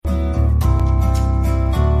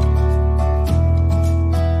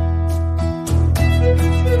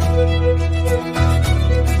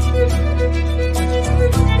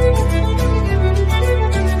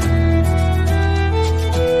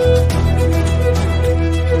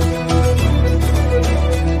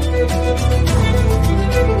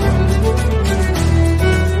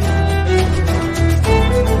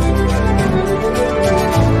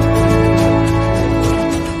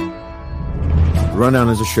Rundown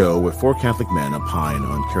is a show where four Catholic men opine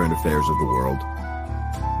on current affairs of the world,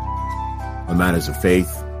 on matters of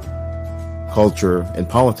faith, culture, and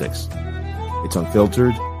politics. It's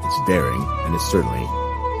unfiltered, it's daring, and it's certainly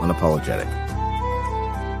unapologetic.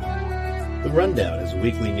 The Rundown is a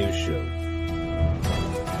weekly news show.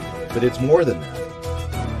 But it's more than that.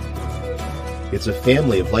 It's a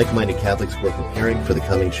family of like-minded Catholics who are preparing for the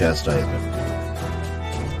coming chastisement.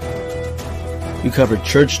 You cover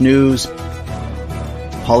church news,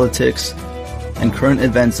 politics, and current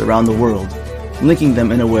events around the world, linking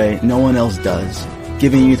them in a way no one else does,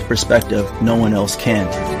 giving you the perspective no one else can.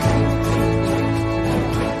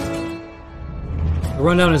 The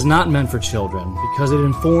Rundown is not meant for children because it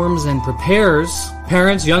informs and prepares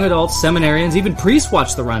parents, young adults, seminarians, even priests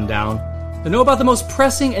watch The Rundown to know about the most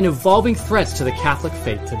pressing and evolving threats to the Catholic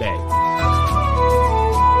faith today.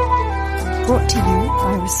 Brought to you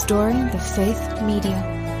by Restoring the Faith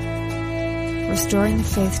Media.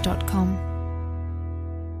 RestoringTheFaith.com.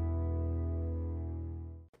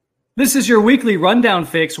 This is your weekly Rundown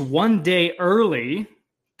fix, one day early.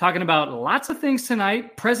 Talking about lots of things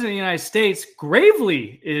tonight. President of the United States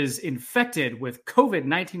gravely is infected with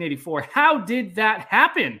COVID-1984. How did that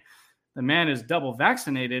happen? The man is double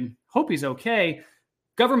vaccinated. Hope he's okay.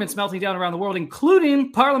 Governments melting down around the world,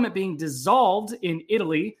 including Parliament being dissolved in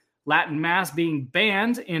Italy. Latin Mass being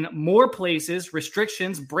banned in more places.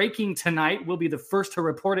 Restrictions breaking tonight. We'll be the first to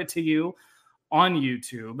report it to you on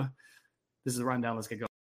YouTube. This is the Rundown. Let's get going.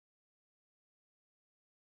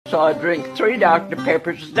 So I drink 3 Dr.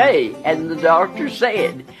 Peppers a day, and the doctor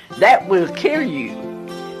said, that will kill you.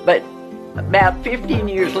 But about 15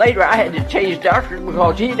 years later, I had to change doctors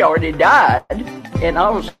because he'd already died, and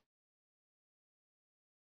I was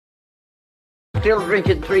still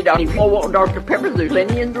drinking 3 Dr. Peppers. There's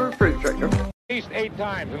plenty in the refrigerator. At least 8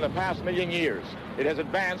 times in the past million years, it has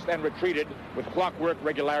advanced and retreated with clockwork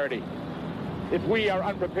regularity. If we are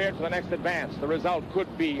unprepared for the next advance, the result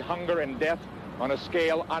could be hunger and death on a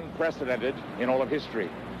scale unprecedented in all of history.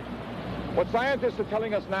 What scientists are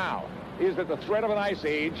telling us now is that the threat of an ice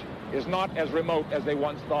age is not as remote as they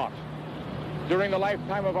once thought. During the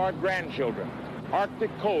lifetime of our grandchildren, Arctic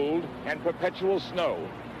cold and perpetual snow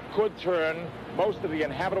could turn most of the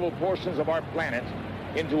inhabitable portions of our planet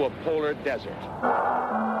into a polar desert.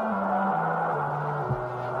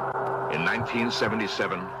 In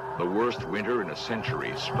 1977, the worst winter in a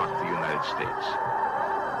century struck the United States.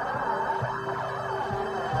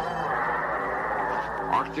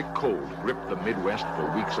 Arctic cold gripped the Midwest for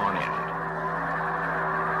weeks on end.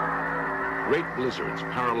 Great blizzards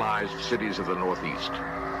paralyzed cities of the Northeast.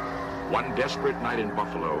 One desperate night in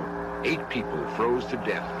Buffalo, 8 people froze to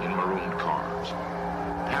death in marooned cars.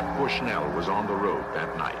 Pat Bushnell was on the road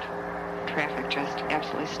that night. Traffic just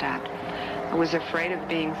absolutely stopped. I was afraid of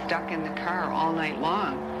being stuck in the car all night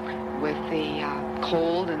long with the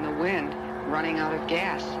cold and the wind, running out of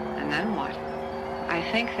gas. And then what? I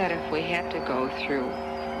think that if we had to go through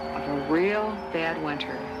a real bad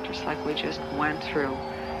winter, just like we just went through,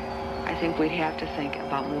 I think we'd have to think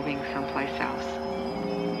about moving someplace else.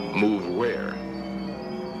 Move where?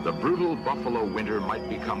 The brutal Buffalo winter might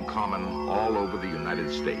become common all over the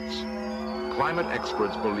United States. Climate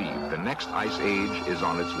experts believe the next ice age is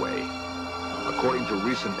on its way. According to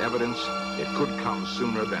recent evidence, it could come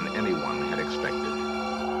sooner than anyone had expected.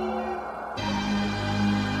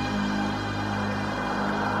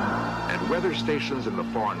 At weather stations in the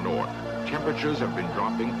far north, temperatures have been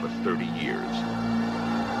dropping for 30 years.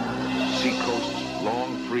 Seacoasts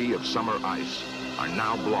long free of summer ice are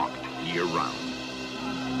now blocked year-round.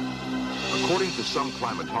 According to some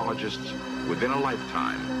climatologists, within a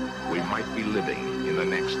lifetime, we might be living in the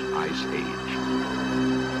next ice age.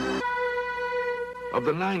 Of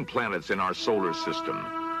the 9 planets in our solar system,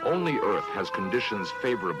 only Earth has conditions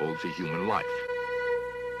favorable to human life.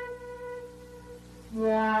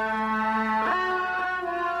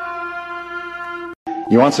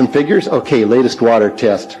 You want some figures? Okay, latest water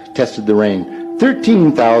test. Tested the rain.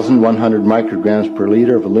 13,100 micrograms per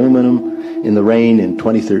liter of aluminum in the rain in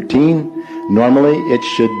 2013. Normally, it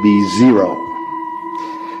should be 0.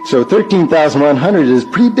 So 13,100 is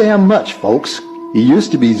pretty damn much, folks. It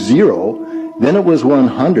used to be 0. Then it was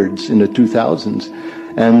 100s in the 2000s.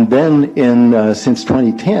 And then since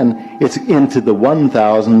 2010, it's into the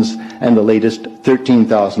 1,000s and the latest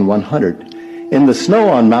 13,100. In the snow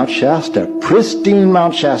on Mount Shasta, pristine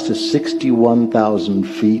Mount Shasta, 61,000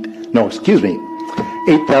 feet. No, excuse me,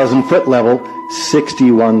 8,000 foot level,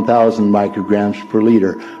 61,000 micrograms per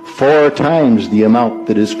liter. 4 times the amount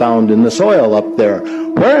that is found in the soil up there.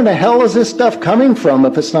 Where in the hell is this stuff coming from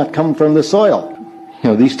if it's not coming from the soil? You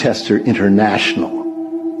know, these tests are international.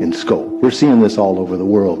 in scope. We're seeing this all over the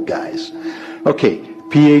world, guys. Okay,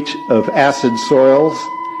 pH of acid soils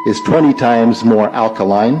is 20 times more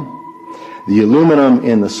alkaline. The aluminum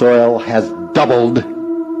in the soil has doubled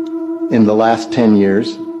in the last 10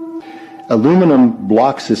 years. Aluminum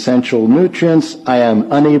blocks essential nutrients. I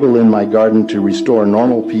am unable in my garden to restore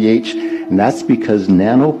normal pH, and that's because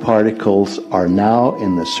nanoparticles are now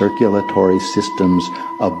in the circulatory systems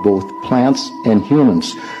of both plants and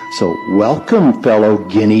humans. So welcome, fellow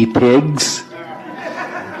guinea pigs.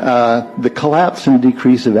 The collapse and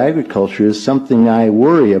decrease of agriculture is something I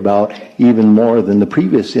worry about even more than the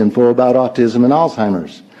previous info about autism and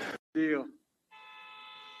Alzheimer's. Deal.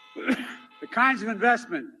 The kinds of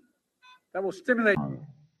investment that will stimulate.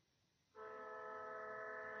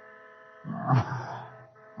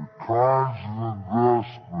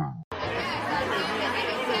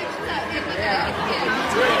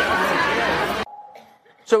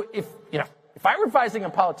 So if I were advising a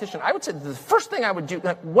politician, I would say the first thing I would do,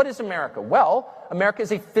 what is America? Well, America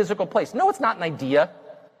is a physical place. No, it's not an idea.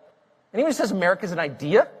 Anyone who says America is an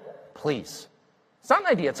idea, please. It's not an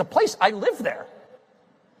idea. It's a place. I live there.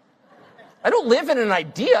 I don't live in an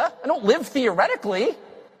idea. I don't live theoretically.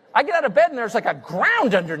 I get out of bed and there's like a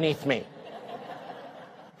ground underneath me.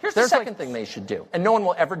 Here's the second thing they should do. And no one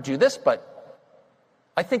will ever do this, but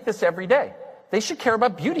I think this every day. They should care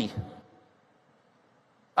about beauty.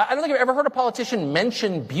 I don't think I've ever heard a politician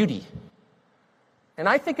mention beauty. And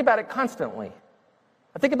I think about it constantly.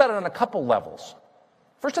 I think about it on a couple levels.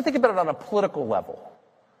 First, I think about it on a political level.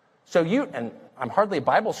 So and I'm hardly a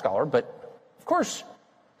Bible scholar, but of course,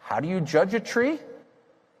 how do you judge a tree?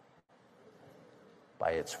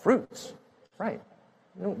 By its fruits, right?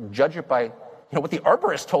 You don't judge it by what the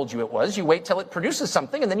arborist told you it was. You wait till it produces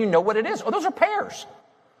something, and then you know what it is. Oh, those are pears.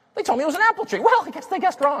 They told me it was an apple tree. Well, I guess they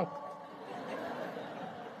guessed wrong.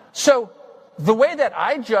 So the way that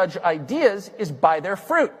I judge ideas is by their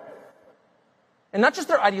fruit. And not just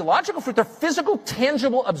their ideological fruit, their physical,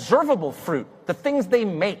 tangible, observable fruit, the things they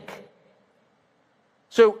make.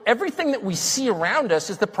 So everything that we see around us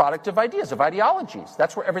is the product of ideas, of ideologies.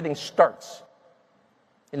 That's where everything starts.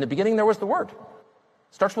 In the beginning, there was the Word. It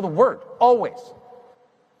starts with a word, always.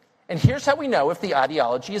 And here's how we know if the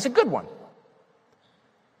ideology is a good one.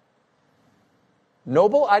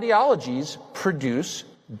 Noble ideologies produce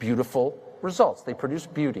beautiful results. They produce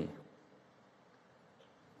beauty.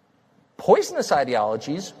 Poisonous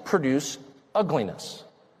ideologies produce ugliness.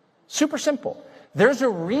 Super simple. There's a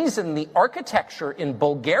reason the architecture in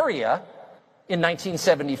Bulgaria in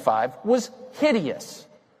 1975 was hideous.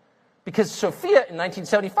 Because Sofia in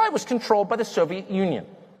 1975 was controlled by the Soviet Union.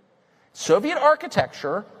 Soviet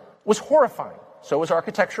architecture was horrifying. So was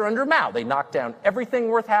architecture under Mao. They knocked down everything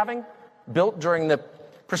worth having, built during the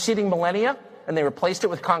preceding millennia, and they replaced it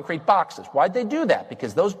with concrete boxes. Why'd they do that?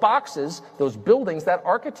 Because those boxes, those buildings, that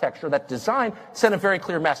architecture, that design sent a very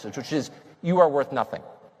clear message, which is, you are worth nothing.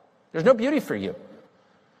 There's no beauty for you.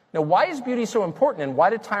 Now, why is beauty so important, and why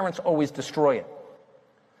do tyrants always destroy it?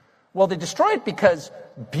 Well, they destroy it because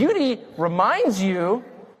beauty reminds you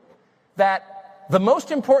that the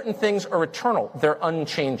most important things are eternal. They're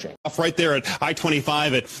unchanging. Right there at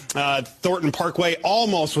I-25 at Thornton Parkway,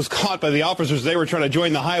 almost was caught by the officers. They were trying to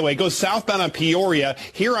join the highway. Goes southbound on Peoria.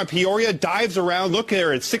 Here on Peoria, dives around. Look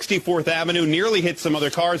there at 64th Avenue, nearly hits some other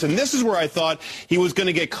cars. And this is where I thought he was going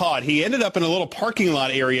to get caught. He ended up in a little parking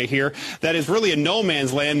lot area here that is really a no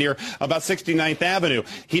man's land near about 69th Avenue.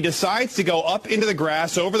 He decides to go up into the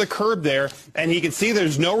grass over the curb there, and he can see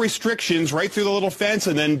there's no restrictions right through the little fence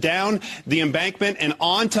and then down the embankment and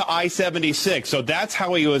onto I-76. So that's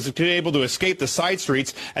how he was able to escape the side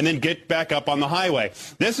streets and then get back up on the highway.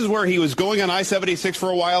 This is where he was going on I-76 for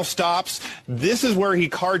a while, stops. This is where he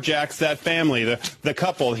carjacks that family, the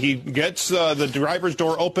couple. He gets the driver's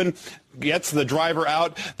door open, gets the driver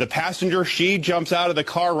out. The passenger, she jumps out of the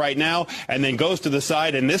car right now and then goes to the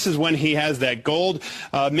side. And this is when he has that gold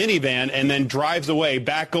minivan and then drives away,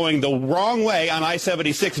 back going the wrong way on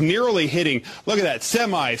I-76, nearly hitting, look at that,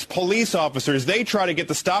 semis, police officers. They try to get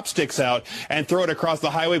the stop sticks out and throw it across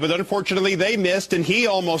the highway, but unfortunately they missed, and he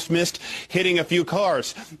almost missed hitting a few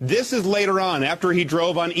cars. This is later on, after he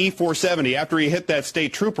drove on E-470, after he hit that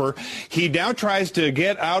state trooper. He now tries to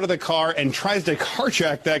get out of the car and tries to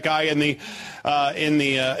carjack that guy in the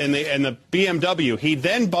BMW. He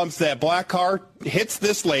then bumps that black car, hits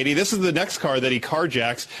this lady. This is the next car that he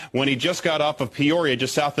carjacks when he just got off of Peoria,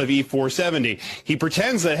 just south of E-470. He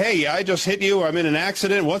pretends that, hey, I just hit you. I'm in an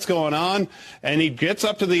accident. What's going on? And he gets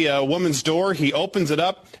up to the woman's door. He opens it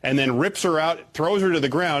up and then rips her out, throws her to the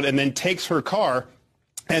ground, and then takes her car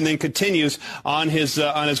and then continues on his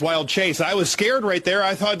wild chase. I was scared right there.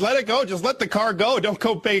 I thought, let it go. Just let the car go. Don't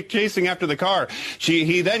go chasing after the car.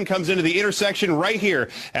 He then comes into the intersection right here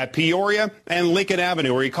at Peoria and Lincoln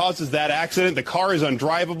Avenue, where he causes that accident. The car is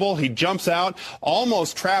undrivable. He jumps out,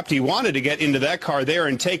 almost trapped. He wanted to get into that car there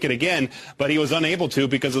and take it again, but he was unable to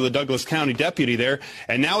because of the Douglas County deputy there.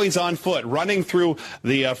 And now he's on foot, running through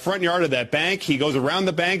the front yard of that bank. He goes around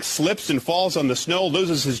the bank, slips and falls on the snow,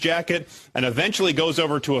 loses his jacket, and eventually goes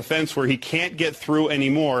over to a fence where he can't get through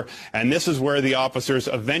anymore. And this is where the officers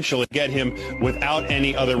eventually get him without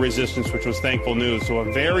any other resistance, which was thankful news. So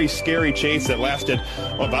a very scary chase that lasted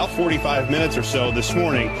about 45 minutes or so this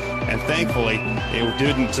morning. And thankfully, it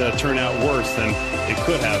didn't turn out worse than it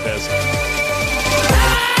could have, as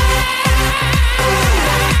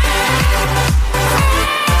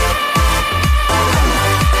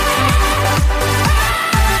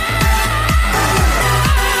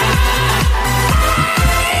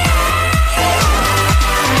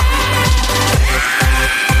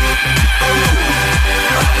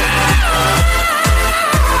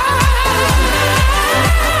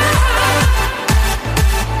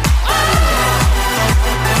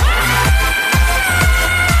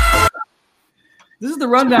This is the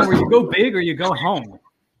rundown where you go big or you go home.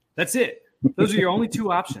 That's it. Those are your only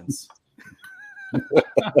two options.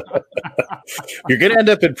 You're going to end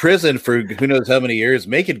up in prison for who knows how many years.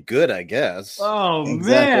 Make it good, I guess. Oh,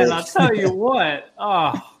 man. I'll tell you what.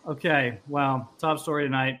 Oh, okay. Well, top story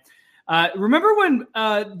tonight. Remember when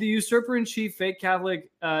the usurper-in-chief, fake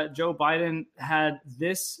Catholic Joe Biden had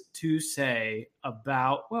this to say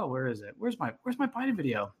about, well, where is it? Where's my Biden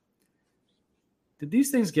video? Did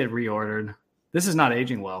these things get reordered? This is not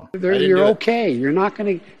aging well. You're okay. You're not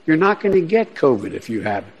going to get COVID if you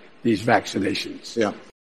have these vaccinations. Yeah.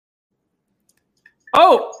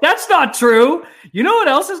 Oh, that's not true. You know what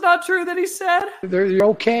else is not true that he said? You're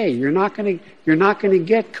okay. You're not going to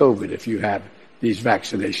get COVID if you have these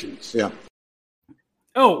vaccinations. Yeah.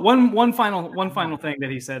 Oh, one final thing that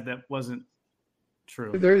he said that wasn't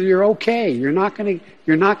true. You're okay. You're not going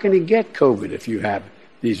to get COVID if you have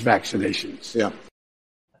these vaccinations. Yeah.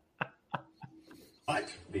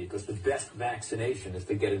 Because the best vaccination is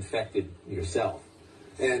to get infected yourself.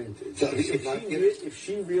 And so if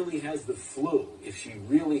she really has the flu,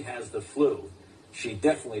 she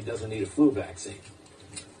definitely doesn't need a flu vaccine.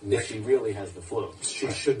 If she really has the flu, she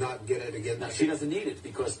should not get it again. No, she doesn't need it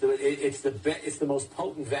because it's the most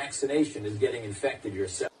potent vaccination is getting infected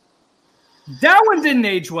yourself. That one didn't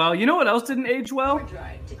age well. You know what else didn't age well?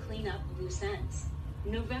 Drive to clean up loose ends.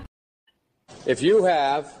 November. If you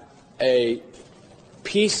have a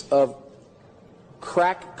piece of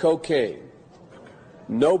crack cocaine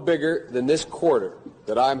no bigger than this quarter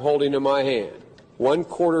that I'm holding in my hand,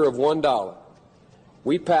 1/4 of $1.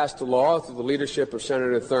 We passed a law through the leadership of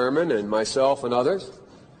Senator Thurmond and myself and others,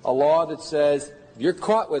 a law that says if you're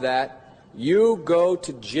caught with that, you go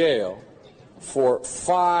to jail for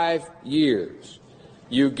 5 years.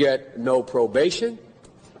 You get no probation.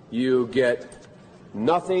 You get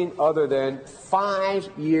nothing other than 5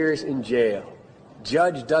 years in jail.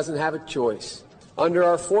 Judge doesn't have a choice. Under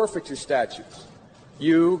our forfeiture statutes,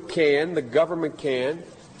 the government can,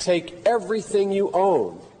 take everything you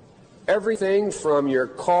own, everything from your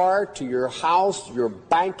car to your house, your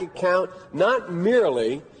bank account, not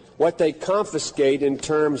merely what they confiscate in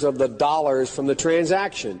terms of the dollars from the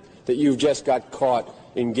transaction that you've just got caught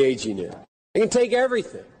engaging in. They can take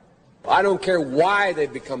everything. I don't care why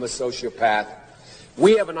they've become a sociopath.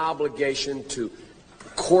 We have an obligation to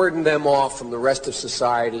cordon them off from the rest of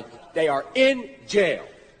society. They are in jail,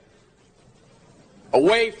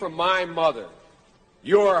 away from my mother,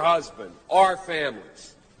 your husband, our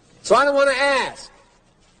families. So I don't want to ask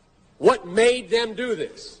what made them do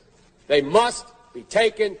this. They must be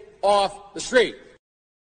taken off the street.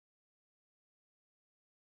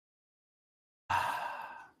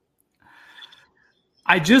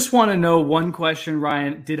 I just want to know one question,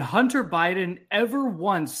 Ryan. Did Hunter Biden ever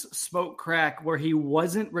once smoke crack where he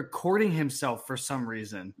wasn't recording himself for some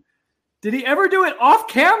reason? Did he ever do it off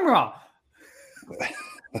camera?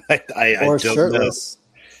 I don't shirtless.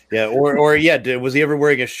 know. Yeah, was he ever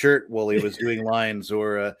wearing a shirt while he was doing lines?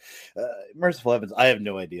 Or merciful heavens, I have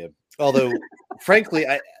no idea. Although, frankly,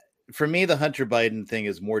 for me, the Hunter Biden thing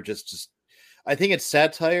is more just I think it's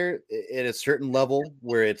satire at a certain level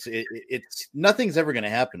where it's nothing's ever going to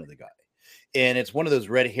happen to the guy. And it's one of those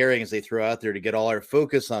red herrings they throw out there to get all our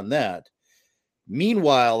focus on that.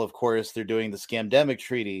 Meanwhile, of course, they're doing the Scamdemic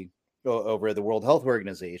Treaty over at the World Health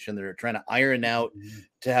Organization. They're trying to iron out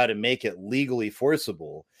to how to make it legally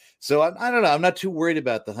forcible. So I don't know. I'm not too worried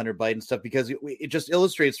about the Hunter Biden stuff because it just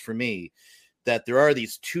illustrates for me that there are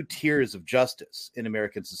these two tiers of justice in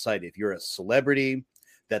American society. If you're a celebrity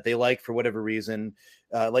that they like for whatever reason,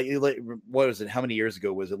 like what was it? How many years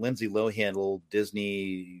ago was it? Lindsay Lohan,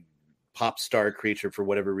 Disney pop star creature, for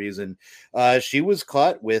whatever reason, she was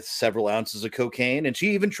caught with several ounces of cocaine, and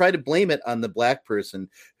she even tried to blame it on the black person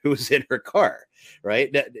who was in her car.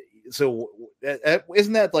 Right. So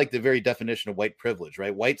isn't that like the very definition of white privilege,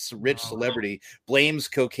 right? White rich celebrity blames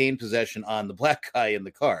cocaine possession on the black guy in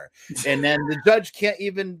the car. And then the judge can't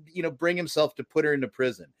even, bring himself to put her into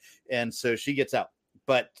prison. And so she gets out.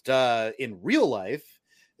 But in real life,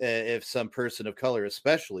 if some person of color,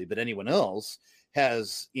 especially, but anyone else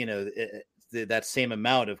has, that same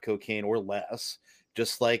amount of cocaine or less,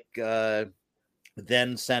 just like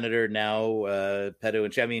then Senator, now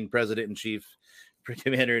President-in-Chief,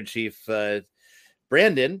 Commander-in-Chief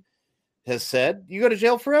Brandon has said, you go to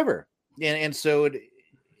jail forever. And so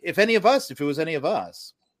if it was any of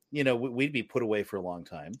us, we'd be put away for a long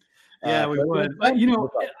time. Yeah, we would. But,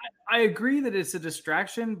 I agree that it's a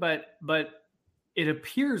distraction, but it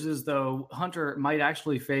appears as though Hunter might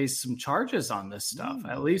actually face some charges on this stuff,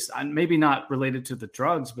 at least maybe not related to the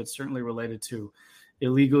drugs, but certainly related to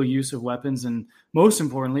illegal use of weapons and, most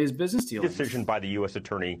importantly, his business dealings. Decision by the U.S.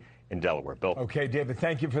 Attorney in Delaware. Bill. Okay, David,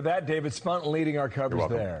 thank you for that. David Spunt leading our coverage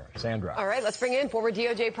there. Sandra. All right, let's bring in former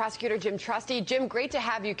DOJ prosecutor Jim Trusty. Jim, great to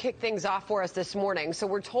have you kick things off for us this morning. So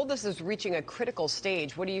we're told this is reaching a critical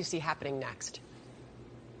stage. What do you see happening next?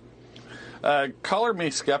 Color me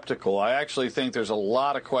skeptical. I actually think there's a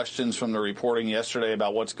lot of questions from the reporting yesterday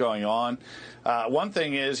about what's going on. One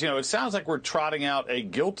thing is, it sounds like we're trotting out a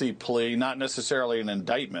guilty plea, not necessarily an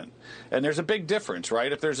indictment. And there's a big difference,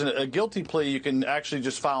 right? If there's a guilty plea, you can actually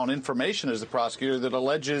just file an information as the prosecutor that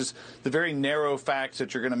alleges the very narrow facts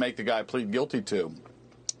that you're going to make the guy plead guilty to.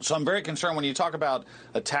 So I'm very concerned when you talk about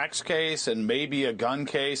a tax case and maybe a gun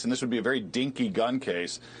case, and this would be a very dinky gun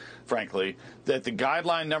case, frankly, that the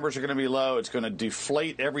guideline numbers are going to be low. It's going to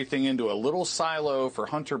deflate everything into a little silo for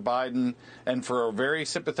Hunter Biden and for a very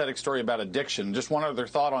sympathetic story about addiction. Just one other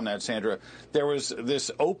thought on that, Sandra. There was this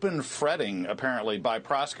open fretting, apparently, by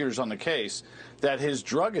prosecutors on the case that his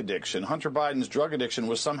drug addiction, Hunter Biden's drug addiction,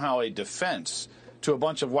 was somehow a defense to a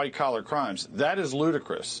bunch of white-collar crimes. That is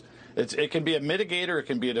ludicrous. It can be a mitigator, it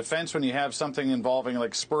can be a defense when you have something involving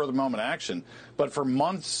like spur-of-the-moment action. But for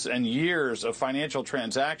months and years of financial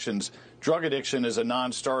transactions, drug addiction is a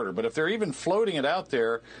non-starter. But if they're even floating it out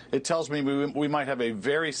there, it tells me we might have a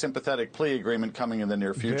very sympathetic plea agreement coming in the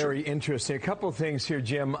near future. Very interesting. A couple of things here,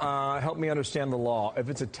 Jim. Help me understand the law. If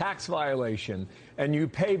it's a tax violation and you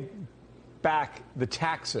pay back the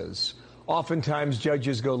taxes, oftentimes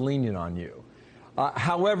judges go lenient on you.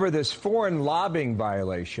 However, this foreign lobbying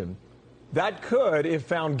violation, that could, if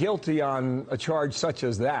found guilty on a charge such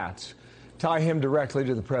as that, tie him directly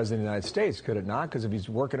to the President of the United States, could it not? Because if he's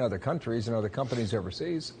working in other countries and other companies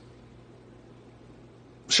overseas.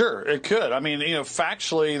 Sure, it could. I mean,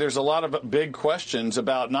 factually, there's a lot of big questions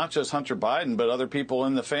about not just Hunter Biden, but other people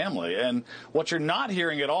in the family. And what you're not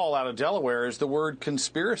hearing at all out of Delaware is the word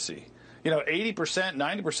conspiracy. 80%,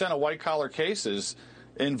 90% of white-collar cases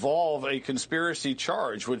involve a conspiracy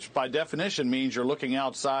charge, which by definition means you're looking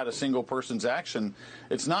outside a single person's action.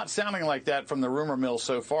 It's not sounding like that from the rumor mill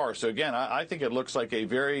so far. So again, I think it looks like a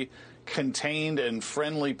very contained and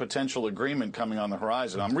friendly potential agreement coming on the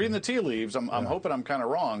horizon. I'm reading the tea leaves. I'm hoping I'm kind of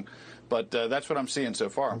wrong, but that's what I'm seeing so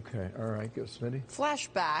far. Okay. All right. Go, Smitty.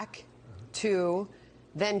 Flashback to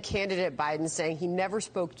then candidate Biden saying he never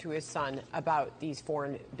spoke to his son about these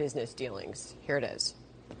foreign business dealings. Here it is.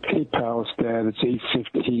 Hey, pals, Dad. It's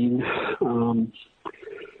 8:15 on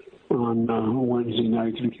Wednesday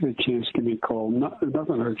night. If you get a chance, give me a call. Nothing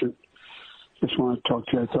urgent. Just want to talk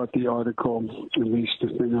to you. I thought the article, at least the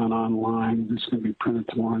thing online, that's going to be printed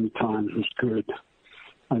tomorrow in the Times, was good.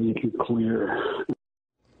 I think it's clear.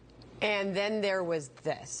 And then there was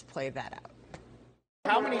this. Play that out.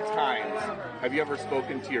 How many times have you ever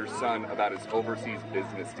spoken to your son about his overseas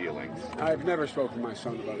business dealings? I've never spoken to my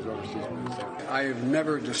son about his overseas business dealings. I have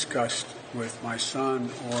never discussed with my son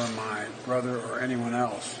or my brother or anyone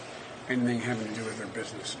else anything having to do with their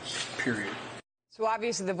businesses, period. So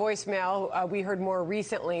obviously the voicemail we heard more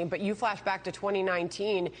recently, but you flash back to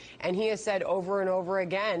 2019, and he has said over and over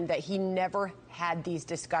again that he never had these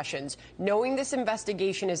discussions. Knowing this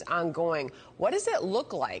investigation is ongoing, what does it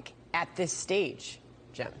look like at this stage,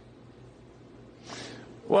 Jim?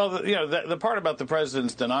 Well, the part about the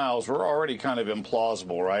president's denials were already kind of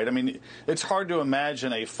implausible, right? I mean, it's hard to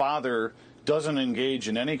imagine a father doesn't engage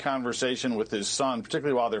in any conversation with his son,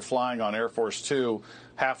 particularly while they're flying on Air Force Two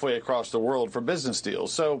halfway across the world for business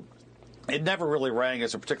deals. So it never really rang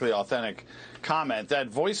as a particularly authentic comment. That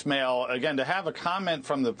voicemail, again, to have a comment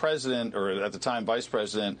from the president, or at the time vice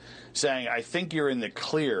president, saying, "I think you're in the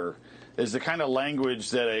clear," is the kind of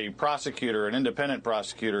language that a prosecutor, an independent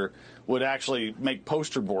prosecutor, would actually make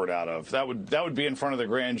poster board out of. That would be in front of the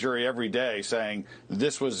grand jury every day saying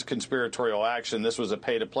this was conspiratorial action, this was a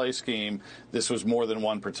pay-to-play scheme, this was more than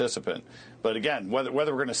one participant. But again, whether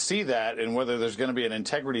we're going to see that and whether there's going to be an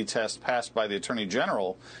integrity test passed by the Attorney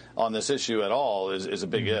General on this issue at all is a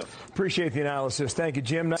big if. Appreciate the analysis. Thank you,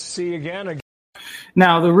 Jim. Nice to see you again.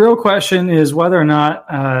 Now, the real question is whether or not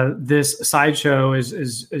this sideshow,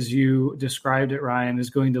 as you described it, Ryan, is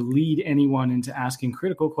going to lead anyone into asking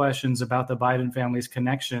critical questions about the Biden family's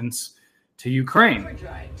connections to Ukraine.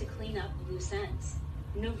 Drive to clean up loose ends.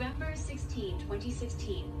 November 16,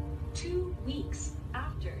 2016, 2 weeks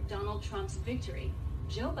after Donald Trump's victory,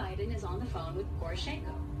 Joe Biden is on the phone with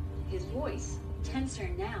Poroshenko. His voice tenser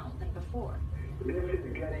now than before. This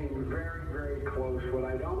is getting very, very close. What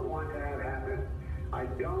I don't want to have happen, I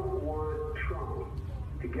don't want Trump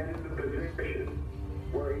to get in the position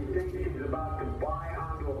where he thinks he's about to buy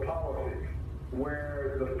onto a policy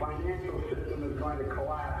where the financial system is going to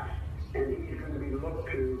collapse and he's going to be looked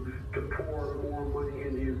to pour more money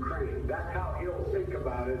into Ukraine. That's how he'll think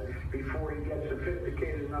about it before he gets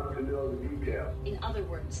sophisticated enough to know the details. In other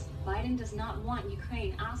words, Biden does not want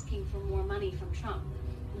Ukraine asking for more money from Trump.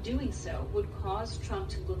 Doing so would cause Trump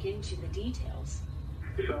to look into the details.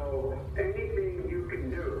 So anything you can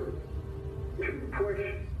do to push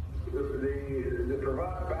the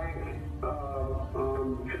Privat Bank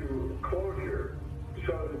to closure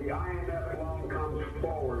so that the IMF loan comes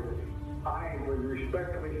forward, I would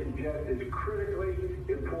respectfully suggest is critically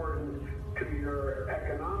important to your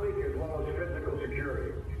economic as well as physical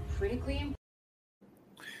security. Critically important.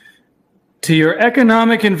 To your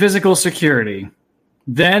economic and physical security.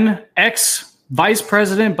 Then ex-Vice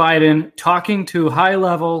President Biden talking to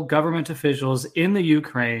high-level government officials in the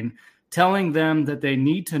Ukraine, telling them that they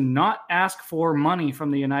need to not ask for money from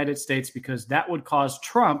the United States because that would cause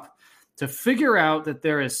Trump to figure out that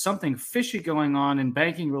there is something fishy going on in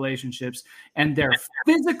banking relationships and their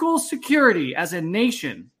physical security as a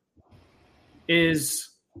nation is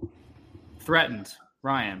threatened.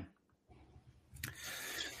 Ryan.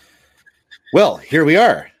 Well, here we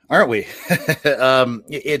are, aren't we?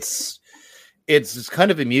 It's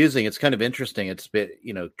kind of amusing. It's kind of interesting. It's bit,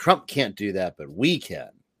 Trump can't do that, but we can,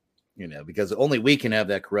 because only we can have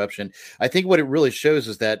that corruption. I think what it really shows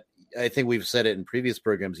is that, I think we've said it in previous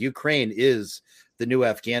programs, Ukraine is the new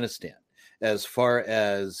Afghanistan as far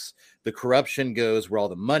as the corruption goes, where all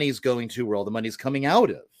the money's going to, where all the money's coming out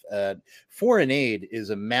of. Foreign aid is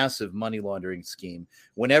a massive money laundering scheme.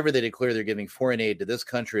 Whenever they declare they're giving foreign aid to this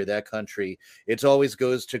country or that country, it always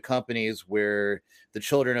goes to companies where the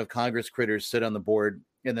children of Congress critters sit on the board,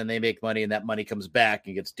 and then they make money, and that money comes back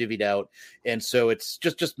and gets divvied out. And so it's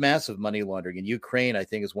just massive money laundering. And Ukraine, I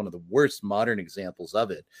think, is one of the worst modern examples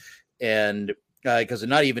of it. And because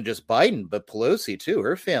not even just Biden, but Pelosi too,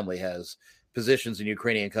 her family has positions in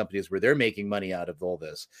Ukrainian companies where they're making money out of all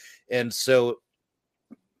this. And so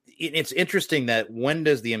it's interesting that when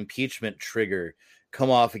does the impeachment trigger come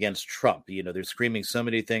off against Trump? They're screaming so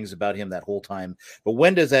many things about him that whole time. But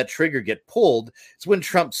when does that trigger get pulled? It's when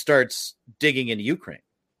Trump starts digging into Ukraine.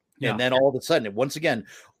 Yeah. And then all of a sudden, once again,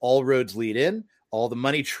 all roads lead in, all the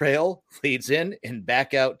money trail leads in and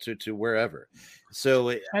back out to wherever.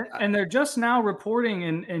 So, and they're just now reporting,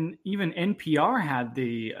 and even NPR had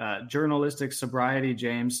the journalistic sobriety,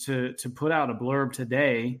 James, to put out a blurb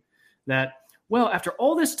today that, well, after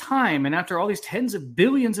all this time and after all these tens of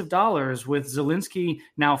billions of dollars, with Zelensky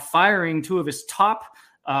now firing two of his top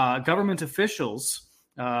government officials,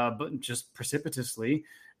 but just precipitously,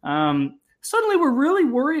 suddenly we're really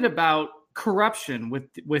worried about corruption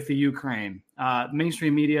with the Ukraine.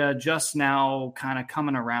 Mainstream media just now kind of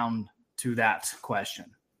coming around to that question.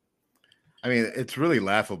 I mean, it's really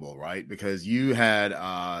laughable, right? Because you had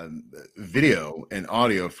video and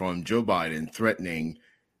audio from Joe Biden threatening,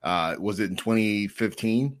 was it in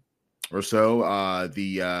 2015 or so? I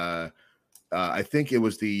think it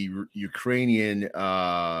was the Ukrainian,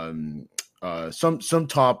 some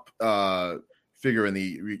top figure in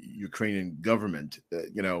the Ukrainian government,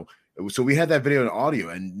 So we had that video and audio,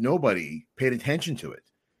 and nobody paid attention to it.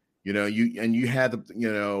 You had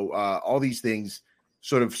all these things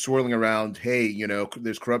sort of swirling around. Hey,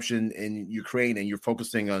 there's corruption in Ukraine, and you're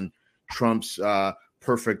focusing on Trump's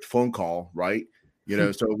perfect phone call, right?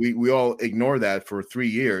 So we all ignore that for 3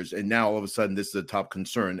 years, and now all of a sudden this is a top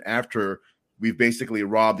concern after we've basically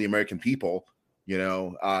robbed the American people,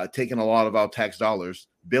 taken a lot of our tax dollars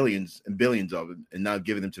billions and billions of it and not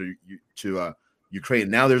giving them to Ukraine.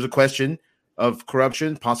 Now there's a question of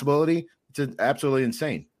corruption possibility. It's absolutely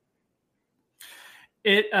insane.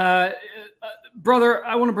 Brother,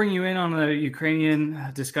 I want to bring you in on the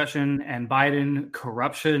Ukrainian discussion and Biden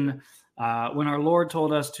corruption. When our Lord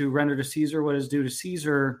told us to render to Caesar what is due to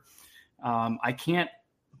Caesar, I can't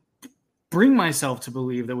bring myself to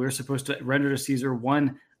believe that we're supposed to render to Caesar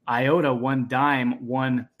one iota, one dime,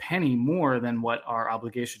 one penny more than what our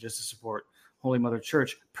obligation is to support Holy Mother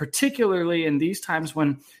Church, particularly in these times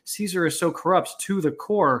when Caesar is so corrupt to the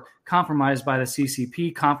core, compromised by the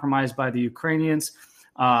CCP, compromised by the Ukrainians.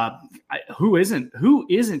 Who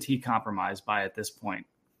isn't he compromised by at this point?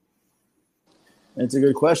 It's a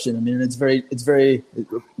good question. I mean, it's very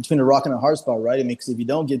between a rock and a hard spot, right? I mean, because if you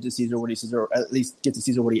don't give to Caesar what he Caesar, or at least give to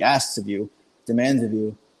Caesar what he asks of you, demands of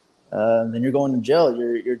you, then you're going to jail.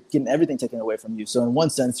 You're getting everything taken away from you. So in one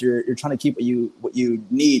sense, you're trying to keep what you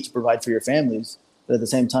need to provide for your families. But at the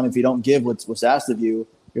same time, if you don't give what's asked of you,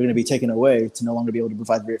 you're going to be taken away to no longer be able to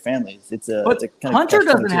provide for your families. But kind Hunter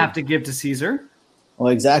doesn't have to give to Caesar.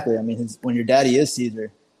 Well, exactly. I mean, when your daddy is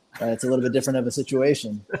Caesar, it's a little bit different of a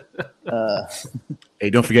situation. Hey,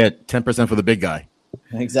 don't forget 10% for the big guy.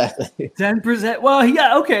 Exactly. 10%. Well,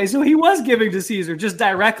 yeah, okay. So he was giving to Caesar just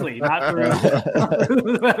directly, not for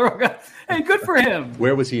the federal guy. Hey, good for him.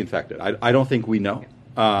 Where was he infected? I don't think we know.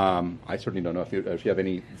 I certainly don't know if you have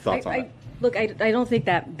any thoughts on that. Look, I don't think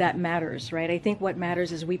that matters, right? I think what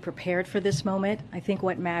matters is we prepared for this moment. I think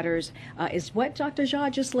what matters is what Dr. Jha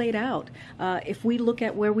just laid out. If we look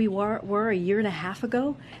at where we were a year and a half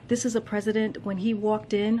ago, this is a president, when he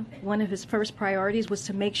walked in, one of his first priorities was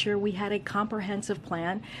to make sure we had a comprehensive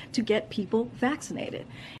plan to get people vaccinated.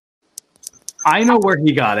 I know where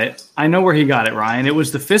he got it. Ryan. It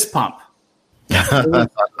was the fist pump. It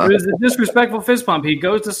was a disrespectful fist pump. He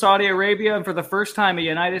goes to Saudi Arabia, and for the first time, a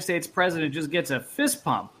United States president just gets a fist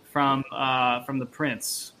pump from the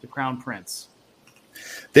prince, the crown prince.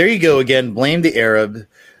 There you go again. Blame the Arab.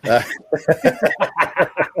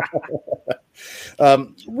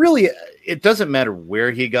 Really, it doesn't matter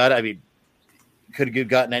where he got it. I mean, could have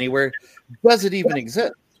gotten anywhere. Does it even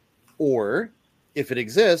exist? Or if it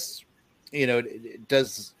exists,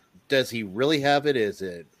 does he really have it? Is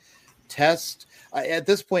it test? At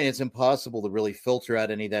this point, it's impossible to really filter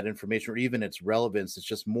out any of that information or even its relevance. It's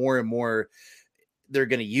just more and more they're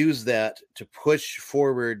going to use that to push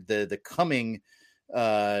forward the coming,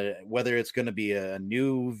 whether it's going to be a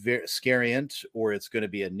new variant or it's going to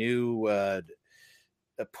be a new a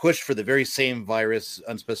push for the very same virus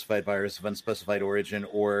of unspecified origin,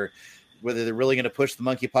 or whether they're really going to push the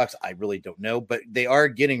monkeypox. I really don't know, but they are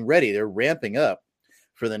getting ready. They're ramping up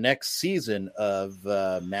for the next season of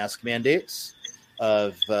mask mandates,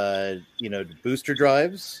 of booster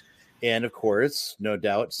drives, and of course, no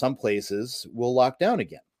doubt, some places will lock down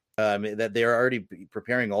again. That they are already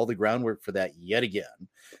preparing all the groundwork for that yet again.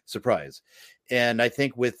 Surprise! And I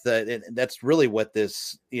think with that's really what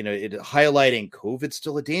this, it highlighting COVID's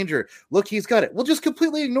still a danger. Look, he's got it. We'll just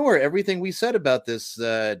completely ignore everything we said about this,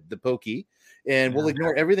 the pokey, and we'll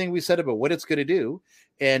ignore everything we said about what it's going to do.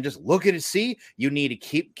 And just look at it. See, you need to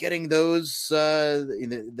keep getting those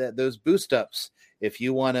those boost ups if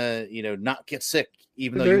you want to, not get sick.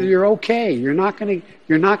 Even though you're okay, you're not going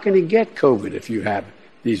to get COVID if you have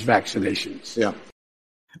these vaccinations. Yeah.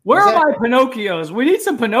 Where are my Pinocchios? We need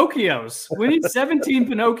some Pinocchios. We need 17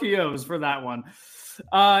 Pinocchios for that one.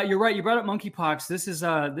 You're right. You brought up monkeypox. This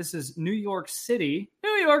is New York City.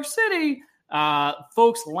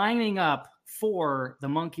 Folks lining up for the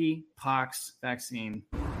monkeypox vaccine.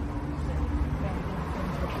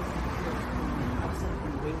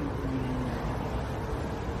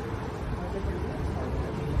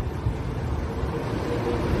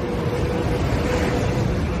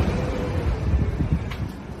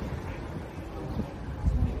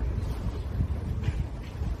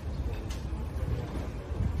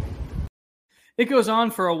 It goes on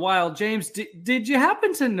for a while. James, did you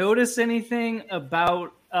happen to notice anything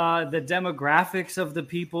about the demographics of the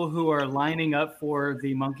people who are lining up for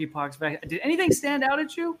the monkeypox vaccine? Did anything stand out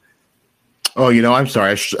at you? Oh, I'm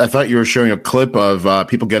sorry. I thought you were showing a clip of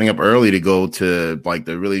people getting up early to go to like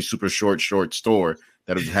the really super short store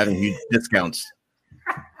that was having huge discounts.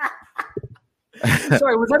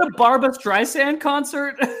 Sorry, was that a Barbra Streisand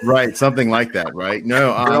concert? Right, something like that, right? No,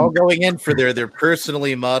 they're all going in for their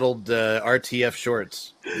personally modeled RTF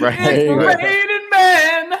shorts. Right. It's raining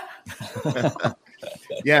men.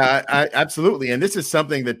 Yeah, absolutely. And this is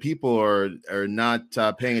something that people are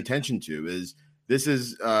not paying attention to. This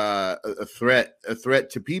is a threat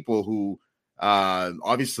to people who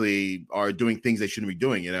obviously are doing things they shouldn't be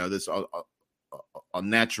doing. This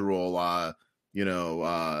unnatural,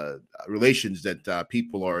 relations that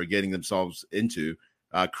people are getting themselves into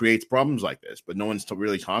creates problems like this. But no one's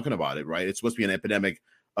really talking about it, right? It's supposed to be an epidemic,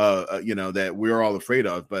 that we're all afraid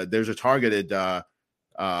of. But there's a targeted group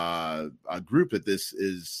that this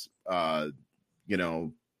is,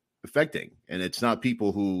 affecting, and it's not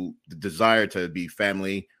people who desire to be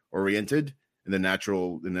family oriented in the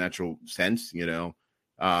natural sense.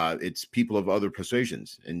 It's people of other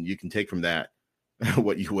persuasions, and you can take from that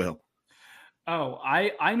what you will. Oh,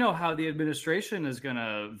 I know how the administration is going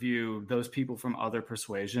to view those people from other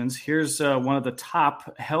persuasions. Here's one of the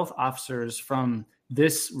top health officers from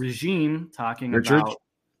this regime talking Richard? about.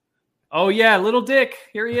 Oh yeah, little Dick.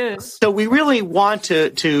 Here he is. So we really want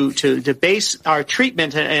to base our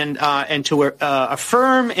treatment and to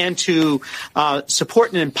affirm and to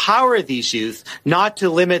support and empower these youth, not to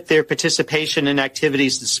limit their participation in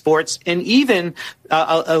activities and sports, and even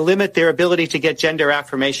limit their ability to get gender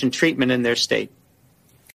affirmation treatment in their state.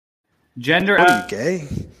 Gender gay?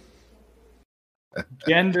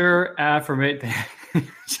 Gender affirmation.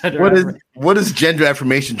 What is gender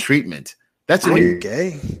affirmation treatment? That's a new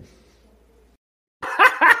gay.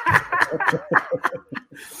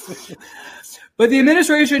 But the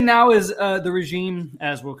administration now is the regime,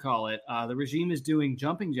 as we'll call it. The regime is doing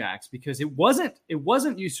jumping jacks because it wasn't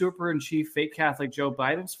usurper in chief, fake Catholic Joe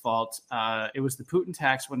Biden's fault. It was the Putin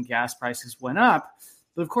tax when gas prices went up.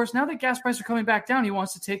 But of course, now that gas prices are coming back down, he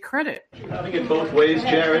wants to take credit. Having it both ways,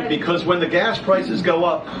 Jared, because when the gas prices go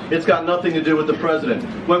up, it's got nothing to do with the president.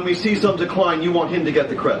 When we see some decline, you want him to get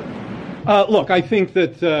the credit. Look, I think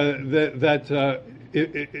that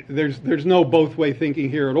there's no both-way thinking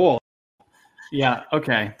here at all. Yeah,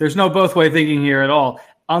 okay. There's no both-way thinking here at all.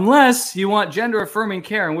 Unless you want gender-affirming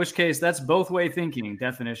care, in which case that's both-way thinking,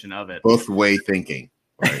 definition of it. Both-way thinking.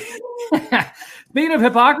 Right. Speaking of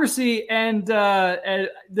hypocrisy, and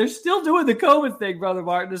they're still doing the COVID thing, Brother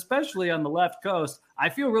Martin, especially on the left coast. I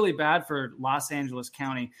feel really bad for Los Angeles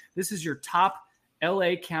County. This is your top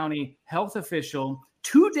LA County health official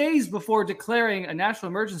 2 days before declaring a national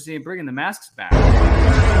emergency and bringing the masks back.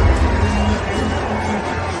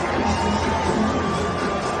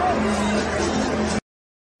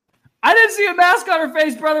 I didn't see a mask on her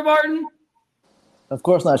face, Brother Martin. Of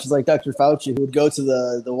course not. She's like Dr. Fauci, who would go to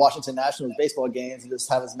the Washington Nationals baseball games and just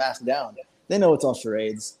have his mask down. They know it's all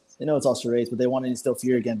charades. But they want to instill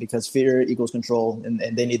fear again because fear equals control, and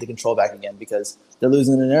they need the control back again because they're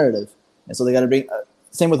losing the narrative. And so they got to bring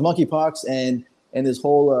same with monkeypox and this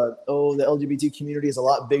whole, the LGBT community is a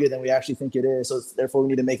lot bigger than we actually think it is. So therefore, we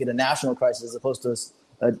need to make it a national crisis as opposed to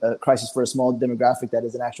a crisis for a small demographic that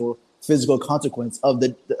is an actual physical consequence of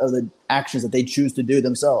the actions that they choose to do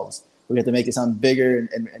themselves. We have to make it sound bigger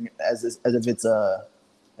and as if it's a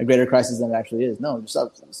greater crisis than it actually is. No, just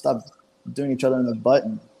stop doing each other in the butt,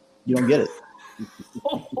 and you don't get it.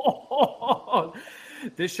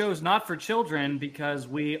 This show's not for children because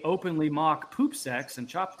we openly mock poop sex and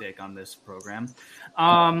chop dick on this program.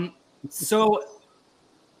 So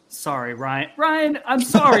sorry, Ryan. Ryan, I'm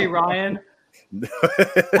sorry, Ryan.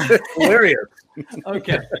 Hilarious.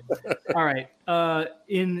 Okay. All right.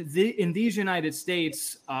 In these United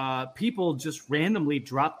States, people just randomly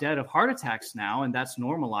drop dead of heart attacks now, and that's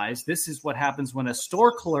normalized. This is what happens when a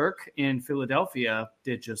store clerk in Philadelphia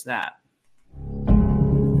did just that.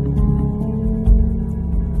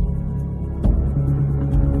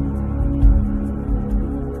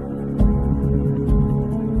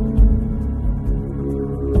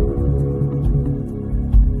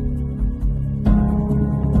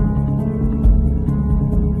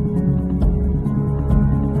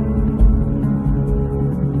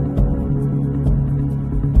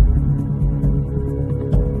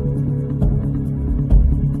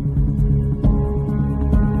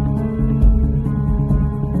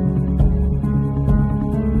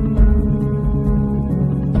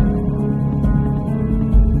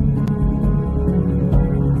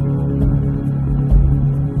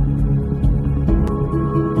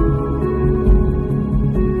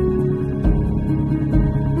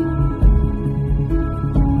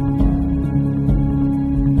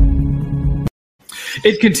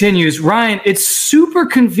 It continues. Ryan, it's super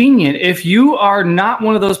convenient if you are not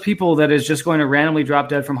one of those people that is just going to randomly drop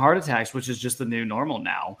dead from heart attacks, which is just the new normal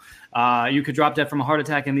now. You could drop dead from a heart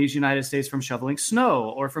attack in these United States from shoveling snow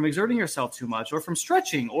or from exerting yourself too much or from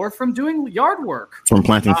stretching or from doing yard work. From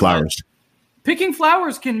planting flowers. Picking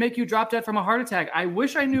flowers can make you drop dead from a heart attack. I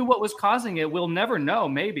wish I knew what was causing it. We'll never know,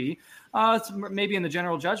 maybe. It's maybe in the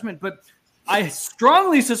general judgment, but I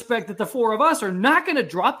strongly suspect that the four of us are not going to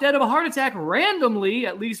drop dead of a heart attack randomly,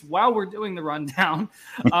 at least while we're doing the rundown.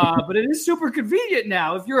 But it is super convenient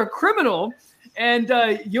now. If you're a criminal and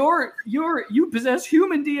you possess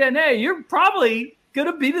human DNA. You're probably going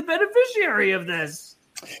to be the beneficiary of this.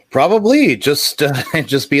 Probably just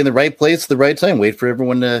be in the right place at the right time. Wait for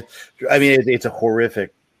everyone to. I mean, it's a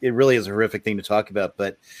horrific. It really is a horrific thing to talk about.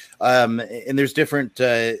 But and there's different,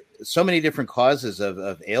 so many different causes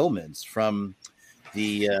of ailments from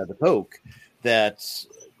the poke that's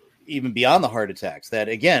even beyond the heart attacks. That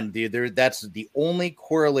again, that's the only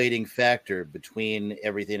correlating factor between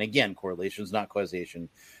everything. Again, correlation is not causation.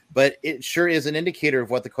 But it sure is an indicator of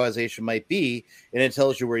what the causation might be, and it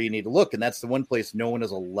tells you where you need to look. And that's the one place no one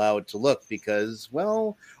is allowed to look because,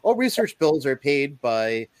 well, all research bills are paid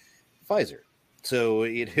by Pfizer. So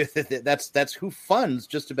that's who funds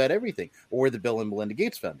just about everything, or the Bill and Melinda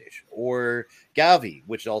Gates Foundation, or Gavi,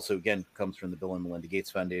 which also, again, comes from the Bill and Melinda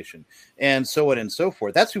Gates Foundation, and so on and so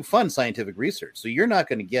forth. That's who funds scientific research. So you're not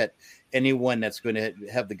going to get anyone that's going to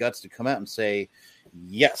have the guts to come out and say,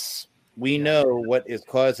 yes, we know what is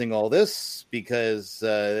causing all this because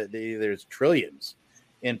there's trillions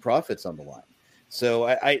in profits on the line.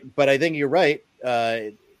 So but I think you're right.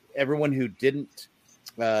 Everyone who didn't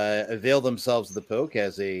avail themselves of the poke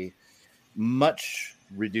has a much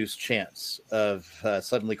reduced chance of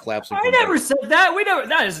suddenly collapsing. I never said that.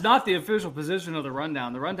 That is not the official position of the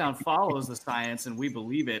Rundown. The Rundown follows the science, and we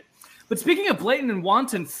believe it. But speaking of blatant and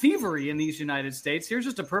wanton thievery in these United States, here's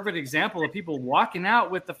just a perfect example of people walking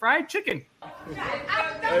out with the fried chicken.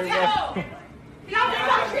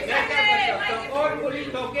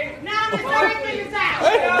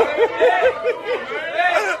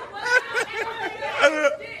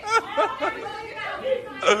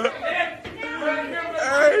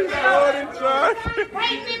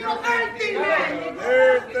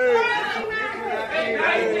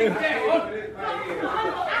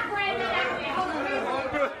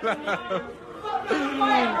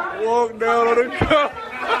 Walk down on the car.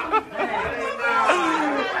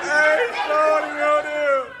 Hey, Shorty on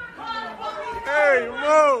there. Hey,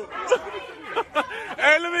 Mo.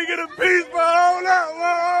 Hey, let me get a piece, bro.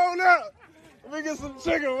 Hold up. Let me get some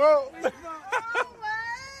chicken, Mo.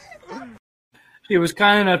 He was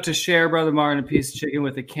kind enough to share Brother Martin a piece of chicken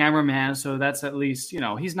with the cameraman, so that's at least,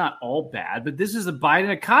 he's not all bad. But this is the Biden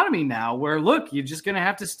economy now where, look, you're just going to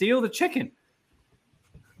have to steal the chicken.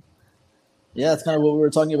 Yeah, that's kind of what we were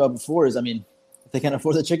talking about before is, if they can't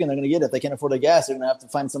afford the chicken, they're going to get it. If they can't afford the gas, they're going to have to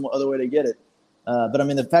find some other way to get it. But,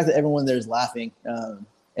 the fact that everyone there is laughing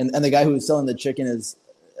and the guy who's selling the chicken is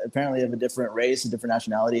apparently of a different race, a different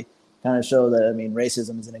nationality, kind of show that,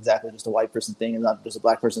 racism isn't exactly just a white person thing and not just a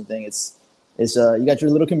black person thing. It's you got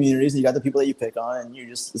your little communities and you got the people that you pick on and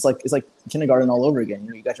it's like kindergarten all over again.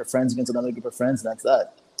 You got your friends against another group of friends and that's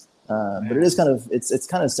that. But it is kind of it's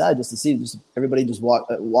kind of sad just to see everybody just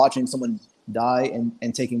watching someone die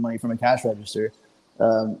and taking money from a cash register.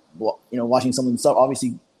 Watching someone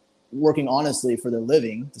obviously working honestly for their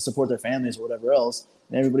living to support their families or whatever else,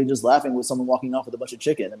 and everybody just laughing with someone walking off with a bunch of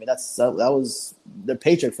chicken. That was their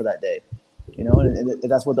paycheck for that day, and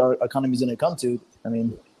that's what our economy is going to come to.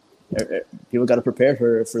 People got to prepare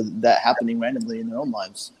for that happening randomly in their own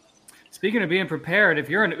lives. Speaking of being prepared, if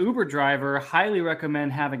you're an Uber driver, highly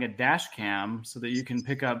recommend having a dash cam so that you can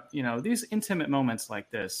pick up, these intimate moments like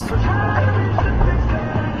this. Someone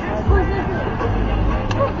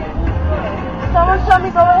show me,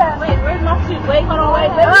 go ahead. Wait, where's my shoe? Wait, hold on, wait.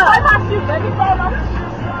 Let me find my shoe. Let me find my shoe.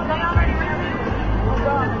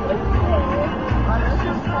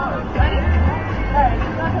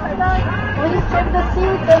 Please check the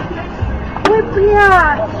seat. Whip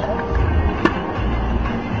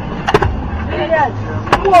Yes,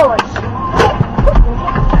 Wallace.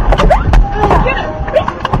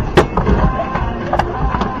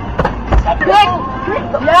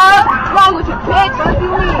 Yeah, what's wrong with you, bitch? What do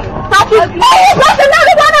you mean? Stop you. Hey, that's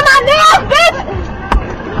another one of my nails, bitch!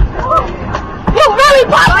 You really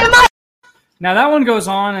popping my... Now, that one goes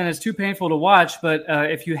on, and it's too painful to watch, but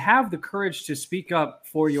if you have the courage to speak up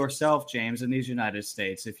for yourself, James, in these United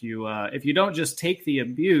States, if you don't just take the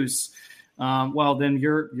abuse, well, then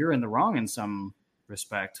you're in the wrong in some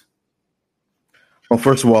respect. Well,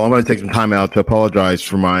 first of all, I'm going to take some time out to apologize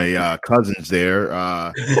for my cousins there.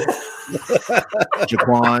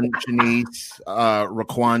 Jaquan, Shanice,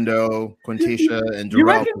 Raquando, Quintisha, and Darrell. You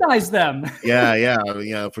recognize them.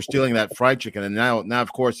 Yeah, for stealing that fried chicken. And now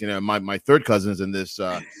of course, my third cousin is in this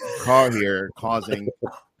car here causing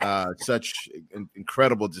such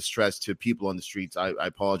incredible distress to people on the streets. I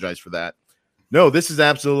apologize for that. No, this is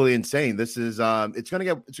absolutely insane. This is it's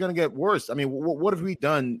gonna get worse. What have we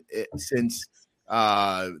done since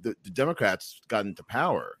the Democrats got into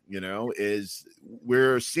power? Is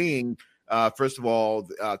we're seeing first of all,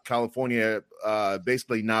 California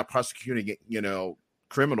basically not prosecuting,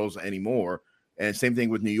 criminals anymore. And same thing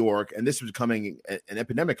with New York. And this is becoming an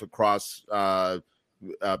epidemic across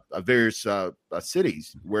various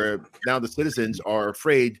cities, where now the citizens are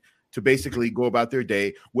afraid to basically go about their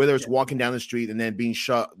day, whether it's walking down the street and then being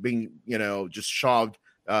shoved,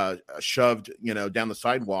 shoved, down the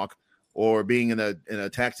sidewalk, or being in a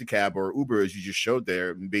taxi cab or Uber, as you just showed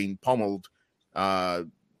there, and being pummeled,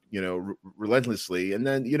 relentlessly. And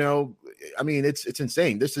then, it's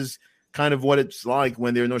insane. This is kind of what it's like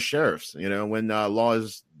when there are no sheriffs, when law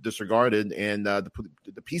is disregarded, and the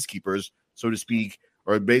peacekeepers, so to speak,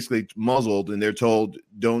 are basically muzzled, and they're told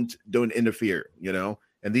don't interfere,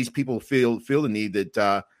 and these people feel the need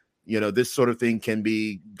that this sort of thing can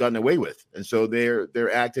be gotten away with, and so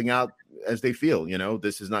they're acting out as they feel.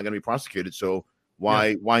 This is not going to be prosecuted, so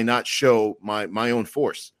why not show my own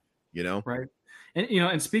force? Right. And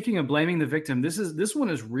and speaking of blaming the victim, this one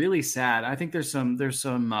is really sad. I think there's some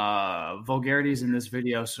vulgarities in this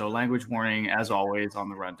video, so language warning as always on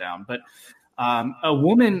the rundown. But a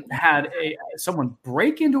woman had someone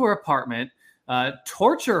break into her apartment,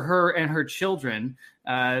 torture her and her children.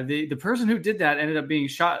 The person who did that ended up being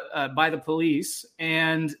shot by the police,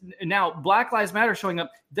 and now Black Lives Matter showing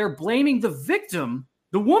up. They're blaming the victim,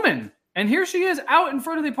 the woman. And here she is out in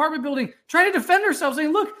front of the apartment building trying to defend herself,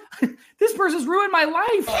 saying, look, this person's ruined my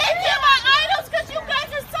life. And they're my idols because you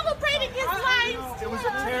guys are celebrating his life. It was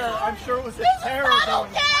a terror. I'm sure it was a This terror. is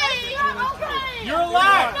not okay. Not okay. You're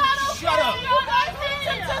alive. Okay. Shut up. You guys need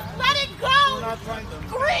to just let it go.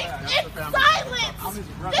 Grief in silence.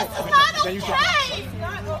 This is not okay.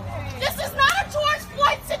 This is not a George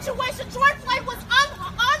Floyd situation. George Floyd was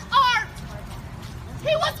unarmed.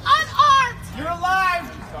 He was unarmed. You're alive.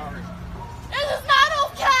 Sorry. This is not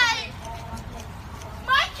okay.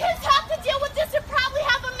 My kids have to deal with this and probably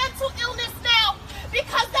have a mental illness now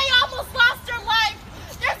because they almost lost their life.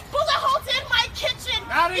 There's bullet holes in my kitchen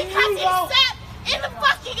because he sat in the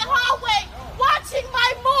fucking hallway watching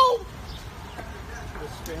my move.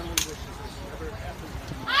 This family wishes this never happened.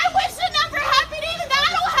 I wish it never happened either.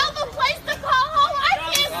 I don't have a place to call home. I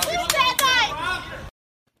can't sleep that night.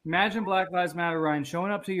 Imagine Black Lives Matter, Ryan,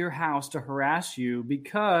 showing up to your house to harass you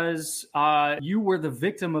because you were the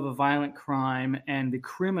victim of a violent crime and the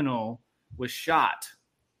criminal was shot.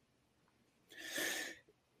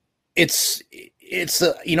 I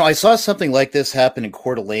saw something like this happen in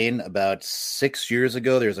Coeur d'Alene about 6 years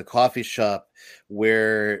ago. There's a coffee shop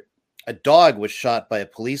where a dog was shot by a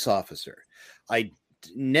police officer. I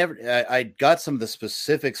got some of the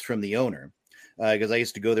specifics from the owner, because I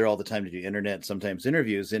used to go there all the time to do internet and sometimes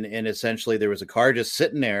interviews. And essentially there was a car just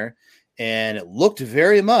sitting there, and it looked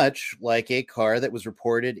very much like a car that was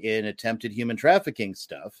reported in attempted human trafficking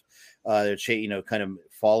stuff, kind of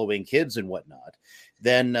following kids and whatnot.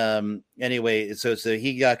 Then anyway, so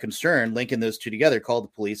he got concerned, linking those two together, called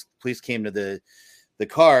the police. Police came to the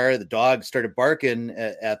car. The dog started barking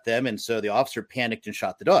at them. And so the officer panicked and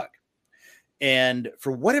shot the dog. And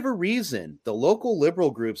for whatever reason, the local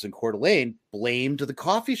liberal groups in Coeur d'Alene blamed the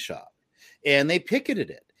coffee shop, and they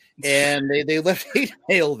picketed it, and they left hate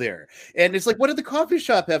mail there. And it's like, what did the coffee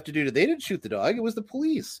shop have to do? They didn't shoot the dog; it was the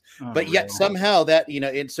police. But yet somehow that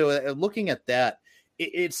and so looking at that,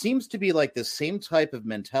 it seems to be like the same type of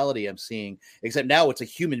mentality I'm seeing, except now it's a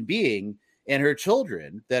human being and her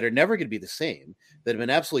children that are never going to be the same, that have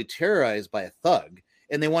been absolutely terrorized by a thug,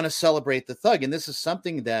 and they want to celebrate the thug. And this is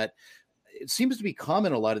something that it seems to be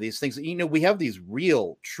common in a lot of these things. We have these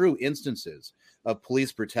real, true instances of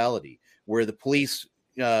police brutality where the police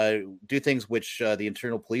do things which the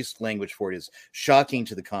internal police language for it is shocking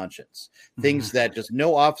to the conscience. Things that just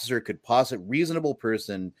no officer could possibly, reasonable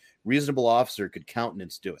officer could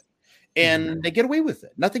countenance doing. And they get away with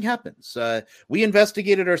it. Nothing happens. We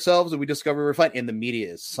investigated ourselves and we discovered we're fine. And the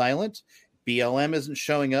media is silent. BLM isn't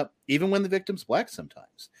showing up, even when the victim's black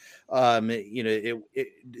sometimes. Like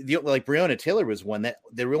Breonna Taylor was one that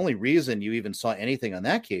the only reason you even saw anything on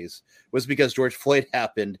that case was because George Floyd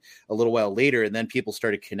happened a little while later, and then people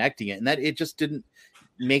started connecting it, and that it just didn't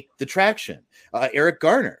make the traction. Eric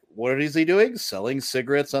Garner, what is he doing? Selling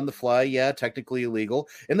cigarettes on the fly. Yeah, technically illegal.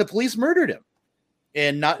 And the police murdered him,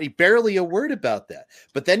 and barely a word about that.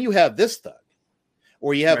 But then you have this thug.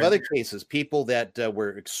 Or you have other cases, people that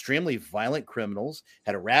were extremely violent criminals,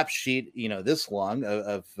 had a rap sheet, this long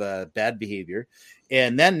of bad behavior.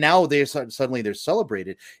 And then now suddenly they're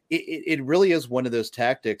celebrated. It really is one of those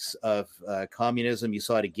tactics of communism. You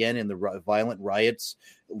saw it again in the violent riots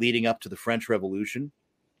leading up to the French Revolution.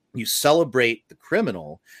 You celebrate the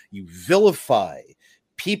criminal, you vilify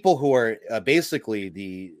people who are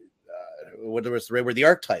basically what was the right word? The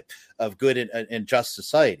archetype of good and just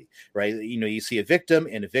society, right? You see a victim,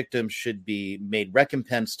 and a victim should be made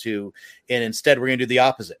recompense to, and instead we're going to do the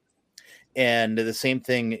opposite. And the same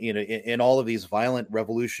thing, in all of these violent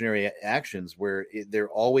revolutionary actions, where they're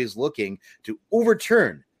always looking to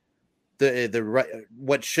overturn the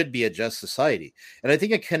what should be a just society. And I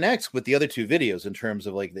think it connects with the other two videos in terms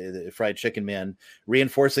of like the fried chicken man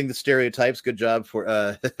reinforcing the stereotypes. Good job for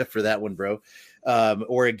that one, bro.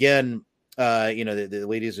 Or again, the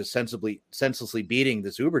ladies are senselessly beating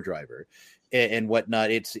this Uber driver and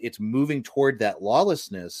whatnot. It's moving toward that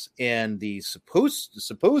lawlessness, and the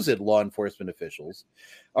supposed law enforcement officials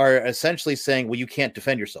are essentially saying, well, you can't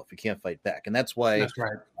defend yourself, you can't fight back. And that's why, that's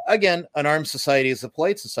right. Again, an armed society is a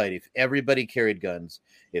polite society. If everybody carried guns,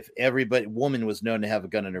 if woman was known to have a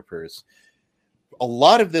gun in her purse, a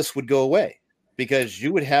lot of this would go away, because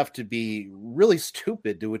you would have to be really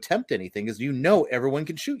stupid to attempt anything, because everyone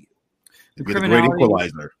can shoot you. The great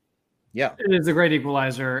equalizer. Yeah, it is the great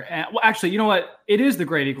equalizer. And, well, actually, you know what? It is the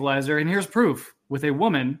great equalizer, and here's proof with a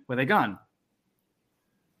woman with a gun.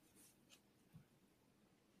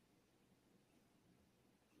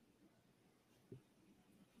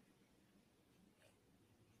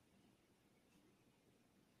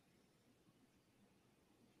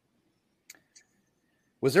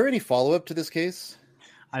 Was there any follow-up to this case?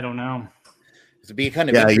 I don't know. To be kind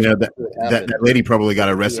of that lady probably got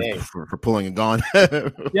arrested for pulling a gun.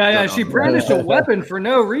 Yeah, she brandished a weapon for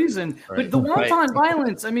no reason. Right. But the wanton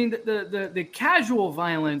violence, I mean, the casual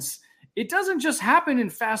violence, it doesn't just happen in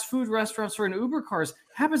fast food restaurants or in Uber cars. It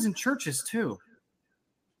happens in churches too.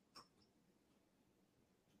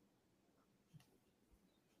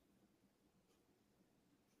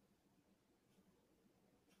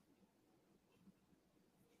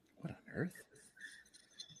 What on earth?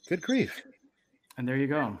 Good grief. And there you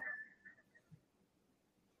go.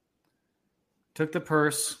 Took the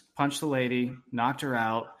purse, punched the lady, knocked her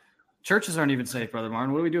out. Churches aren't even safe, Brother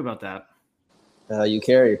Martin. What do we do about that? You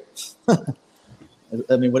carry.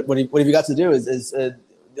 I mean, what have you got to do? Is the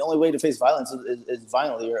only way to face violence is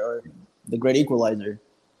violently, or the great equalizer.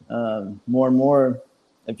 More and more,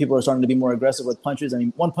 and people are starting to be more aggressive with punches. I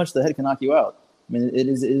mean, one punch to the head can knock you out. I mean, it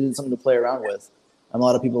is something to play around with. A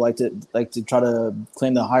lot of people like to try to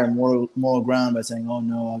claim the higher moral ground by saying, "Oh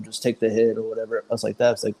no, I'll just take the hit" or whatever else like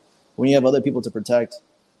that. It's like when you have other people to protect,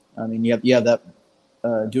 I mean, you have that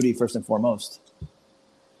duty first and foremost.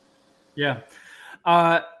 Yeah.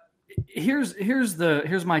 Here's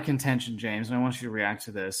my contention, James, and I want you to react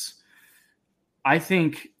to this. I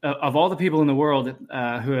think of all the people in the world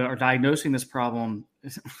who are diagnosing this problem,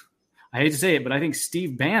 I hate to say it, but I think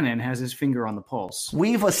Steve Bannon has his finger on the pulse.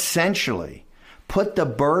 We've essentially put the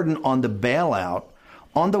burden on the bailout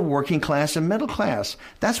on the working class and middle class.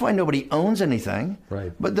 That's why nobody owns anything.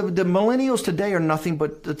 Right. But the millennials today are nothing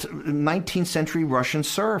but 19th century Russian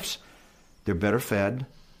serfs. They're better fed.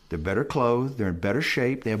 They're better clothed. They're in better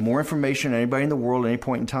shape. They have more information than anybody in the world at any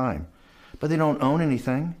point in time. But they don't own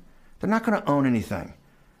anything. They're not going to own anything.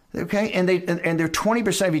 Okay, and they're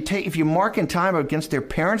 20%. If you mark in time against their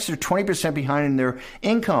parents, they're 20% behind in their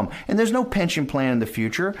income, and there's no pension plan in the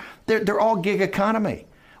future. They're all gig economy.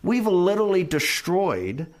 We've literally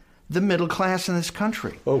destroyed the middle class in this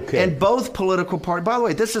country. Okay, and both political parties. By the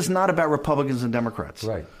way, this is not about Republicans and Democrats.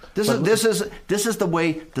 Right. This is the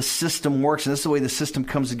way the system works, and this is the way the system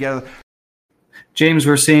comes together. James,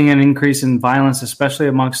 we're seeing an increase in violence, especially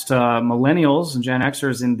amongst millennials and Gen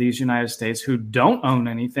Xers in these United States who don't own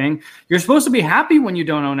anything. You're supposed to be happy when you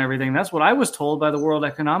don't own everything. That's what I was told by the World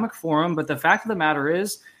Economic Forum. But the fact of the matter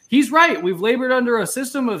is, he's right. We've labored under a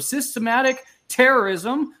system of systematic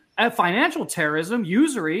terrorism, financial terrorism,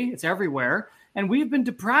 usury. It's everywhere. And we've been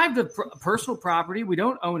deprived of personal property. We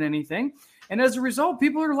don't own anything. And as a result,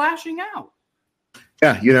 people are lashing out.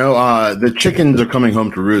 Yeah, the chickens are coming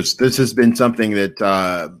home to roost. This has been something that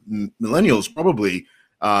millennials probably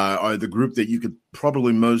are the group that you could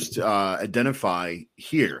probably most identify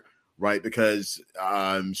here, right? Because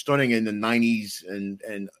starting in the 90s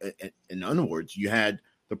and onwards, you had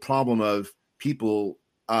the problem of people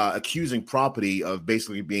accusing property of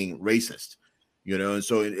basically being racist, and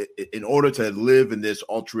so in order to live in this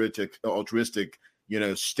altruistic,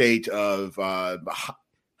 state of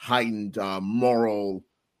heightened moral,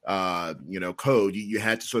 code, you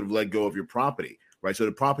had to sort of let go of your property, right? So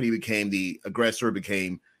the property became the aggressor,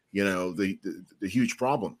 became, the huge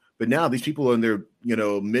problem. But now these people are in their,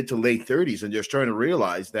 mid to late 30s, and they're starting to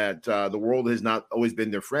realize that the world has not always been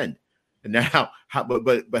their friend. And now,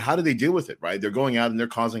 but how do they deal with it, right? They're going out and they're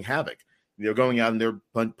causing havoc. They're going out and they're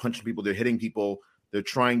punching people. They're hitting people. They're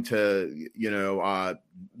trying to,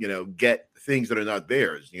 get things that are not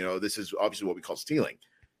theirs. This is obviously what we call stealing,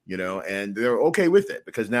 and they're okay with it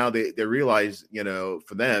because now they realize,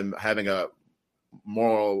 for them having a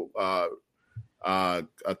moral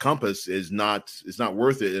a compass is not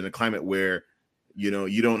worth it in a climate where,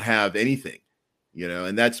 you don't have anything,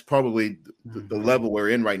 and that's probably the level we're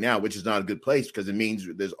in right now, which is not a good place because it means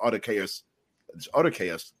there's utter chaos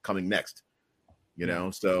coming next.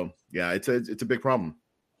 So yeah, it's a big problem.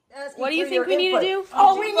 What do you think we need to do?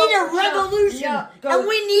 Oh, we need a revolution, and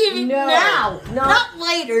we need it now, not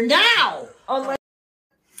later. Now.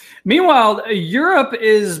 Meanwhile, Europe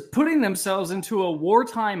is putting themselves into a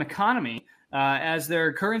wartime economy as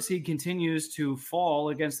their currency continues to fall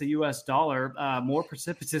against the U.S. dollar more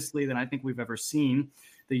precipitously than I think we've ever seen.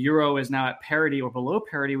 The euro is now at parity or below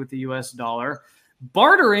parity with the U.S. dollar.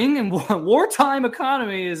 Bartering and wartime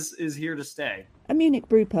economy is here to stay. A Munich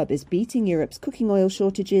brewpub is beating Europe's cooking oil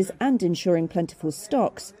shortages and ensuring plentiful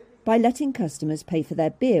stocks by letting customers pay for their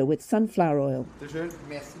beer with sunflower oil.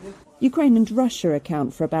 Ukraine and Russia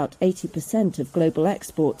account for about 80% of global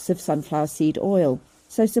exports of sunflower seed oil,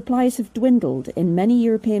 so supplies have dwindled in many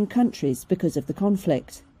European countries because of the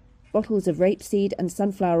conflict. Bottles of rapeseed and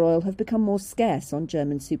sunflower oil have become more scarce on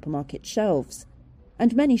German supermarket shelves,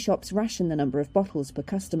 and many shops ration the number of bottles per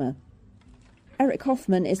customer. Eric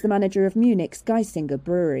Hoffman is the manager of Munich's Geisinger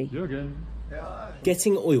brewery.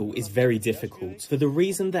 Getting oil is very difficult for the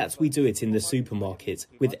reason that we do it in the supermarket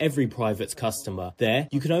with every private customer. There,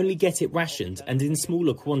 you can only get it rationed and in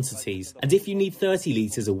smaller quantities. And if you need 30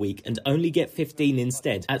 litres a week and only get 15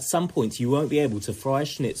 instead, at some point you won't be able to fry a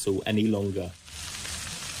schnitzel any longer.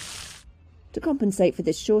 To compensate for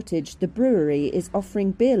this shortage, the brewery is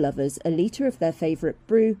offering beer lovers a litre of their favourite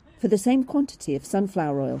brew for the same quantity of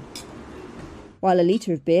sunflower oil. While a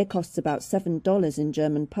litre of beer costs about $7 in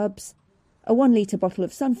German pubs, a 1 litre bottle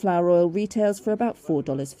of sunflower oil retails for about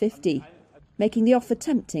 $4.50, making the offer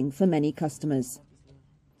tempting for many customers.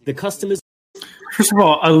 The customers... First of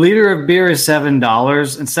all, a liter of beer is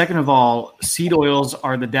 $7. And second of all, seed oils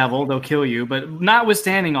are the devil. They'll kill you. But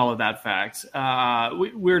notwithstanding all of that fact,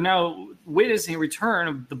 we're now witnessing a return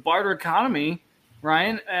of the barter economy,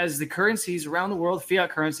 Ryan, as the currencies around the world, fiat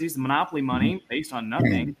currencies, the monopoly money based on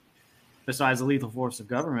nothing besides the lethal force of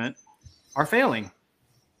government, are failing.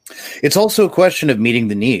 It's also a question of meeting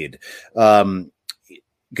the need,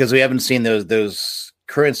 because we haven't seen those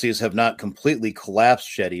currencies have not completely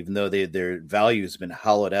collapsed yet, even though their value has been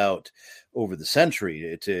hollowed out over the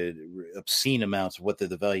century to obscene amounts of what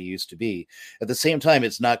the value used to be. At the same time,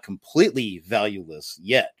 it's not completely valueless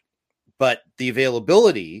yet, but the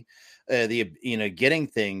availability, getting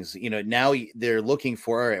things, now they're looking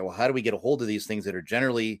for, all right, well, how do we get a hold of these things that are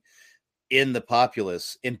generally in the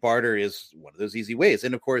populace? And barter is one of those easy ways.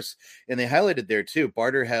 And of course, and they highlighted there too,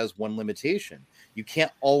 barter has one limitation. You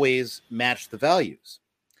can't always match the values.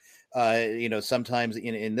 Sometimes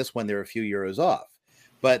in this one, they're a few euros off,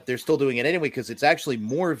 but they're still doing it anyway, because it's actually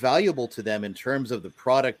more valuable to them in terms of the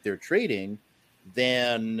product they're trading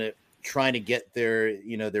than trying to get their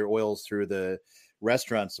oils through the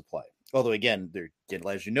restaurant supply. Although again, they're,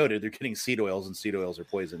 as you noted, they're getting seed oils, and seed oils are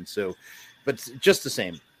poison. So, but just the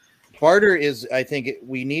same. Barter is, I think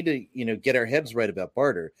we need to, get our heads right about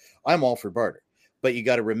barter. I'm all for barter, but you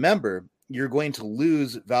got to remember you're going to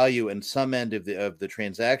lose value in some end of the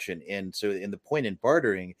transaction. And so the point in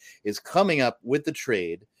bartering is coming up with the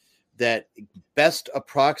trade that best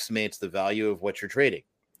approximates the value of what you're trading.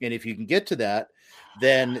 And if you can get to that,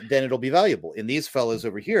 then it'll be valuable. And these fellas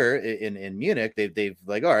over here in Munich, they've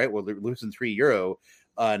like, all right, well, they're losing €3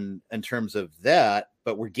 in terms of that,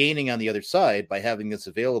 but we're gaining on the other side by having this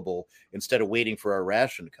available instead of waiting for our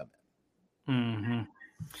ration to come in. Mm-hmm.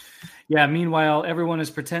 Yeah. Meanwhile, everyone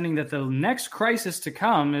is pretending that the next crisis to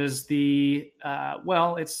come is the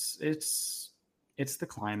it's the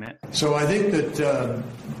climate. So I think that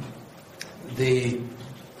the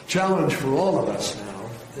challenge for all of us now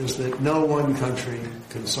is that no one country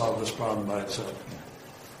can solve this problem by itself.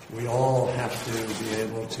 We all have to be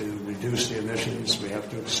able to reduce the emissions. We have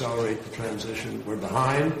to accelerate the transition. We're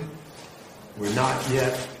behind. We're not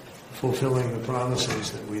yet fulfilling the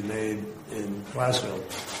promises that we made in Glasgow.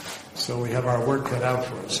 So we have our work cut out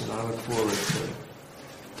for us, and I look forward to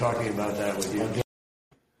talking about that with you.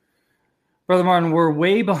 Brother Martin, we're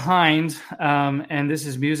way behind, and this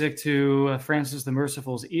is music to Francis the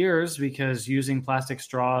Merciful's ears, because using plastic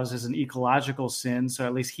straws is an ecological sin, so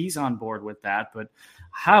at least he's on board with that. But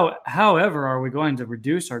however are we going to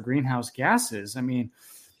reduce our greenhouse gases? I mean,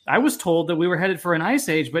 I was told that we were headed for an ice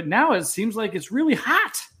age, but now it seems like it's really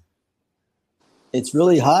hot. it's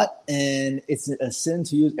really hot, and it's a sin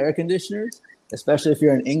to use air conditioners, especially if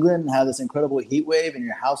you're in England and have this incredible heat wave and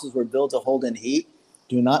your houses were built to hold in heat.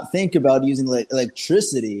 Do not think about using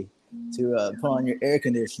electricity to put on your air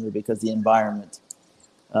conditioner because the environment.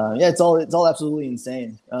 It's all absolutely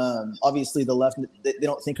insane. Obviously, the left, they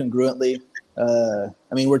don't think congruently.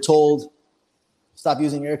 We're told stop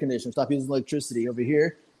using air conditioners, stop using electricity over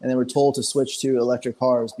here, and then we're told to switch to electric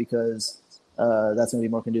cars because that's going to be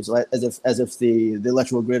more conducive. As if the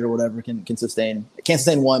electrical grid or whatever can sustain. It can't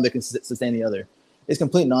sustain one, but can sustain the other. It's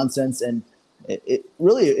complete nonsense, and it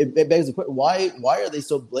begs the question: why are they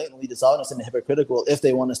so blatantly dishonest and hypocritical if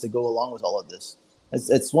they want us to go along with all of this?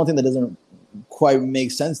 It's one thing that doesn't quite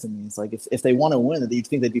make sense to me. It's like if they want to win, you'd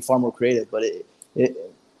think they'd be far more creative, but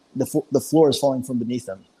the floor is falling from beneath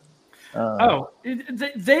them.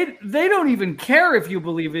 They don't even care if you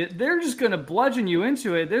believe it. They're just going to bludgeon you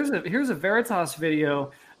into it. Here's a Veritas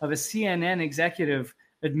video of a CNN executive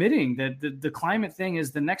admitting that the climate thing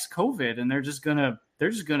is the next COVID, and they're just gonna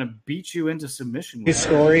beat you into submission. This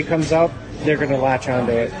story comes up, they're going to latch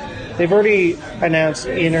onto it. They've already announced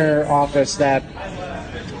inner office that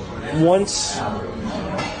once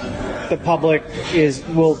the public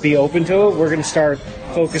will be open to it, we're going to start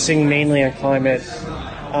focusing mainly on climate.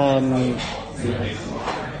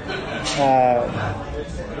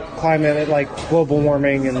 Climate, like global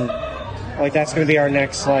warming, and like that's going to be our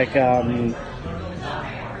next what's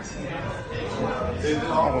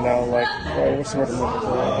the word I'm looking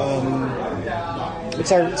for?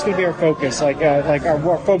 It's going to be our focus.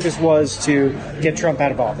 Our focus was to get Trump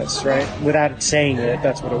out of office, right? Without saying it,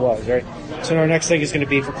 that's what it was, right? So our next thing is going to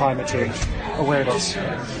be for climate change awareness.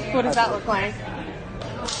 What does that look like?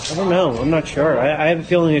 I don't know. I'm not sure. I have a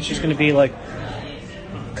feeling it's just going to be like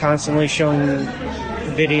constantly showing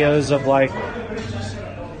videos of like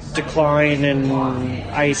decline in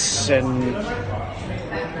ice and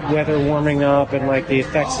weather warming up and like the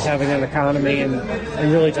effects it's having on the economy and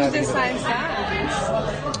really talking. Who's decides that?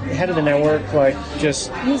 Head of the network,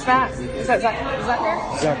 Who's that? Is that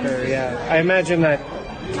Zucker? Zucker, yeah. I imagine that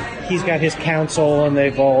he's got his council and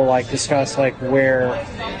they've all discussed where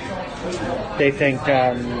they think.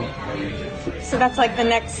 So that's the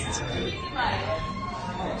next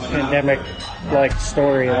pandemic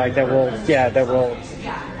story that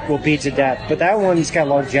will beat to death. But that one's got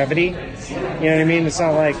longevity. You know what I mean? It's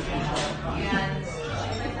not like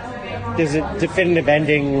there's a definitive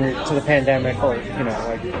ending to the pandemic, or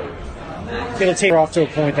it'll take her off to a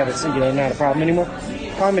point that it's not a problem anymore.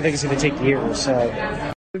 I think it's going to take years.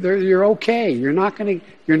 So you're okay. You're not going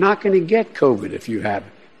to get COVID if you have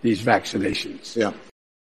these vaccinations. Yeah.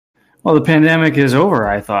 Well, the pandemic is over,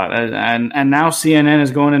 I thought, and now CNN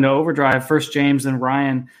is going into overdrive. First James, then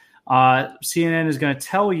Ryan. CNN is going to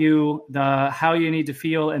tell you how you need to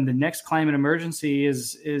feel, and the next climate emergency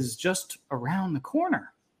is just around the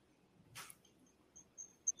corner.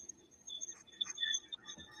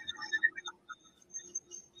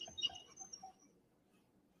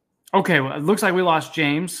 Okay, well, it looks like we lost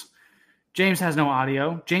James. James has no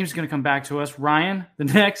audio. James is going to come back to us. Ryan, the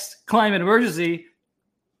next climate emergency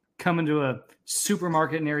coming to a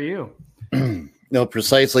supermarket near you. No,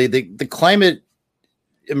 precisely. The climate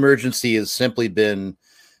emergency has simply been,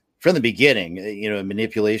 from the beginning, a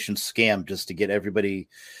manipulation scam just to get everybody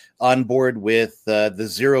on board with the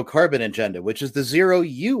zero carbon agenda, which is the zero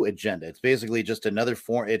U agenda. It's basically just another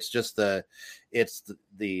form. It's just the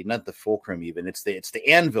not the fulcrum even. It's the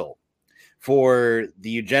anvil for the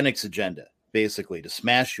eugenics agenda, basically to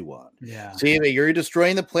smash you on. Yeah. So you're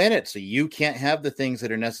destroying the planet, so you can't have the things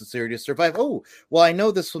that are necessary to survive. Oh, well, I know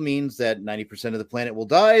this means that 90% of the planet will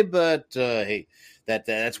die, but hey,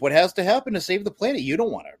 that's what has to happen to save the planet. You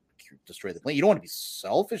don't want to destroy the planet. You don't want to be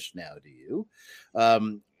selfish now, do you?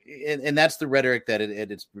 And that's the rhetoric that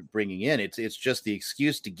it's bringing in. It's just the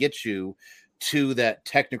excuse to get you to that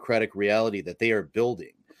technocratic reality that they are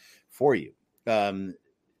building for you.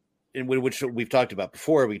 In which we've talked about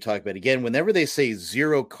before, we talk about again, whenever they say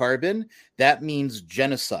zero carbon, that means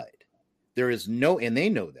genocide. There is no, and they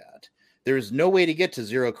know that, there is no way to get to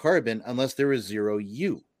zero carbon unless there is zero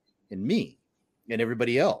you and me and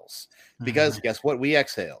everybody else. Because guess what? We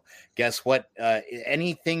exhale. Guess what?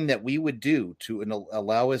 Anything that we would do to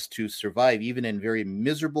allow us to survive, even in very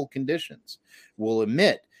miserable conditions, will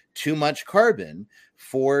emit too much carbon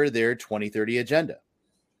for their 2030 agenda.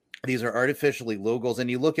 These are artificially low goals,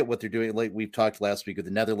 and you look at what they're doing. Like we've talked last week with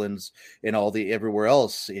the Netherlands and everywhere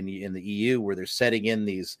else in the EU, where they're setting in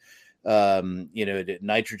these,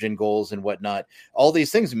 nitrogen goals and whatnot. All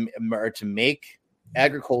these things are to make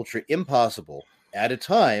agriculture impossible at a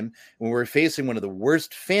time when we're facing one of the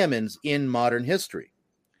worst famines in modern history.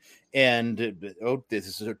 And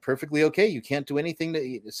this is perfectly okay. You can't do anything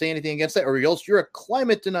to say anything against that, or else you're a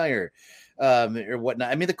climate denier, or whatnot.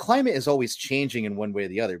 I mean, the climate is always changing in one way or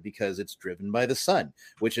the other because it's driven by the sun,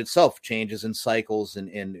 which itself changes in cycles,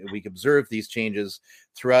 and we observe these changes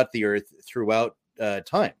throughout the earth throughout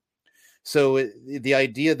time. So the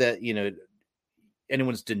idea that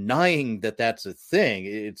anyone's denying that that's a thing,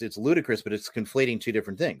 it's ludicrous, but it's conflating two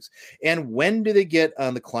different things. And when do they get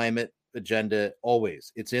on the climate agenda?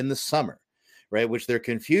 Always. It's in the summer, right? Which they're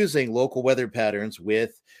confusing local weather patterns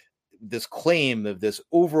with this claim of this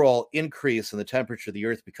overall increase in the temperature of the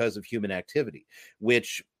earth because of human activity,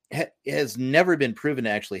 which has never been proven to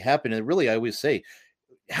actually happen. And really, I always say,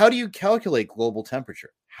 how do you calculate global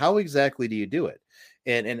temperature? How exactly do you do it?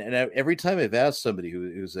 And every time I've asked somebody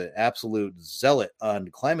who's an absolute zealot on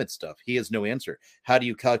climate stuff, he has no answer. How do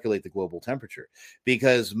you calculate the global temperature?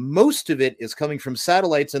 Because most of it is coming from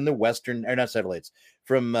satellites in the Western, or not satellites,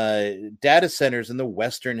 from data centers in the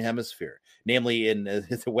Western hemisphere, namely in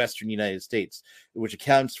the Western United States, which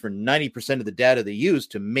accounts for 90% of the data they use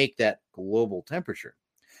to make that global temperature.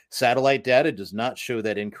 Satellite data does not show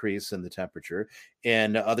that increase in the temperature,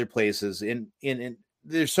 and other places in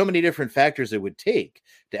there's so many different factors it would take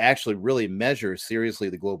to actually really measure seriously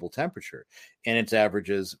the global temperature and its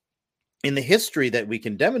averages. In the history that we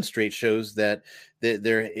can demonstrate shows that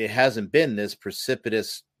it hasn't been this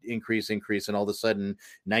precipitous increase, and all of a sudden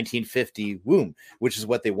 1950 boom, which is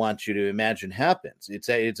what they want you to imagine happens. It's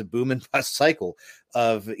a boom and bust cycle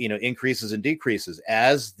of increases and decreases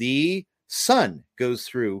as the sun goes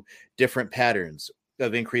through different patterns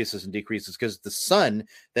of increases and decreases, because the sun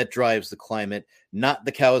that drives the climate, not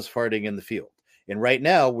the cows farting in the field. And right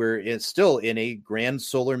now we're still in a grand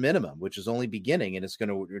solar minimum, which is only beginning, and it's going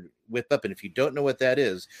to whip up. And if you don't know what that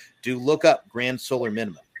is, do look up grand solar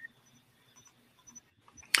minimum.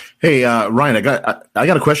 Hey, Ryan, I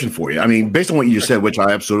got a question for you. I mean, based on what you just said, which I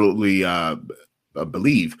absolutely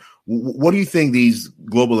believe, what do you think these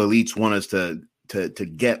global elites want us to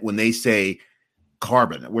get when they say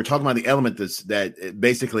carbon? We're talking about the element that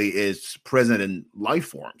basically is present in life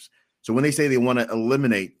forms. So when they say they want to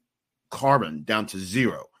eliminate carbon down to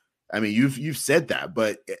zero, I mean, you've said that,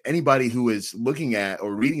 but anybody who is looking at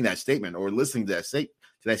or reading that statement or listening to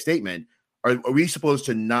that statement, are we supposed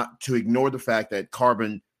to not to ignore the fact that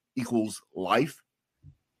carbon equals life?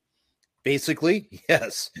 Basically,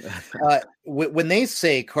 yes. When they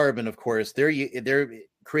say carbon, of course, they're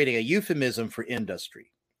creating a euphemism for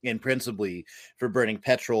industry, and principally for burning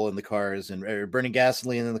petrol in the cars or burning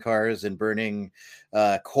gasoline in the cars and burning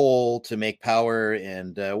coal to make power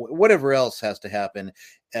and whatever else has to happen.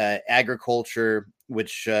 Agriculture,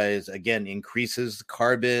 which is again increases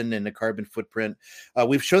carbon and the carbon footprint.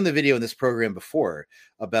 We've shown the video in this program before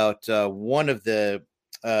about one of the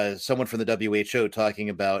someone from the WHO talking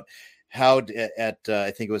about how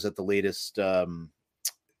I think it was at the latest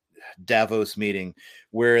Davos meeting,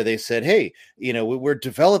 where they said, hey, we're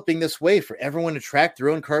developing this way for everyone to track their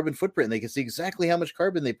own carbon footprint, and they can see exactly how much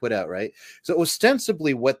carbon they put out, right? So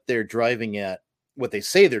ostensibly what they're driving at, what they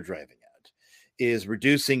say they're driving at, is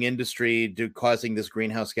reducing industry, causing this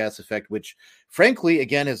greenhouse gas effect, which frankly,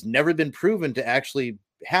 again, has never been proven to actually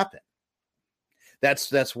happen.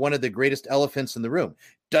 That's one of the greatest elephants in the room.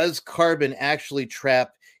 Does carbon actually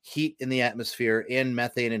trap heat in the atmosphere and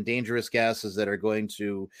methane and dangerous gases that are going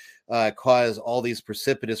to cause all these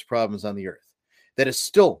precipitous problems on the earth? That has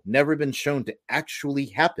still never been shown to actually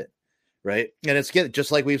happen, right? And it's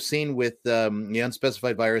just like we've seen with the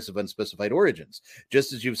unspecified virus of unspecified origins,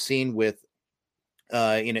 just as you've seen with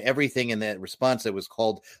everything in that response that was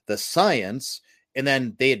called the science, and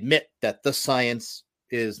then they admit that the science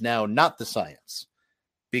is now not the science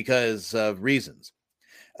because of reasons.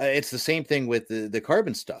 It's the same thing with the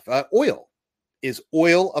carbon stuff. Oil. Is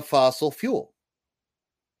oil a fossil fuel?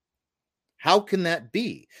 How can that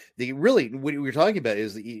be? What we're talking about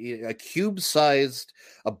is a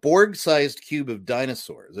Borg-sized cube of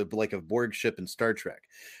dinosaurs, like a Borg ship in Star Trek,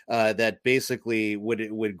 that basically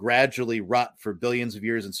would gradually rot for billions of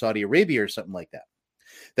years in Saudi Arabia or something like that.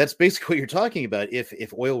 That's basically what you're talking about.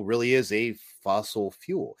 If oil really is a fossil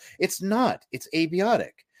fuel, it's not. It's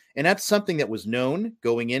abiotic. And that's something that was known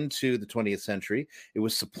going into the 20th century. It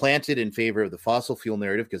was supplanted in favor of the fossil fuel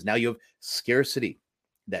narrative because now you have scarcity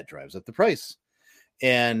that drives up the price.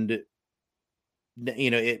 And,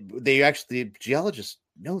 the geologists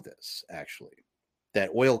know this, actually,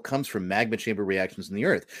 that oil comes from magma chamber reactions in the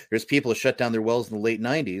earth. There's people who shut down their wells in the late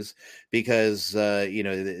 90s because,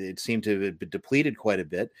 it seemed to have been depleted quite a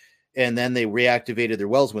bit. And then they reactivated their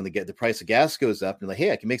wells when the price of gas goes up, and like,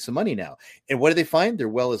 hey, I can make some money now. And what do they find? Their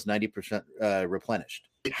well is 90% replenished.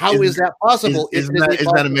 How is that possible? Isn't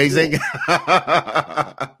that amazing?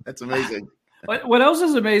 That's amazing. What else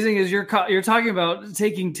is amazing is you're talking about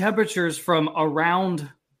taking temperatures from around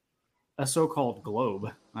a so-called globe.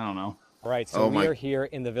 I don't know. Right, so we are here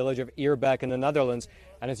in the village of Eerbeek in the Netherlands,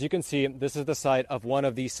 and as you can see, this is the site of one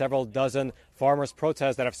of the several dozen farmers'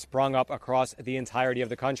 protests that have sprung up across the entirety of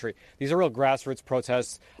the country. These are real grassroots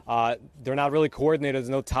protests. They're not really coordinated. There's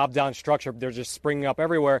no top-down structure. They're just springing up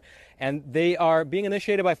everywhere, and they are being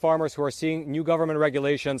initiated by farmers who are seeing new government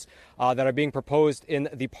regulations that are being proposed in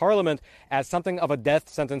the parliament as something of a death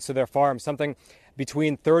sentence to their farms, something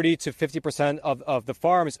between 30 to 50% of the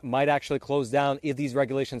farms might actually close down if these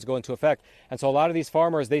regulations go into effect. And so a lot of these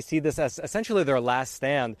farmers, they see this as essentially their last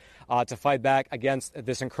stand to fight back against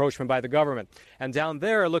this encroachment by the government. And down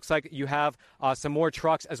there, it looks like you have some more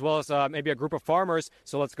trucks as well as maybe a group of farmers.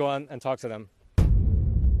 So let's go on and talk to them.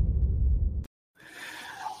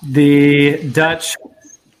 The Dutch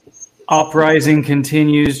uprising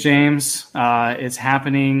continues, James. It's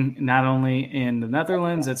happening not only in the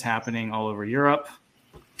Netherlands, it's happening all over Europe.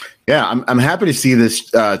 Yeah, I'm happy to see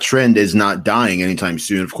this trend is not dying anytime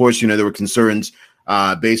soon. Of course, there were concerns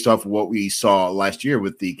based off of what we saw last year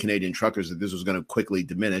with the Canadian truckers that this was going to quickly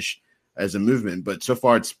diminish as a movement. But so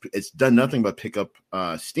far, it's done nothing but pick up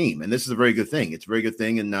steam. And this is a very good thing. It's a very good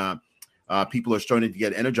thing. And people are starting to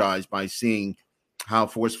get energized by seeing how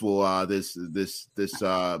forceful this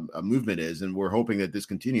movement is, and we're hoping that this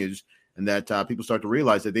continues and that people start to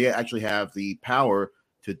realize that they actually have the power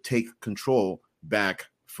to take control back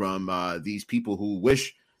from these people who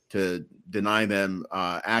wish to deny them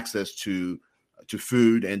access to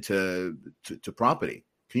food and to property.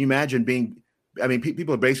 Can you imagine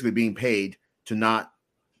people are basically being paid to not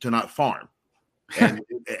farm,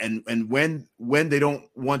 and when they don't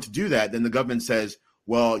want to do that, then the government says,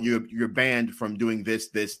 well, you're banned from doing this,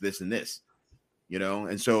 and this,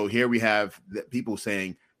 And so here we have people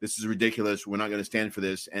saying this is ridiculous. We're not going to stand for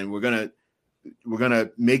this, and we're gonna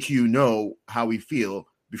make you know how we feel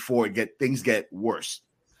before things get worse.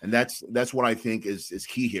 And that's what I think is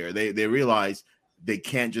key here. They realize they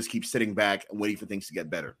can't just keep sitting back and waiting for things to get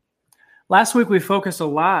better. Last week we focused a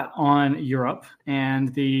lot on Europe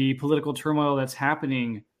and the political turmoil that's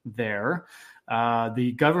happening there.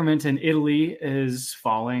 The government in Italy is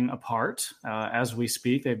falling apart as we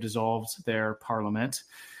speak. They've dissolved their parliament.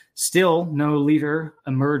 Still no leader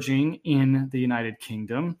emerging in the United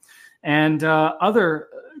Kingdom. And other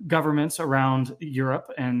governments around Europe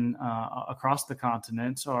and across the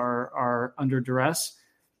continent are under duress.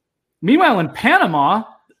 Meanwhile, in Panama,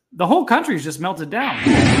 the whole country's just melted down.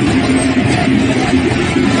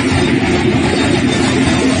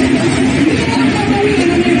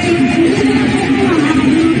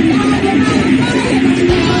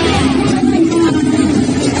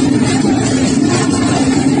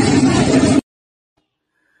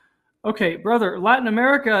 Okay, brother, Latin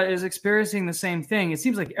America is experiencing the same thing. It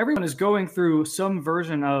seems like everyone is going through some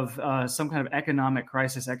version of some kind of economic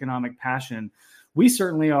crisis, economic passion. We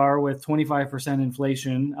certainly are with 25%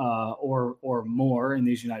 inflation or more in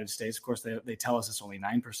these United States. Of course, they tell us it's only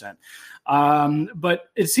 9%. But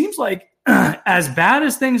it seems like as bad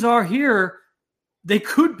as things are here, they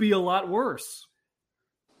could be a lot worse.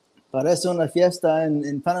 Parece una fiesta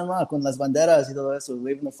en Panama con las banderas y todo eso,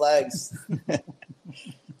 waving the flags.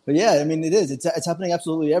 But yeah, I mean, it is. It's happening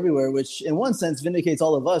absolutely everywhere, which in one sense vindicates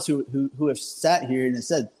all of us who have sat here and have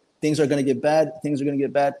said things are going to get bad, things are going to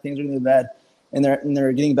get bad, things are going to get bad, and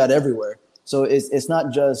they're getting bad everywhere. So it's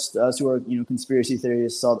not just us who are conspiracy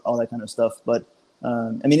theorists, all that kind of stuff. But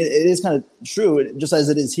I mean, it is kind of true, just as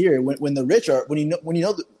it is here. When the rich are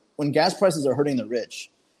when gas prices are hurting the rich,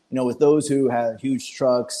 with those who have huge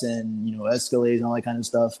trucks and Escalades and all that kind of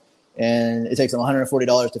stuff, and it takes them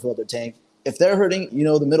 $140 to fill up their tank. If they're hurting,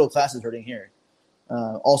 the middle class is hurting here.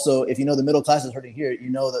 Also, if the middle class is hurting here,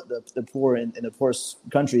 that the poor in the poorest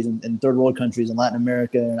countries and third world countries in Latin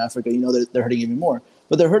America and Africa, they're hurting even more.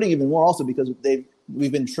 But they're hurting even more also because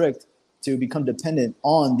we've been tricked to become dependent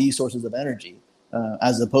on these sources of energy,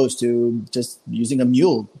 as opposed to just using a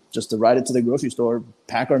mule just to ride it to the grocery store,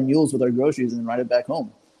 pack our mules with our groceries, and ride it back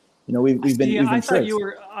home. We've been tricked.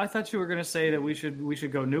 I thought you were going to say that we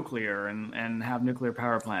should go nuclear and have nuclear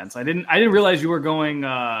power plants. I didn't realize you were going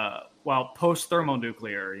post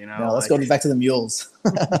thermonuclear. No, let's go back to the mules.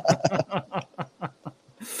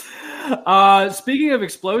 Speaking of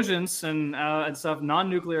explosions and stuff,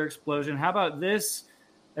 non-nuclear explosion. How about this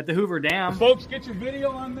at the Hoover Dam? Folks, get your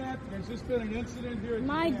video on that. There's just been an incident here.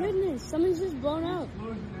 My goodness, something's just blown out.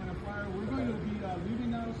 Explosion and a fire. We're going to be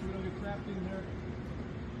leaving now, so we don't get trapped in there.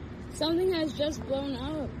 Something has just blown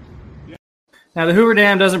up. Now, the Hoover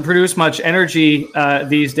Dam doesn't produce much energy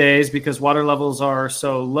these days because water levels are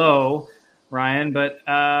so low, Ryan. But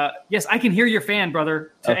yes, I can hear your fan,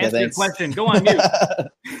 brother, to answer your question. Go on mute.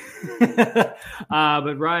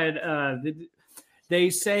 But Ryan, they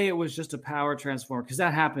say it was just a power transformer because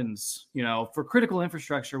that happens, for critical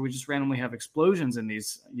infrastructure. We just randomly have explosions in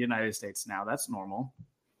these United States now. That's normal.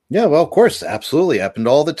 Yeah, well, of course, absolutely. Happened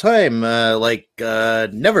all the time.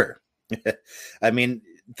 Never. I mean,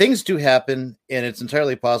 things do happen, and it's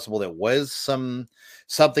entirely possible that was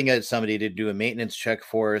something that somebody did do a maintenance check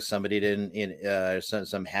for. Somebody didn't,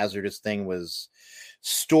 some hazardous thing was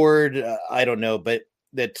stored. I don't know, but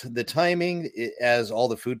that the timing, as all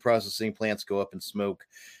the food processing plants go up in smoke,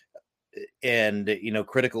 and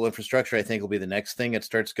critical infrastructure, I think will be the next thing that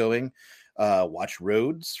starts going. Watch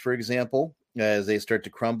roads, for example, as they start to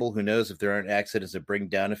crumble. Who knows if there aren't accidents that bring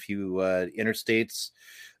down a few interstates.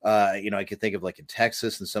 I could think of like in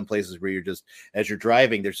Texas and some places where you're just, as you're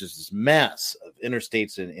driving, there's just this mass of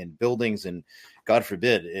interstates and buildings. And God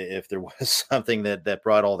forbid, if there was something that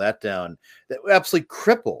brought all that down, that would absolutely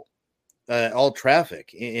cripple all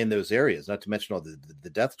traffic in those areas, not to mention all the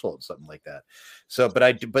death toll and something like that. So,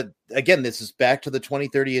 but again, this is back to the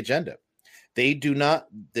 2030 agenda. They do not,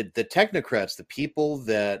 the technocrats, the people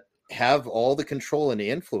that have all the control and the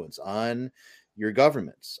influence on your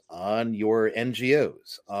governments, on your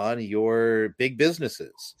NGOs, on your big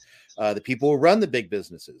businesses, the people who run the big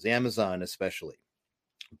businesses, Amazon especially,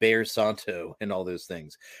 Bayer Santo and all those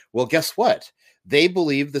things. Well, guess what? They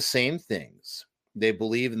believe the same things. They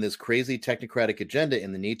believe in this crazy technocratic agenda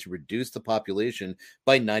and the need to reduce the population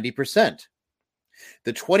by 90%.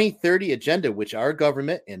 The 2030 agenda, which our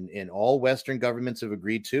government and all Western governments have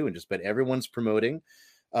agreed to, and just about everyone's promoting,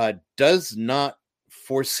 does not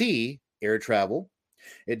foresee air travel.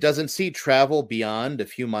 It doesn't see travel beyond a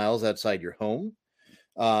few miles outside your home.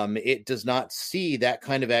 It does not see that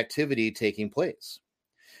kind of activity taking place.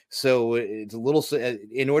 So it's a little,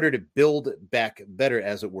 in order to build back better,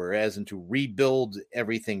 as it were, as in to rebuild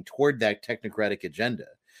everything toward that technocratic agenda,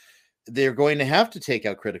 they're going to have to take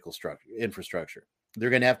out critical infrastructure. They're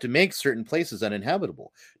going to have to make certain places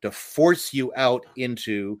uninhabitable to force you out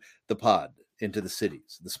into the pod, into the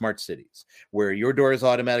cities, the smart cities, where your door is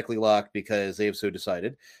automatically locked because they have so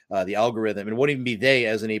decided. The algorithm, and it won't even be they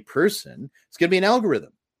as in a person, it's going to be an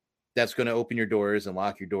algorithm that's going to open your doors and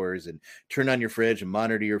lock your doors and turn on your fridge and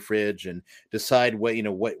monitor your fridge and decide what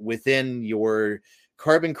within your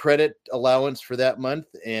carbon credit allowance for that month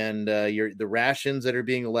and the rations that are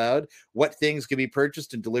being allowed, what things can be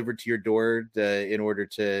purchased and delivered to your door in order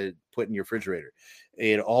to put in your refrigerator.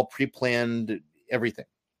 It all pre-planned, everything.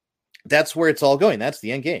 That's where it's all going. That's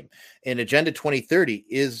the end game. And Agenda 2030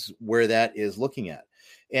 is where that is looking at.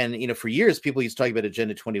 And, for years, people used to talk about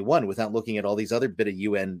Agenda 21 without looking at all these other bit of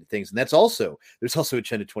UN things. And there's also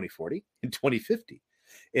Agenda 2040 and 2050.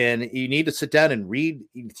 And you need to sit down and read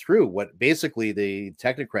through what basically the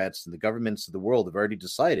technocrats and the governments of the world have already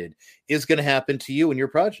decided is going to happen to you and your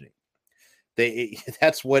progeny.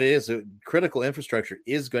 That's what it is. Critical infrastructure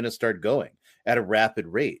is going to start going at a rapid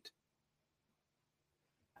rate.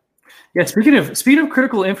 Yeah, speaking of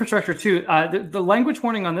critical infrastructure too, the language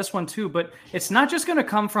warning on this one too, but it's not just going to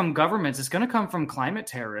come from governments. It's going to come from climate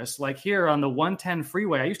terrorists. Like here on the 110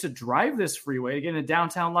 freeway, I used to drive this freeway to get into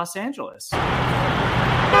downtown Los Angeles. Yo,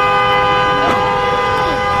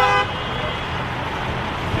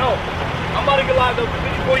 I'm about to get locked up for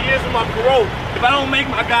 54 years of my parole if I don't make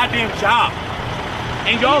my goddamn job.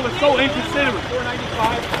 And y'all are so inconsiderate.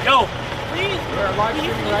 495. Yo. Please. We're live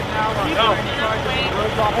streaming right now.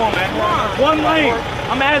 Come on, man. One lane.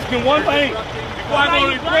 I'm asking one lane before I go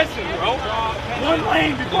to prison, bro. One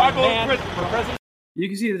lane before I go to prison. You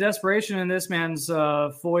can see the desperation in this man's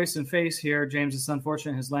voice and face here. James, it's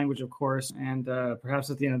unfortunate his language, of course, and perhaps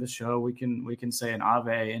at the end of the show we can say an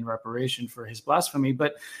Ave in reparation for his blasphemy.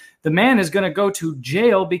 But the man is going to go to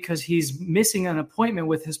jail because he's missing an appointment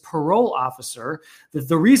with his parole officer.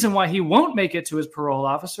 The reason why he won't make it to his parole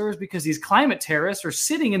officer is because these climate terrorists are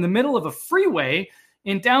sitting in the middle of a freeway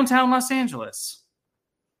in downtown Los Angeles.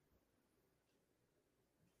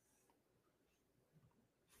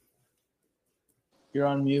 You're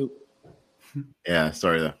on mute. Yeah,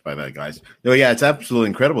 sorry about that, guys. No, yeah, it's absolutely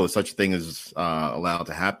incredible that such a thing is allowed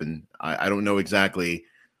to happen. I don't know exactly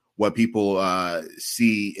what people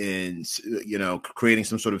see in creating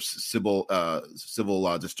some sort of civil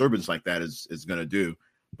disturbance like that is going to do.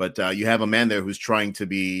 But you have a man there who's trying to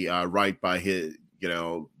be right by his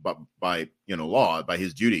by law, by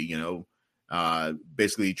his duty.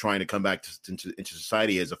 Basically trying to come back into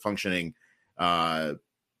society as a functioning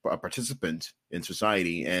a participant in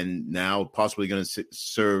society, and now possibly going to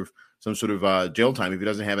serve some sort of jail time if he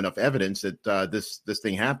doesn't have enough evidence that this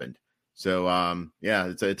thing happened. So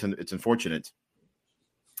yeah, it's unfortunate.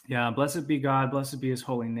 Yeah, blessed be God, blessed be his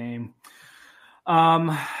holy name.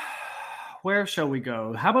 Where shall we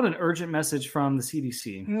go? How about an urgent message from the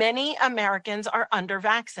CDC? Many Americans are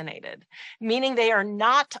under-vaccinated, meaning they are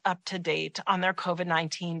not up to date on their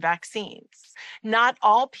COVID-19 vaccines. Not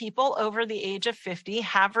all people over the age of 50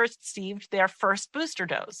 have received their first booster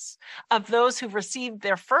dose. Of those who've received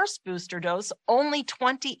their first booster dose, only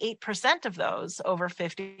 28% of those over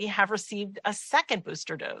 50 have received a second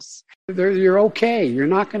booster dose. You're okay. You're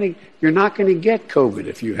not going to get COVID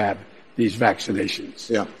if you have these vaccinations.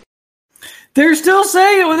 Yeah. They're still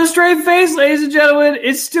saying it with a straight face, ladies and gentlemen.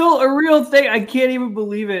 It's still a real thing. I can't even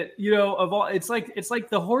believe it. You know, it's like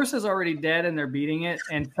the horse is already dead and they're beating it.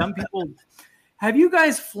 And some people, have you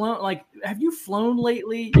guys flown? Like, have you flown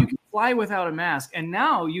lately? You can fly without a mask, and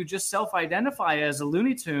now you just self-identify as a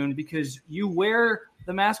Looney Tune because you wear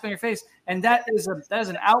the mask on your face, and that is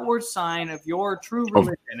an outward sign of your true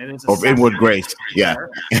religion. Of inward grace. Yeah.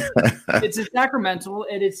 It's a sacramental,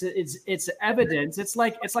 and it's evidence. It's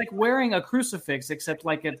like wearing a crucifix, except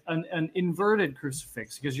like an inverted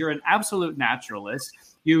crucifix, because you're an absolute naturalist.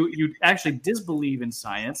 You actually disbelieve in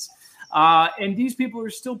science, and these people are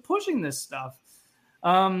still pushing this stuff.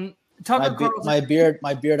 My beard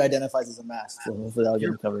identifies as a mask, so hopefully that'll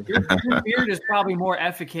get covered. Your beard is probably more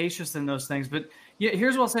efficacious than those things. But yeah,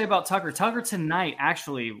 here's what I'll say about Tucker. Tucker tonight,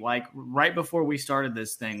 actually, like right before we started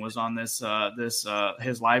this thing, was on his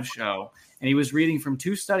live show, and he was reading from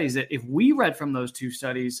two studies that if we read from those two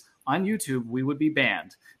studies on YouTube, we would be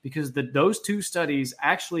banned, because those two studies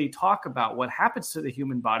actually talk about what happens to the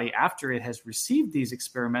human body after it has received these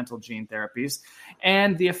experimental gene therapies,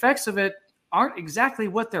 and the effects of it aren't exactly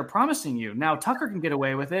what they're promising you. Now, Tucker can get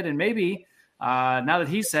away with it, and maybe now that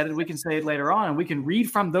he said it, we can say it later on, and we can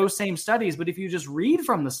read from those same studies. But if you just read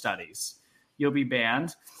from the studies, you'll be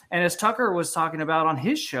banned. And as Tucker was talking about on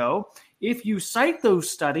his show, if you cite those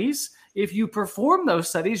studies, if you perform those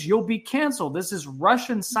studies, you'll be canceled. This is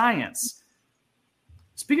Russian science.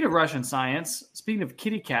 Speaking of Russian science, speaking of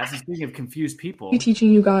kitty cats, and speaking of confused people. Be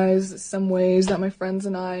teaching you guys some ways that my friends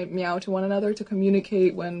and I meow to one another to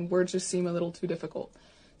communicate when words just seem a little too difficult.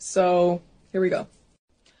 So, here we go.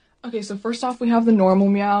 Okay, so first off, we have the normal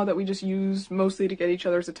meow that we just use mostly to get each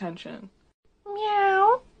other's attention.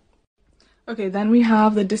 Meow. Okay, then we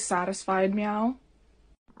have the dissatisfied meow.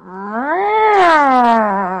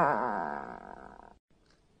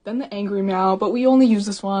 Then the angry meow, but we only use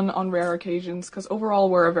this one on rare occasions because overall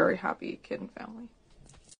we're a very happy kitten family.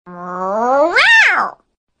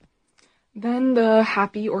 Then the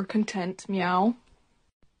happy or content meow.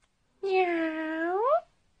 Meow.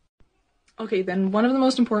 Okay, then one of the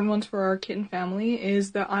most important ones for our kitten family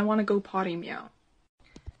is the I want to go potty meow.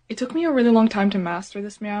 It took me a really long time to master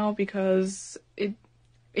this meow because it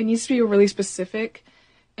needs to be really specific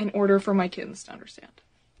in order for my kittens to understand.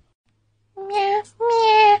 Meow,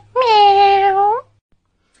 meow, meow.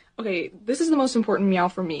 Okay, this is the most important meow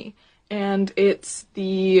for me, and it's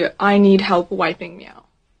the I need help wiping meow.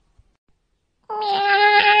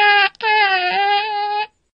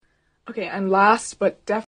 Okay, and last but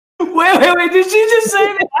definitely... Wait, did she just say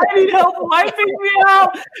that I need help wiping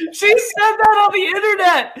meow? She said that on the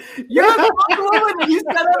internet. You're a woman and you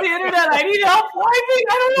said on the internet, I need help wiping.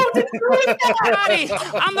 I don't know what to do with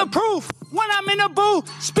that. I'm the proof. When I'm in a booth,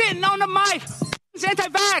 spitting on the mic.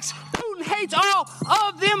 Anti-vax. Putin hates all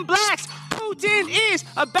of them blacks. Putin is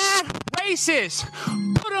a bad racist.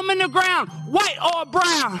 Put him in the ground, white or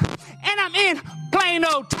brown. And I'm in plain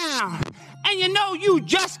old town. And you know you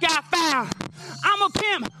just got found. I'm a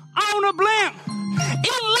pimp on a blimp.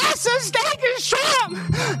 Unless a steak is shrimp.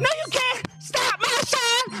 No, you can't stop my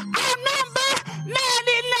shine. I'm number 99.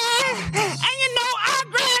 And you know I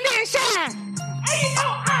grind and shine. And you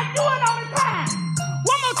know I do it all the time.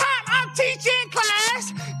 One more time, I'm teaching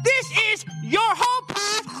class. This is your whole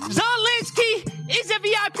path. Zelensky is a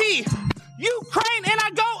VIP. Ukraine and I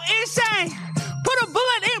go insane. Put a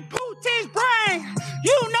bullet in Putin's brain.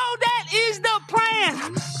 You know that is the plan.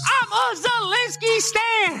 I'm a Zelensky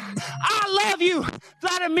stan. I love you,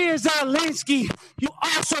 Vladimir Zelensky. You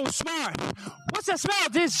are so smart. What's the smell?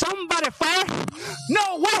 Did somebody fart?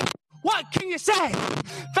 No way. What can you say?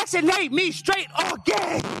 Vaccinate me straight or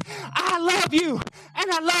gay. I love you,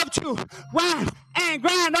 and I love to rhyme and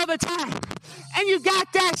grind all the time. And you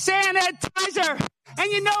got that sanitizer.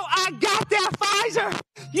 And you know I got that Pfizer.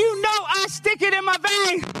 You know I stick it in my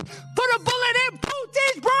vein. Put a bullet in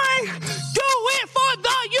Putin's brain. Do it for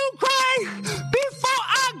the Ukraine. Before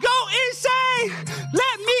I go insane,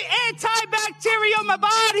 let me antibacterial my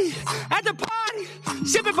body at the party.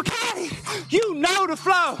 Sipping Bacardi. the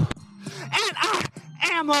floor. And I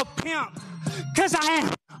am a pimp, cause I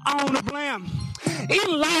am on the blim.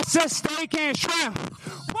 Eating lots of steak and shrimp.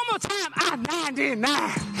 One more time, I 99.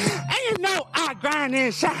 And you know I grind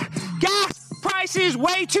and shine. Gas price is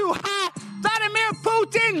way too high. Vladimir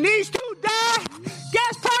Putin needs to die.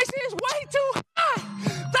 Gas price is way too high.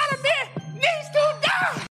 Vladimir needs to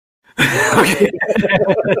die.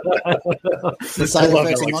 The side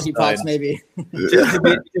effects of monkeypox, maybe.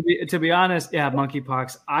 to be honest, yeah,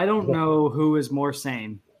 monkeypox. I don't know who is more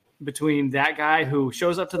sane between that guy who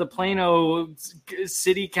shows up to the Plano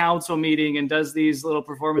City Council meeting and does these little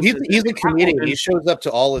performances. He's a comedian. He shows up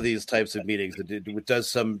to all of these types of meetings and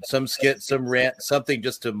does some skit, some rant, something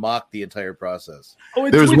just to mock the entire process.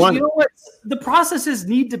 There's one. You know what? The processes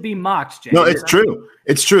need to be mocked, James. No, it's true.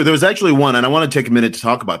 It's true. There was actually one, and I want to take a minute to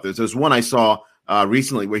talk about this. There's one I saw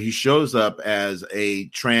recently where he shows up as a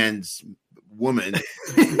trans woman.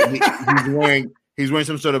 He's wearing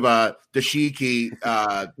some sort of a dashiki,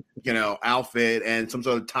 outfit and some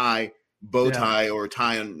sort of bow tie or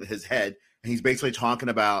tie on his head. And he's basically talking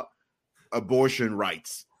about abortion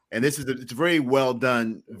rights. And it's a very well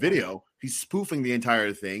done video. He's spoofing the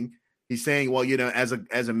entire thing. He's saying, well, as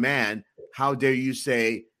a man, how dare you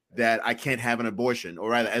say that I can't have an abortion?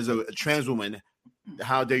 Or rather, as a trans woman,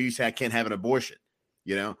 how dare you say I can't have an abortion?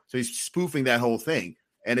 So he's spoofing that whole thing.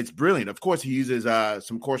 And it's brilliant. Of course, he uses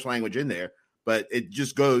some coarse language in there. But it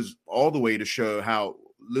just goes all the way to show how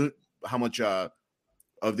much of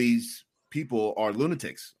these people are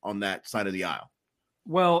lunatics on that side of the aisle.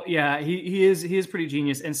 Well, yeah, he is pretty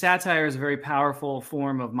genius, and satire is a very powerful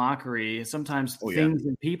form of mockery. Sometimes things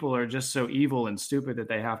and people are just so evil and stupid that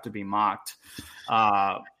they have to be mocked.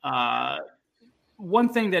 One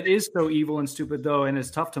thing that is so evil and stupid, though, and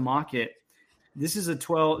it's tough to mock it. This is a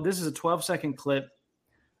 12-second clip.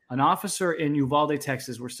 An officer in Uvalde,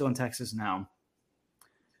 Texas, we're still in Texas now.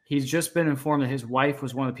 He's just been informed that his wife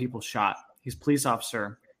was one of the people shot. He's a police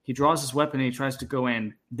officer. He draws his weapon and he tries to go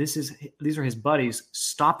in. These are his buddies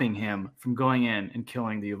stopping him from going in and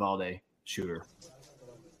killing the Uvalde shooter.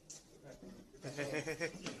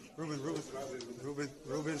 Ruben.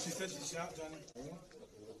 She said she shot Johnny.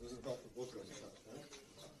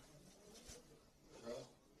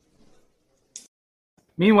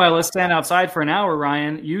 Meanwhile, let's stand outside for an hour,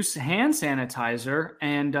 Ryan. Use hand sanitizer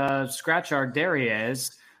and scratch our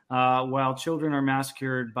derrieres while children are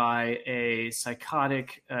massacred by a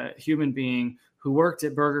psychotic human being who worked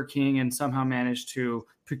at Burger King and somehow managed to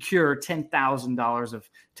procure $10,000 of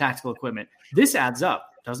tactical equipment. This adds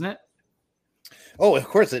up, doesn't it? Oh, of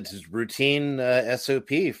course, it's routine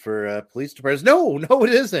SOP for police departments. No,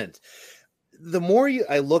 it isn't. The more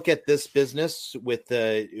I look at this business with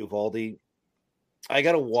Uvalde, I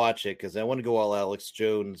got to watch it because I want to go all Alex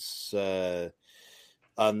Jones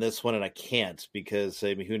on this one, and I can't because,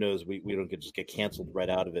 who knows? We don't just get canceled right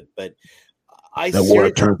out of it. But that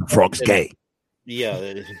word turns the frogs gay.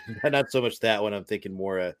 Yeah, not so much that one. I'm thinking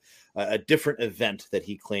more a different event that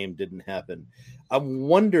he claimed didn't happen. I'm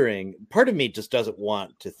wondering, part of me just doesn't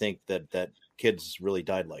want to think that kids really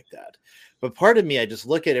died like that. But part of me, I just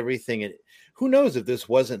look at everything and who knows if this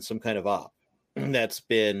wasn't some kind of op that's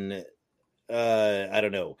been, I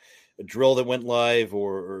don't know, a drill that went live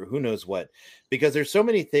or who knows what, because there's so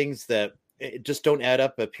many things that just don't add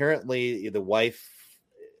up. Apparently the wife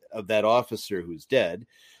of that officer who's dead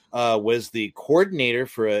was the coordinator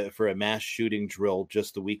for a mass shooting drill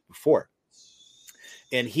just the week before.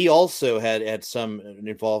 And he also had some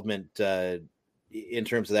involvement in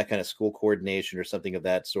terms of that kind of school coordination or something of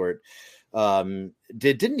that sort.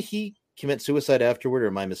 Didn't he commit suicide afterward, or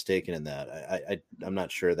am I mistaken in that? I'm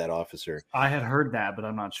not sure, that officer. I had heard that, but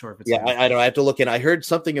I'm not sure if it's... Yeah, I don't. I have to look in. I heard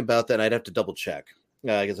something about that, and I'd have to double check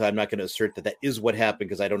because I'm not going to assert that is what happened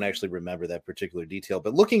because I don't actually remember that particular detail.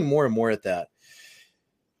 But looking more and more at that,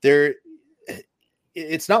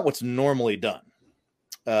 it's not what's normally done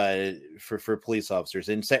for police officers.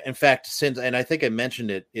 In fact, and I think I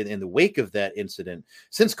mentioned it in the wake of that incident,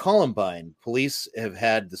 since Columbine, police have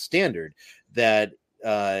had the standard that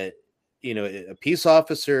a peace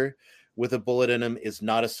officer with a bullet in him is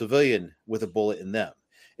not a civilian with a bullet in them,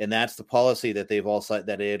 and that's the policy that they had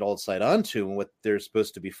all signed on to and what they're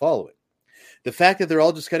supposed to be following. The fact that they're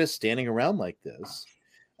all just kind of standing around like this,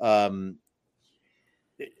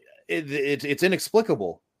 it's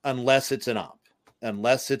inexplicable unless it's an op,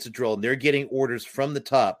 unless it's a drill, and they're getting orders from the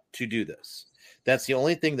top to do this. That's the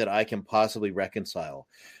only thing that I can possibly reconcile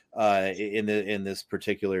in this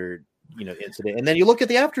particular incident. And then you look at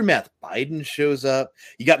the aftermath. Biden shows up.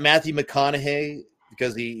 You got Matthew McConaughey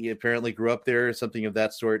because he apparently grew up there or something of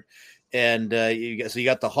that sort. And you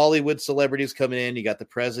got the Hollywood celebrities coming in. You got the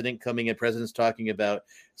president coming in. President's talking about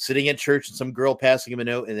sitting at church and some girl passing him a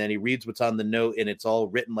note, and then he reads what's on the note, and it's all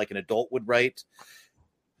written like an adult would write.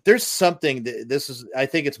 There's something. I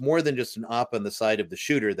think it's more than just an op on the side of the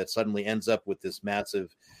shooter that suddenly ends up with this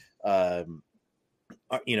massive, armory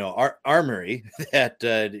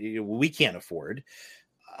that we can't afford.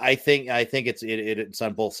 I think it's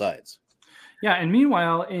on both sides. Yeah, and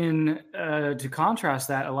meanwhile, to contrast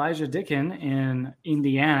that, Elijah Dickin in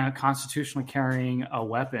Indiana constitutionally carrying a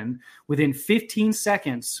weapon within 15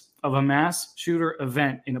 seconds of a mass shooter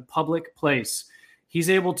event in a public place, he's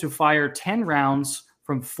able to fire 10 rounds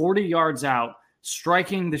from 40 yards out,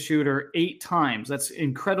 striking the shooter 8 times. That's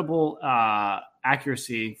incredible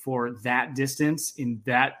accuracy for that distance in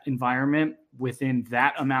that environment within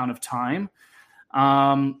that amount of time.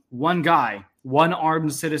 One guy, one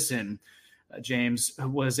armed citizen, James,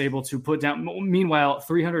 was able to put down. Meanwhile,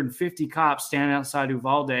 350 cops standing outside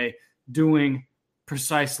Uvalde doing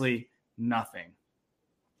precisely nothing.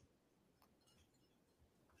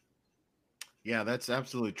 Yeah, that's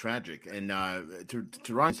absolutely tragic. And to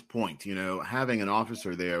Ryan's point, having an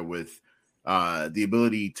officer there with the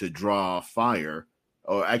ability to draw fire,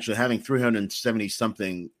 or actually having 370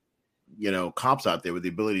 something, cops out there with the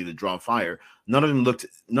ability to draw fire, none of them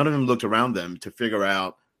looked around them to figure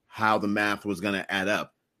out how the math was going to add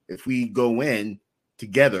up. If we go in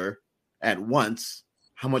together at once,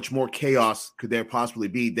 how much more chaos could there possibly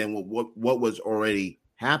be than what was already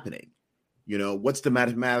happening? What's the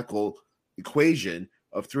mathematical equation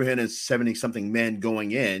of 370 something men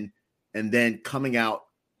going in and then coming out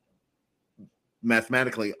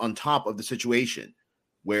mathematically on top of the situation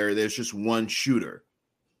where there's just one shooter,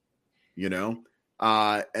 and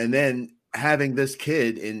then having this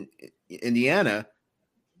kid in Indiana,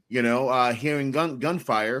 hearing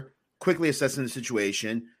gunfire, quickly assessing the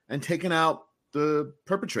situation and taking out the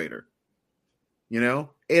perpetrator.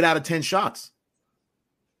 8 out of 10 shots.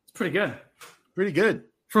 It's pretty good. Pretty good.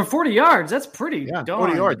 From 40 yards, that's pretty.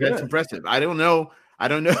 40 yards. Good. That's impressive. I don't know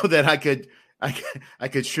that I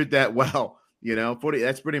could shoot that well. 40.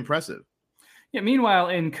 That's pretty impressive. Yeah. Meanwhile,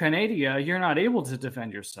 in Canada, you're not able to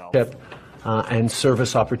defend yourself. And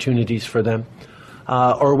service opportunities for them.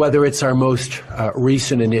 Or whether it's our most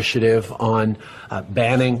recent initiative on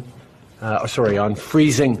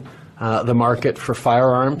freezing the market for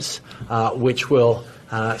firearms, which will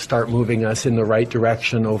start moving us in the right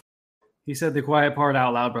direction. He said the quiet part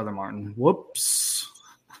out loud, Brother Martin. Whoops.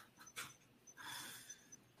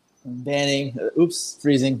 Banning.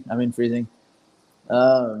 Freezing. I mean, freezing.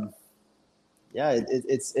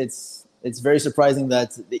 It's very surprising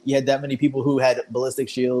that you had that many people who had ballistic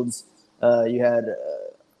shields. You had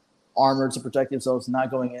armor to protect themselves,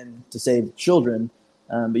 not going in to save children.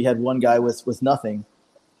 But you had one guy with nothing,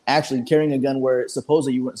 actually carrying a gun where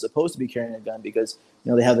supposedly you weren't supposed to be carrying a gun because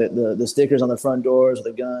they have the stickers on the front doors of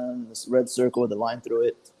the gun, this red circle with the line through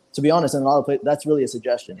it. To be honest, in a lot of places, that's really a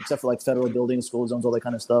suggestion, except for like federal buildings, school zones, all that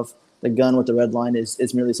kind of stuff. The gun with the red line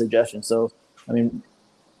is merely a suggestion. So, I mean,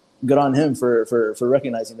 good on him for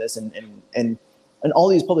recognizing this and all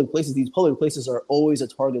these public places are always a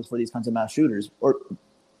target for these kinds of mass shooters or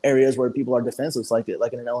areas where people are defenseless, like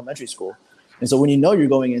in an elementary school. And so when you're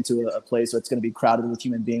going into a place that's going to be crowded with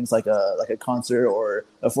human beings, like a concert or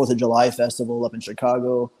a 4th of July festival up in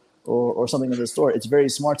Chicago or something of the sort, it's very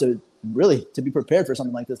smart to be prepared for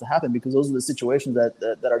something like this to happen, because those are the situations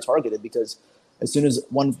that are targeted. Because as soon as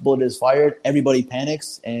one bullet is fired, everybody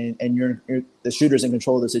panics and the shooter's in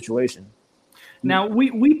control of the situation. Now,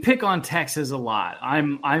 we pick on Texas a lot.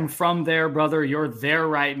 I'm from there, brother. You're there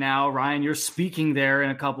right now. Ryan, you're speaking there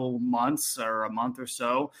in a couple months or a month or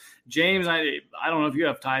so. James, I don't know if you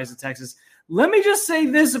have ties to Texas. Let me just say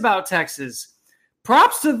this about Texas.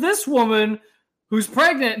 Props to this woman who's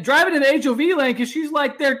pregnant, driving in the HOV lane because she's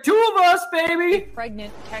like, there are 2 of us, baby.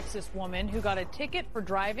 Pregnant Texas woman who got a ticket for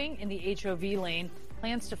driving in the HOV lane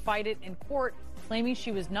plans to fight it in court, claiming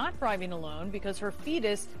she was not driving alone because her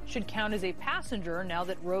fetus should count as a passenger now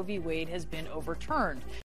that Roe v. Wade has been overturned.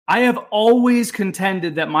 I have always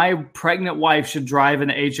contended that my pregnant wife should drive in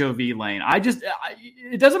the HOV lane.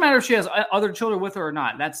 It doesn't matter if she has other children with her or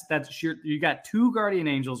not. You got 2 guardian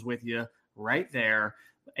angels with you right there.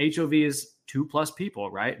 HOV is 2+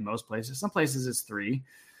 people, right? In most places. Some places it's 3.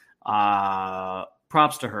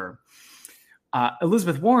 Props to her.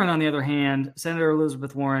 Elizabeth Warren, on the other hand, Senator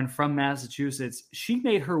Elizabeth Warren from Massachusetts, she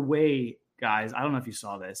made her way, guys. I don't know if you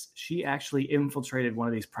saw this. She actually infiltrated one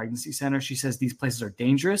of these pregnancy centers. She says these places are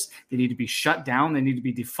dangerous. They need to be shut down. They need to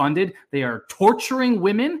be defunded. They are torturing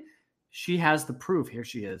women. She has the proof. Here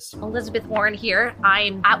she is. Elizabeth Warren here.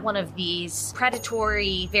 I'm at one of these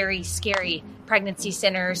predatory, very scary pregnancy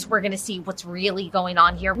centers. We're going to see what's really going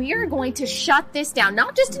on here. We are going to shut this down,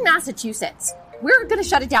 not just in Massachusetts. We're going to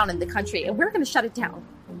shut it down in the country, and we're going to shut it down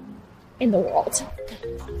in the world.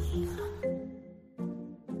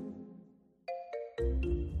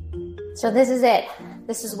 So this is it.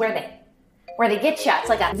 This is where they get you. It's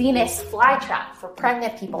like a Venus flytrap for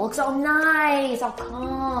pregnant people. It looks all nice, all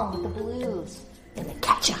calm with the blues. And they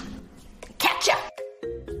catch you. They catch you.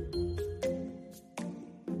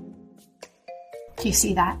 Do you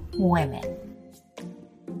see that? Women.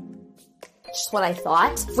 Just what I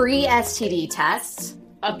thought. Free STD tests.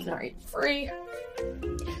 I'm sorry. Free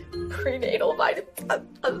prenatal vitamins.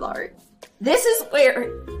 I'm sorry. This is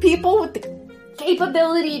where people with the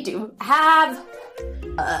capability to have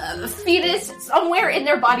a fetus somewhere in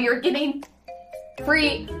their body are getting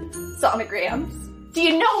free sonograms. Do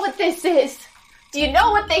you know what this is? Do you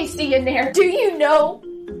know what they see in there? Do you know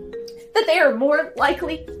that they are more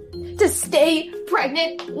likely to stay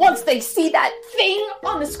pregnant once they see that thing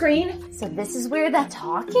on the screen? So this is where the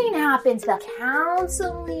talking happens, the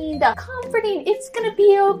counseling, the comforting. It's gonna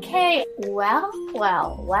be okay. Well.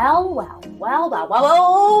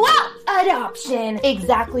 Adoption.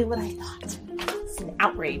 Exactly what I thought. It's an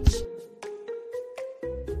outrage.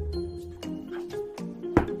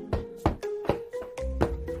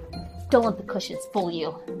 Don't let the cushions fool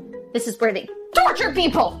you. This is where they torture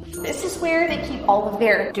people. This is where they keep all of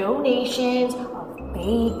their donations of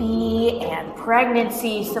baby and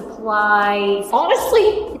pregnancy supplies.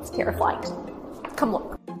 Honestly, it's terrifying. Come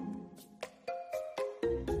look.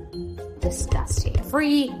 Disgusting.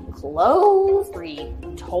 Free clothes, free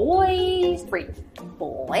toys, free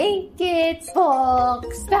blankets,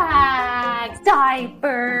 books, bags,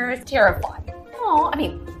 diapers. Terrifying. Oh, I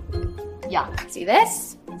mean, yuck. See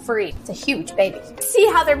this? Free. It's a huge baby. See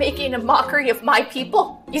how they're making a mockery of my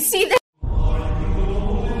people? You see this?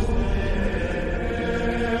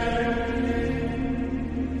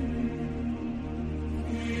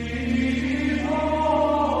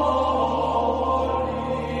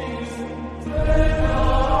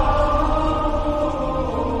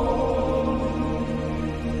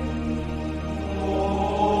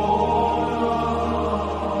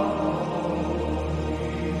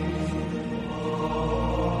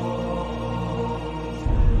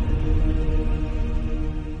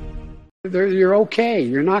 You're okay.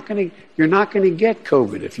 You're not going to get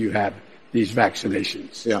COVID if you have these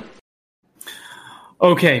vaccinations. Yeah.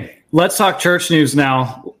 Okay, let's talk church news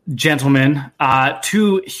now, gentlemen.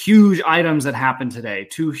 Two huge items that happened today.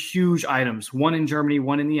 Two huge items. One in Germany,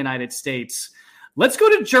 one in the United States. Let's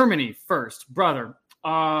go to Germany first, brother.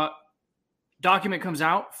 Document comes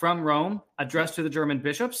out from Rome, addressed to the German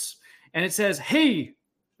bishops, and it says, "Hey,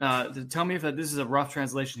 tell me if this is a rough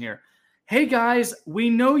translation here. Hey guys, we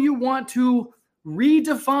know you want to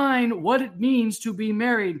redefine what it means to be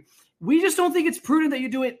married. We just don't think it's prudent that you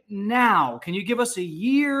do it now. Can you give us a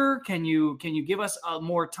year? Can you give us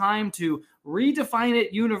more time to redefine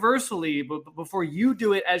it universally before you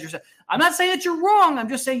do it as yourself?" I'm not saying that you're wrong. I'm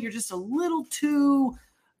just saying you're just a little too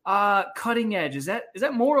cutting edge. Is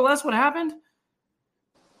that more or less what happened?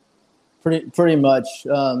 Pretty much.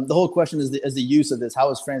 The whole question is the use of this.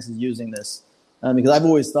 How is Francis using this? Because I've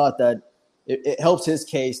always thought that it helps his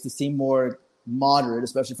case to seem more moderate,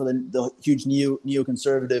 especially for the huge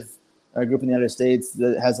neoconservative group in the United States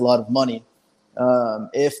that has a lot of money.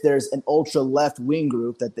 If there's an ultra left wing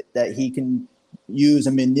group that he can use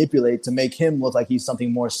and manipulate to make him look like he's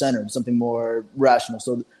something more centered, something more rational.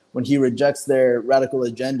 So when he rejects their radical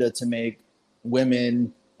agenda to make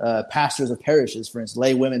women pastors of parishes, for instance,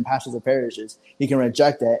 lay women pastors of parishes, he can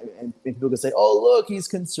reject that, and people can say, "Oh, look, he's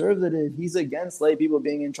conservative. He's against lay people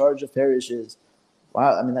being in charge of parishes."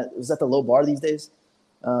 Wow, I mean, is that the low bar these days?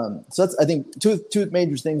 So that's, I think, two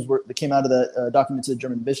major things that came out of the document to the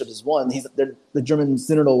German bishops is one, the German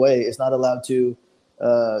synodal way is not allowed to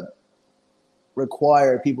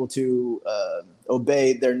require people to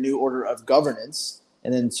obey their new order of governance,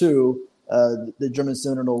 and then two, the German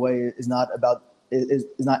synodal way is not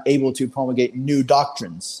able to promulgate new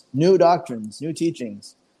doctrines, new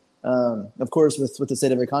teachings. Of course, with the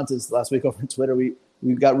State of Vacantis last week over on Twitter, we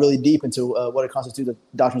got really deep into what it constitutes of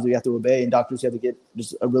doctrines we have to obey and doctrines you have to get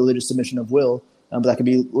just a religious submission of will. But that could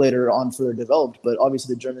be later on further developed. But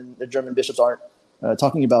obviously, the German bishops aren't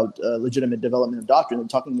talking about legitimate development of doctrine. They're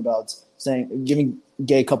talking about giving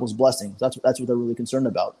gay couples blessings. That's what they're really concerned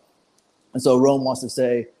about. And so Rome wants to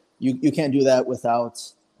say you can't do that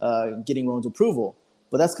without getting Rome's approval.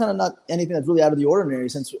 But that's kind of not anything that's really out of the ordinary,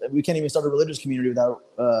 since we can't even start a religious community without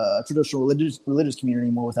a traditional religious community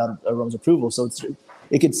anymore without Rome's approval. So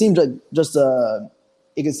it could seem like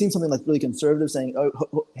it could seem something like really conservative, saying,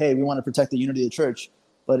 "Oh, hey, we want to protect the unity of the church,"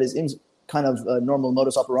 but it's kind of a normal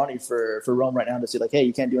modus operandi for Rome right now to say, like, "Hey,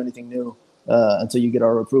 you can't do anything new until you get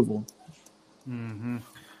our approval." Mm-hmm.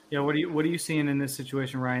 Yeah, what are you seeing in this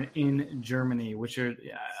situation, Ryan, in Germany? Which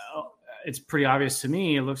it's pretty obvious to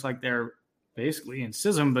me. It looks like they're basically in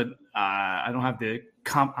schism, but I don't have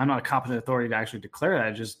I'm not a competent authority to actually declare that.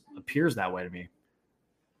 It just appears that way to me.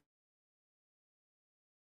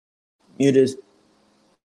 It is.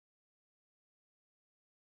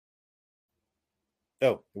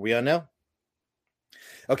 Oh, are we on now?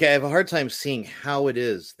 Okay, I have a hard time seeing how it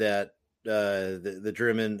is that the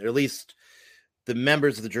German, or at least the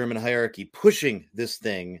members of the German hierarchy pushing this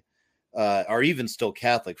thing are even still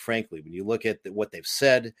Catholic, frankly. When you look at what they've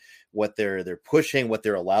said, what they're pushing, what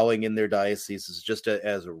they're allowing in their dioceses, just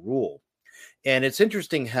as a rule. And it's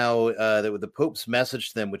interesting how the Pope's message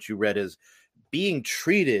to them, which you read, is being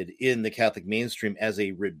treated in the Catholic mainstream as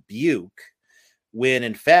a rebuke, when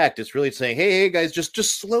in fact it's really saying, hey guys, just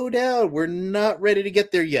slow down. We're not ready to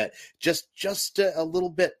get there yet. Just a little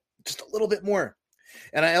bit more.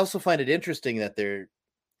 And I also find it interesting that they're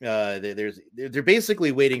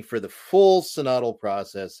basically waiting for the full synodal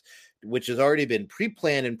process, which has already been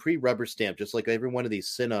pre-planned and pre-rubber stamped, just like every one of these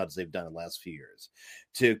synods they've done in the last few years,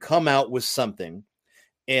 to come out with something.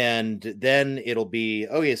 And then it'll be,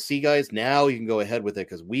 oh yeah, see guys, now you can go ahead with it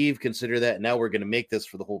because we've considered that. And now we're going to make this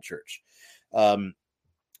for the whole church.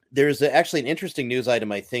 There's actually an interesting news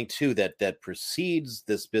item, I think, too, that precedes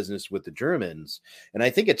this business with the Germans. And I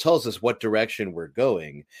think it tells us what direction we're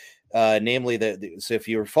going. Namely, so if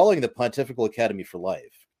you're following the Pontifical Academy for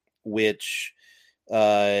Life, which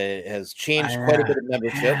has changed quite a bit of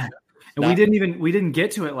membership. And we didn't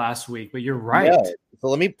get to it last week, but you're right. Yeah. So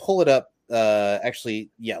let me pull it up. Let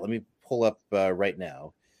me pull up right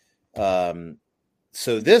now.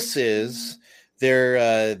 So this is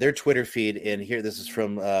their Twitter feed, and here this is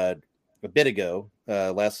from a bit ago,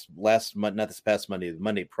 last month, not this past Monday, the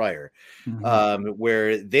Monday prior,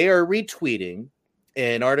 where they are retweeting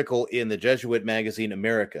an article in the Jesuit magazine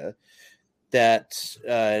America that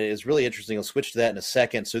is really interesting. I'll switch to that in a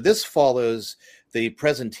second. So this follows the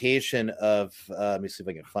presentation of let me see if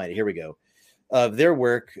I can find it. Here we go. Of their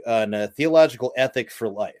work on theological ethic for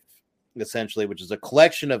life, essentially, which is a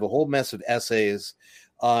collection of a whole mess of essays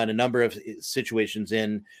on a number of situations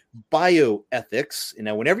in bioethics. And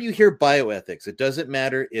now, whenever you hear bioethics, it doesn't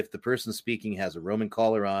matter if the person speaking has a Roman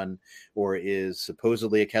collar on, or is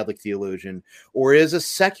supposedly a Catholic theologian, or is a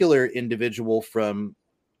secular individual from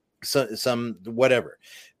some whatever.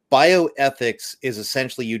 Bioethics is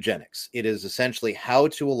essentially eugenics. It is essentially how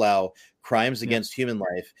to allow crimes against human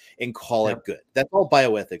life and call it good. That's all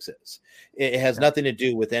bioethics is. It has nothing to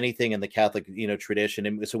do with anything in the Catholic, tradition.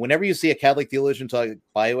 And so whenever you see a Catholic theologian talk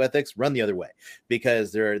bioethics, run the other way,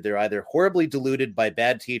 because they're either horribly deluded by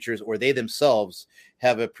bad teachers, or they themselves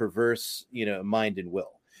have a perverse, mind and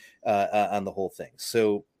will on the whole thing.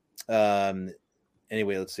 So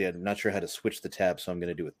anyway, let's see. I'm not sure how to switch the tab, so I'm going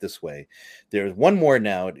to do it this way. There's one more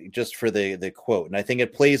now, just for the quote, and I think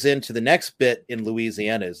it plays into the next bit in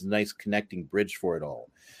Louisiana. Is a nice connecting bridge for it all.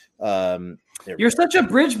 You're such a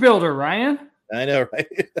bridge builder, Ryan. I know,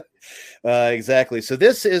 right? Exactly. So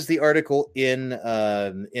this is the article in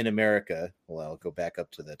America. Well, I'll go back up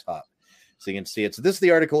to the top so you can see it. So this is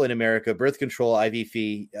the article in America: birth control,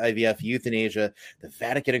 IVF, euthanasia. The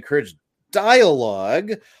Vatican encouraged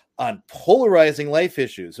dialogue on polarizing life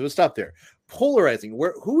issues. So we'll stop there. Polarizing.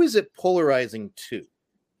 Who is it polarizing to?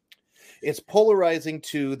 It's polarizing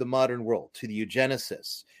to the modern world, to the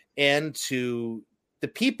eugenicists, and to the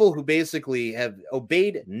people who basically have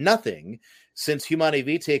obeyed nothing since Humanae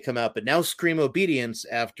Vitae come out, but now scream obedience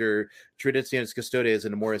after Traditionis Custodes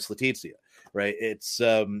and Amoris Laetitia, right? It's,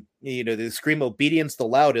 they scream obedience the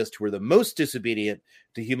loudest, who are the most disobedient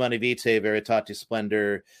to Humanae Vitae, Veritatis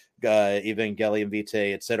Splendor, Evangelium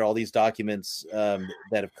Vitae, etc. All these documents that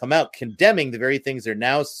have come out condemning the very things they're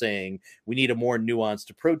now saying we need a more nuanced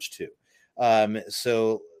approach to.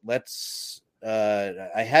 So let's.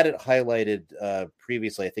 I had it highlighted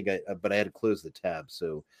previously, I think, but I had to close the tab.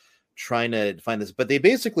 So trying to find this, but they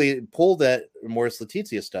basically pull that Amoris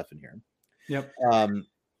Laetitia stuff in here. Yep.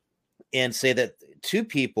 And say that two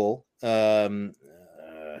people. I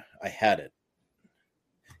had it.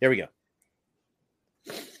 There we go.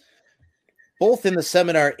 Both in the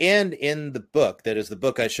seminar and in the book, that is the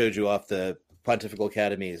book I showed you off the Pontifical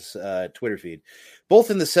Academy's Twitter feed.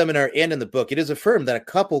 Both in the seminar and in the book, it is affirmed that a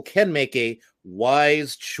couple can make a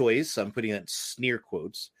wise choice, I'm putting that in sneer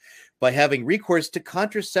quotes, by having recourse to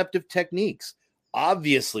contraceptive techniques,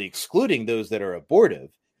 obviously excluding those that are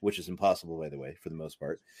abortive, which is impossible, by the way, for the most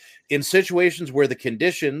part, in situations where the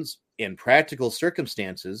conditions and practical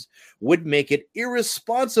circumstances would make it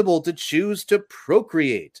irresponsible to choose to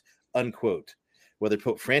procreate, unquote. Whether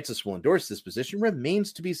Pope Francis will endorse this position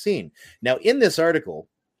remains to be seen. Now, in this article,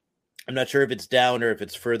 I'm not sure if it's down or if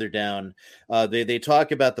it's further down, they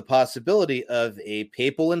talk about the possibility of a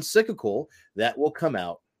papal encyclical that will come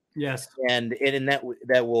out. Yes, and in that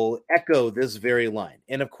will echo this very line,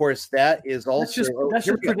 and of course that is also that's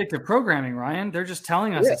just predictive programming, Ryan. They're just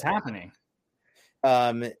telling us it's happening.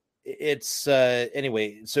 It's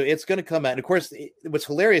anyway, so it's going to come out, and of course, what's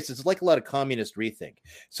hilarious is it's like a lot of communist rethink.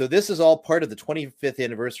 So this is all part of the 25th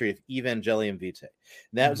anniversary of Evangelium Vitae.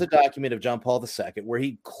 And that was a document of John Paul II where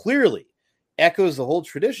he clearly echoes the whole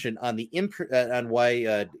tradition on the on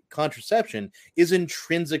why contraception is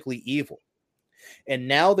intrinsically evil. And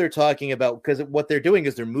now they're talking about, because what they're doing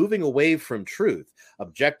is they're moving away from truth,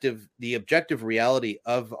 the objective reality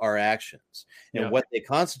of our actions and what they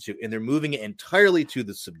constitute. And they're moving it entirely to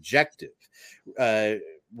the subjective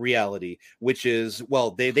reality, which is,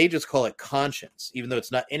 well, they just call it conscience, even though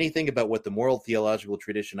it's not anything about what the moral theological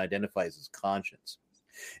tradition identifies as conscience.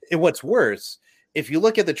 And what's worse, if you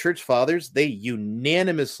look at the church fathers, they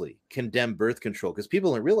unanimously condemn birth control, because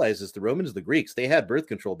people don't realize this. The Romans, the Greeks, they had birth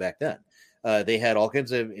control back then. They had all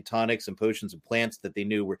kinds of tonics and potions and plants that they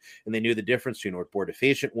knew and they knew the difference between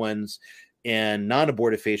abortifacient ones and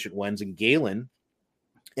non-abortifacient ones. And Galen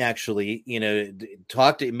actually,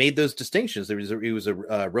 made those distinctions. He was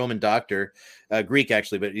a Roman doctor, Greek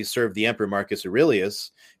actually, but he served the Emperor Marcus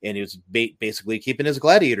Aurelius, and he was basically keeping his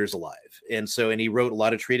gladiators alive. And he wrote a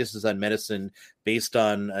lot of treatises on medicine based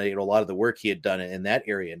on a lot of the work he had done in that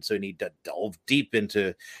area. And so he delved deep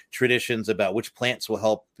into traditions about which plants will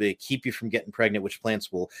help keep you from getting pregnant, which plants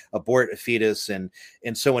will abort a fetus, and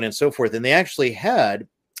so on and so forth. And they actually had,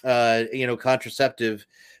 contraceptive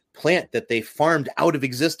plant that they farmed out of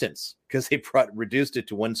existence because they reduced it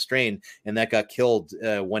to one strain, and that got killed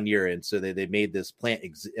 1 year. And so they made this plant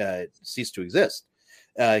cease to exist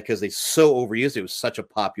because they so overused it. It was such a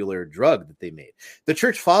popular drug that they made. The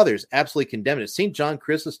church fathers absolutely condemned it. St. John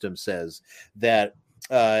Chrysostom says that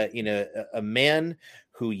a man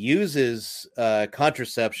who uses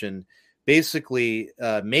contraception basically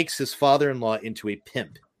makes his father-in-law into a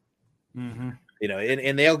pimp. Mm-hmm.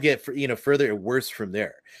 And they'll get, further and worse from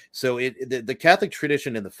there. So the Catholic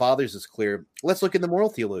tradition and the fathers is clear. Let's look at the moral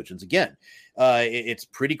theologians again. It's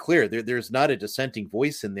pretty clear. There's not a dissenting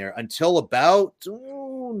voice in there until about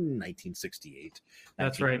 1968.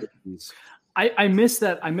 That's right. I miss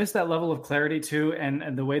that. I miss that level of clarity too,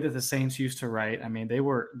 and the way that the saints used to write. I mean, they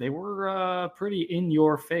were pretty in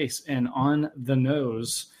your face and on the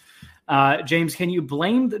nose. James, can you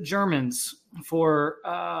blame the Germans for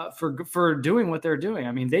doing what they're doing?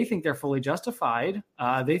 I mean, they think they're fully justified.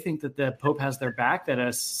 They think that the Pope has their back, that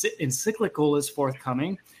a encyclical is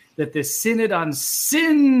forthcoming, that the Synod on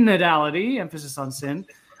synodality, emphasis on sin,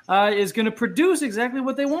 is going to produce exactly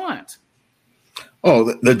what they want.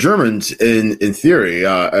 Oh, the Germans, in theory,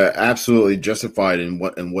 are absolutely justified in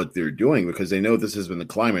what they're doing, because they know this has been the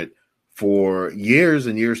climate for years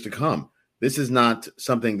and years to come. This is not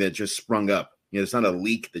something that just sprung up. It's not a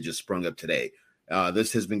leak that just sprung up today.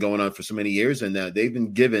 This has been going on for so many years, and they've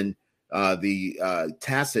been given the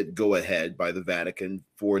tacit go-ahead by the Vatican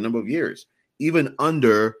for a number of years. Even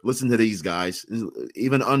under, listen to these guys,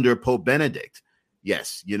 even under Pope Benedict.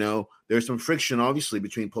 Yes, there's some friction, obviously,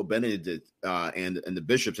 between Pope Benedict and the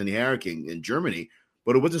bishops and the hierarchy in Germany,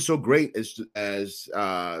 but it wasn't so great as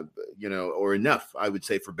or enough, I would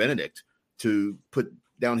say, for Benedict to put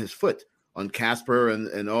down his foot on Casper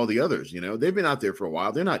and all the others. They've been out there for a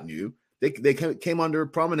while. They're not new. They came under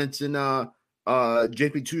prominence in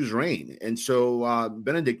JP2's reign. And so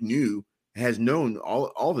Benedict has known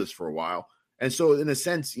all this for a while. And so in a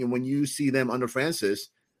sense, when you see them under Francis,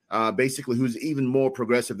 basically who's even more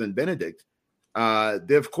progressive than Benedict,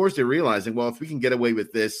 they're realizing, well, if we can get away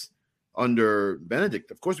with this under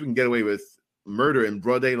Benedict, of course we can get away with murder in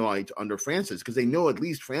broad daylight under Francis, because they know at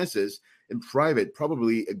least Francis in private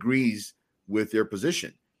probably agrees with their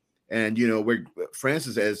position. And, where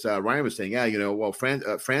Francis, as Ryan was saying,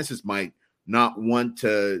 Francis might not want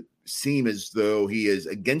to seem as though he is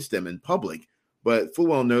against them in public, but full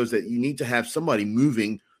well knows that you need to have somebody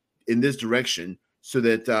moving in this direction so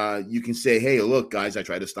that you can say, hey, look, guys, I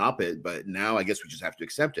tried to stop it, but now I guess we just have to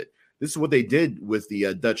accept it. This is what they did with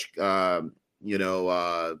the Dutch,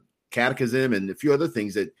 Catechism and a few other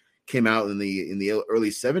things that came out in the early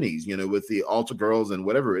 70s, with the altar girls and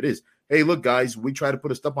whatever it is. Hey, look, guys, we try to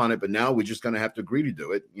put a stop on it, but now we're just going to have to agree to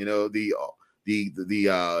do it.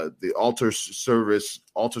 The altar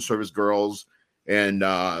service girls and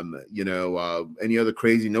any other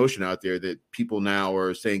crazy notion out there that people now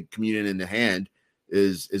are saying communion in the hand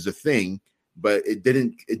is a thing, but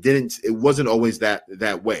it wasn't always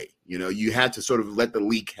that way. You had to sort of let the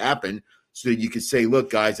leak happen so that you could say, look,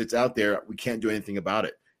 guys, it's out there. We can't do anything about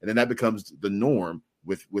it. And then that becomes the norm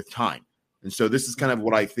with time. And so this is kind of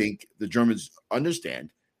what I think the Germans understand.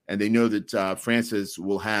 And they know that Francis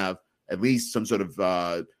will have at least some sort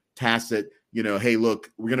of tacit, hey, look,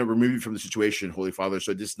 we're going to remove you from the situation, Holy Father.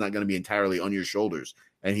 So this is not going to be entirely on your shoulders.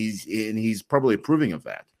 And he's probably approving of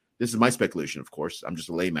that. This is my speculation, of course. I'm just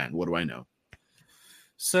a layman. What do I know?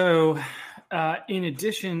 So in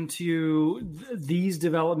addition to these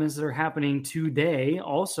developments that are happening today,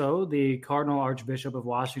 also the Cardinal Archbishop of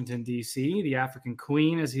Washington, D.C., the African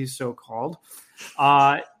Queen, as he's so called,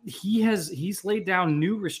 he's laid down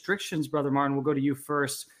new restrictions. Brother Martin, we'll go to you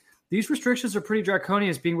first. These restrictions are pretty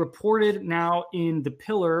draconian. It's being reported now in the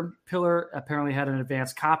Pillar. Pillar apparently had an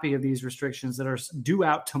advanced copy of these restrictions that are due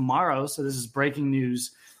out tomorrow. So this is breaking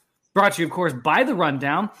news brought to you, of course, by The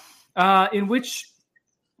Rundown, in which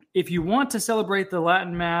if you want to celebrate the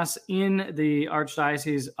Latin Mass in the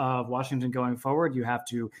Archdiocese of Washington going forward, you have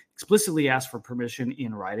to explicitly ask for permission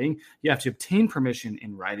in writing. You have to obtain permission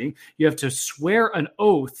in writing. You have to swear an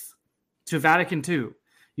oath to Vatican II.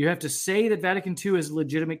 You have to say that Vatican II is a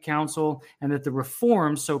legitimate council and that the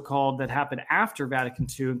reforms, so-called, that happened after Vatican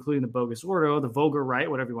II, including the Bogus Ordo, the Vulgar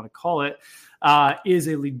Rite, whatever you want to call it, is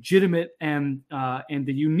a legitimate and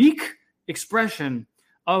the unique expression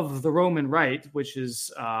of the Roman Rite, which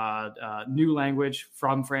is new language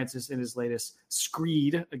from Francis in his latest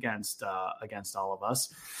screed against all of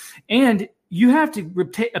us. And you have to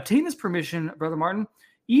obtain this permission, Brother Martin,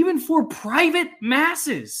 even for private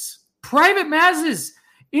masses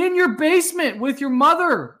in your basement with your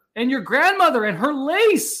mother and your grandmother and her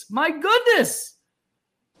lace. My goodness.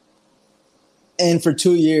 And for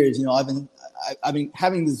 2 years, I've been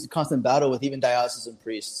having this constant battle with even diocesan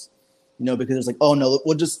priests. Because it's like, oh no,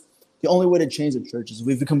 the only way to change the church is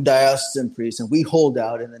we've become diocesan priests and we hold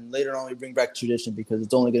out, and then later on we bring back tradition because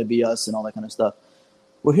it's only going to be us and all that kind of stuff.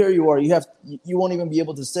 Well, here you are, you won't even be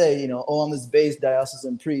able to say, I'm this base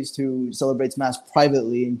diocesan priest who celebrates Mass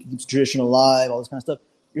privately and keeps tradition alive, all this kind of stuff.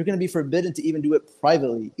 You're going to be forbidden to even do it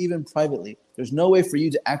privately, even privately. There's no way for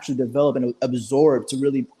you to actually develop and absorb to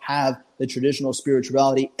really have the traditional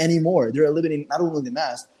spirituality anymore. They're eliminating not only the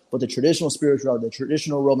Mass, but the traditional spirituality, the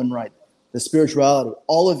traditional Roman Rite. The spirituality,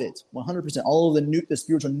 all of it, 100%, all of the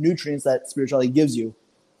spiritual nutrients that spirituality gives you,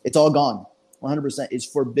 it's all gone. 100%. It's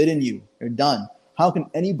forbidden you. You're done. How can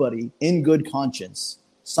anybody in good conscience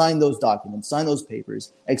sign those documents, sign those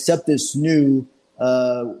papers, accept this new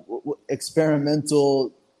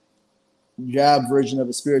experimental jab version of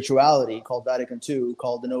a spirituality called Vatican II,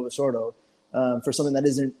 called the Novus Ordo, for something that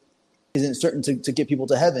isn't certain to get people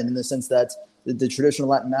to heaven, in the sense that the traditional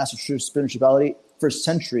Latin Mass of true spirituality for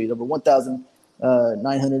centuries, over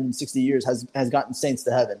 1,960 years, has gotten saints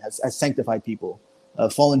to heaven, has sanctified people,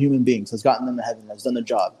 fallen human beings, has gotten them to heaven, has done the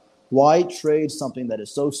job. Why trade something that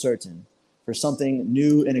is so certain for something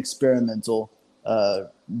new and experimental,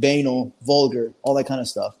 banal, vulgar, all that kind of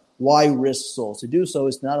stuff? Why risk souls? To do so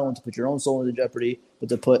is not only to put your own soul into jeopardy, but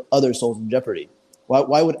to put other souls in jeopardy.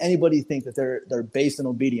 Why would anybody think that they're based and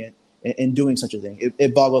obedient in doing such a thing?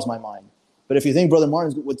 It boggles my mind. But if you think Brother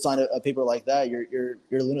Martin would sign a paper like that, you're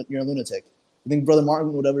a lunatic. You think Brother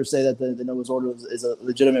Martin would ever say that the Novus Ordo is a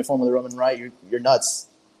legitimate form of the Roman Rite? You're nuts.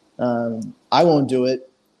 I won't do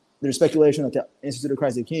it. There's speculation that the Institute of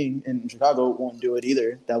Christ the King in Chicago won't do it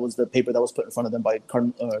either. That was the paper that was put in front of them by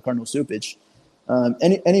Cardinal Supich.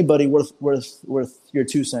 Anybody worth your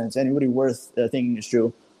 2 cents, anybody worth thinking is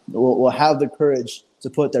true, will have the courage to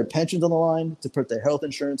put their pensions on the line, to put their health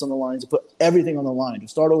insurance on the line, to put everything on the line, to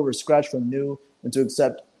start over, scratch from new, and to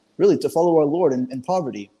accept, really, to follow our Lord in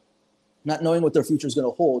poverty, not knowing what their future is going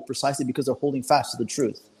to hold, precisely because they're holding fast to the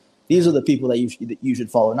truth. These are the people that you should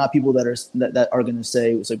follow, not people that are going to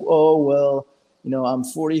say, it's like, oh, well, I'm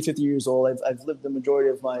 40, 50 years old. I've lived the majority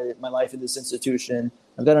of my life in this institution.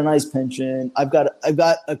 I've got a nice pension. I've got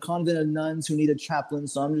a convent of nuns who need a chaplain,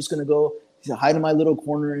 so I'm just going to go hide in my little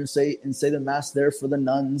corner and say the Mass there for the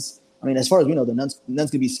nuns. I mean, as far as we know, the nuns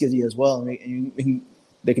can be skizzy as well, and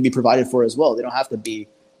they can be provided for as well. They don't have to be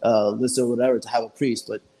listed or whatever to have a priest.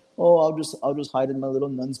 But I'll just hide in my little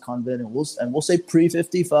nuns convent, and we'll say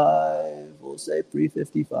pre-55. We'll say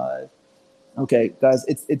pre-55. Okay, guys,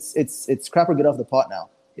 it's crap or get off the pot now.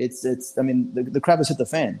 I mean, the crap has hit the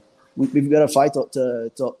fan. We've got to fight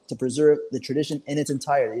to preserve the tradition in its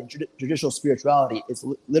entirety. And traditional spirituality, it's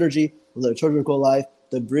liturgy, the liturgical life,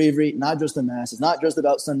 the breviary, not just the mass. It's not just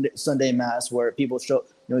about Sunday mass where people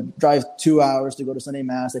drive 2 hours to go to Sunday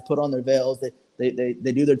mass. They put on their veils. They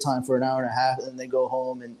do their time for an hour and a half, and then they go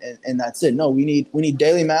home, and that's it. No, we need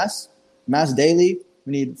daily mass daily.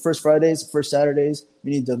 We need First Fridays, First Saturdays.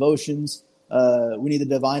 We need devotions. We need the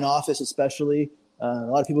divine office, especially. A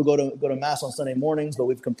lot of people go to mass on Sunday mornings, but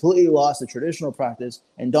we've completely lost the traditional practice.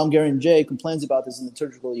 And Dom Guerin J complains about this in the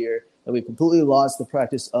liturgical year, that we've completely lost the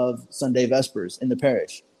practice of Sunday Vespers in the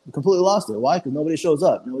parish. We completely lost it. Why? Because nobody shows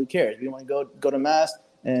up. Nobody cares. We want to go to mass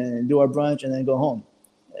and do our brunch and then go home.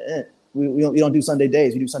 We don't do Sunday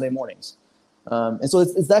days. We do Sunday mornings. And so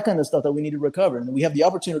it's that kind of stuff that we need to recover. And we have the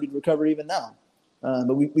opportunity to recover even now.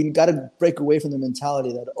 But we got to break away from the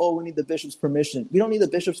mentality that, we need the bishop's permission. We don't need the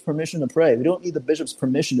bishop's permission to pray. We don't need the bishop's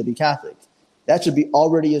permission to be Catholic. That should be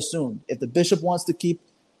already assumed. If the bishop wants to keep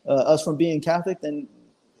us from being Catholic, then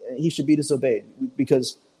he should be disobeyed,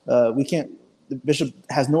 because we can't. The bishop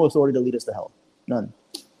has no authority to lead us to hell, none.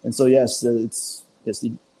 And so it's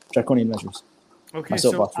the draconian measures. Okay,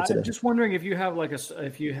 so I'm just wondering if you have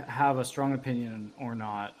a strong opinion or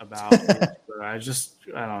not about it. I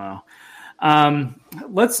don't know.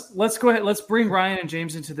 Let's go ahead. Let's bring Ryan and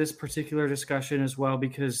James into this particular discussion as well,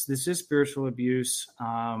 because this is spiritual abuse.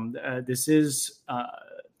 This is,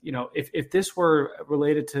 if this were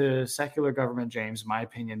related to secular government, James, in my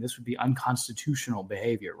opinion, this would be unconstitutional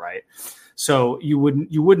behavior, right? So you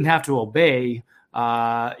wouldn't have to obey,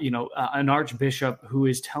 an archbishop who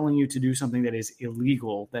is telling you to do something that is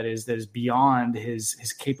illegal, that is beyond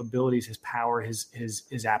his capabilities, his power,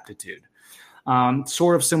 his aptitude.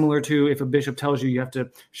 Sort of similar to if a bishop tells you have to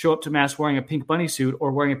show up to mass wearing a pink bunny suit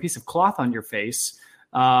or wearing a piece of cloth on your face,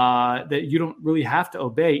 that you don't really have to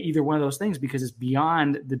obey either one of those things because it's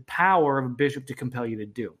beyond the power of a bishop to compel you to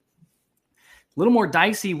do. A little more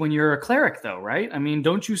dicey when you're a cleric, though, right? I mean,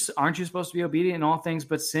 aren't you supposed to be obedient in all things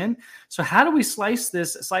but sin? So how do we slice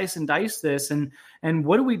and dice this, and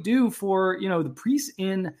what do we do for the priests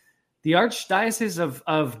in the Archdiocese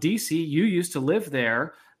of DC? You used to live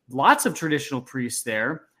there. Lots of traditional priests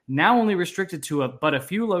there, now only restricted to but a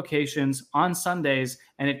few locations on Sundays,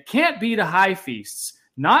 and it can't be to high feasts,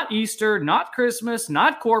 not Easter, not Christmas,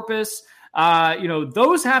 not Corpus.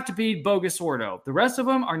 Those have to be bogus ordo. The rest of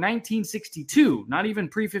them are 1962, not even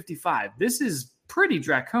pre-55. This is pretty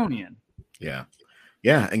draconian. Yeah.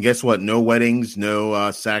 And guess what? No weddings,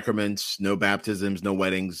 no sacraments, no baptisms, no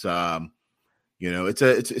weddings.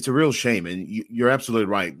 It's a real shame, and you're absolutely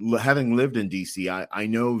right. Having lived in DC, I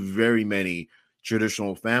know very many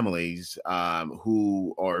traditional families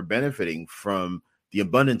who are benefiting from the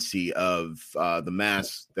abundancy of the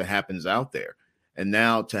mass that happens out there. And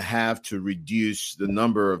now to have to reduce the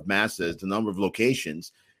number of masses, the number of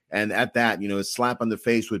locations, and at that, a slap on the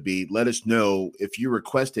face would be, let us know if you're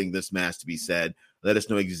requesting this mass to be said. Let us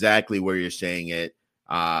know exactly where you're saying it.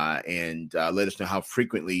 And let us know how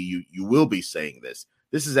frequently you will be saying this.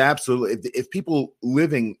 This is absolutely, if people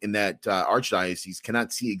living in that archdiocese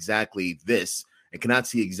cannot see exactly this and cannot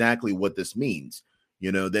see exactly what this means,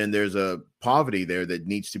 then there's a poverty there that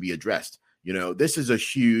needs to be addressed. This is a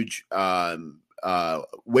huge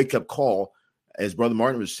wake up call, as Brother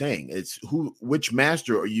Martin was saying. It's which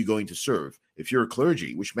master are you going to serve? If you're a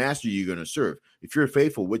clergy, which master are you going to serve? If you're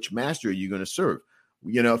faithful, which master are you going to serve?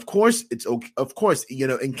 Of course, it's okay. Of course,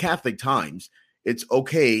 in Catholic times, it's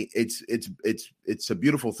okay. It's a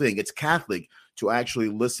beautiful thing. It's Catholic to actually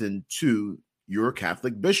listen to your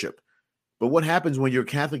Catholic bishop. But what happens when your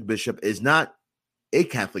Catholic bishop is not a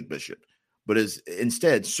Catholic bishop, but is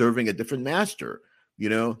instead serving a different master?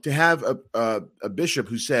 To have a bishop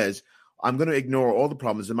who says, I'm going to ignore all the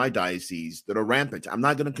problems in my diocese that are rampant. I'm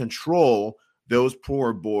not going to control those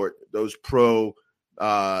pro-abort, those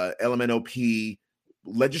pro-LMNOP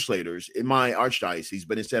legislators in my archdiocese,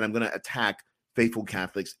 but instead I'm going to attack faithful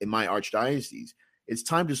Catholics in my archdiocese. It's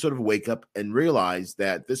time to sort of wake up and realize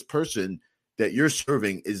that this person that you're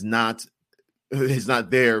serving is not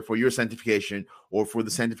there for your sanctification or for the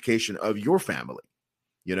sanctification of your family.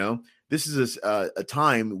 This is a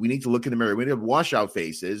time we need to look in the mirror. We need to wash our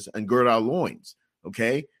faces and gird our loins.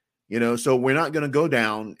 Okay. So we're not going to go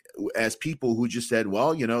down as people who just said,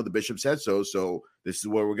 well, the bishop said so this is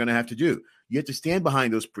what we're going to have to do. You have to stand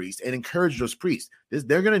behind those priests and encourage those priests.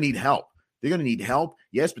 They're going to need help. They're going to need help.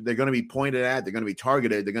 Yes, but they're going to be pointed at. They're going to be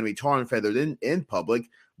targeted. They're going to be tar and feathered in public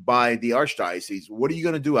by the archdiocese. What are you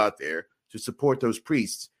going to do out there to support those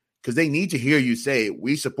priests? Because they need to hear you say,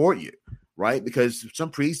 we support you, right? Because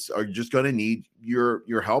some priests are just going to need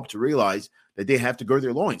your help to realize that they have to gird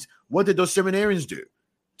their loins. What did those seminarians do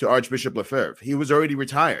to Archbishop Lefebvre? He was already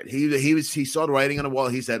retired. He saw the writing on the wall.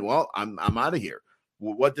 He said, well, I'm out of here.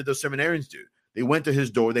 Well, what did those seminarians do? They went to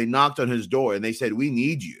his door. They knocked on his door and they said, we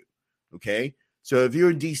need you. Okay. So if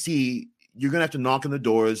you're in DC, you're going to have to knock on the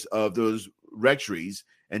doors of those rectories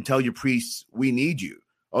and tell your priests, we need you.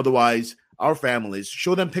 Otherwise, our families,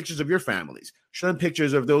 show them pictures of your families, show them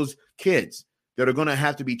pictures of those kids that are going to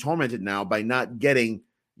have to be tormented now by not getting,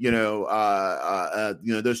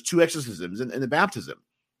 those 2 exorcisms and the baptism.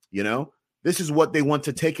 This is what they want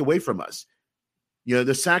to take away from us.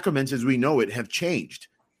 The sacraments as we know it have changed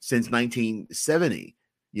since 1970,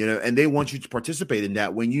 and they want you to participate in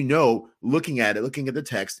that when looking at the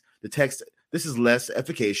text, this is less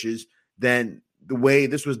efficacious than the way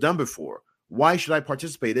this was done before. Why should I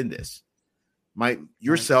participate in this?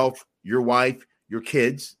 Yourself, your wife, your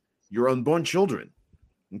kids, your unborn children.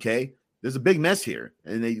 Okay? There's a big mess here,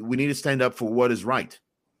 and we need to stand up for what is right.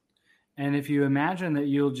 And if you imagine that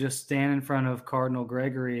you'll just stand in front of Cardinal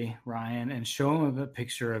Gregory, Ryan, and show him a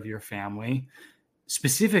picture of your family,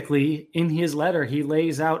 specifically in his letter, he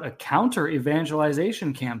lays out a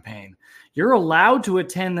counter-evangelization campaign. You're allowed to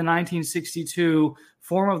attend the 1962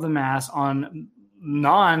 form of the Mass on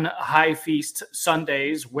non-high feast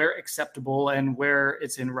Sundays where acceptable and where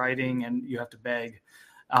it's in writing and you have to beg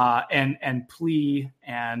and plea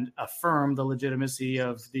and affirm the legitimacy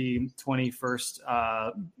of the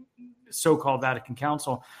 21st so-called Vatican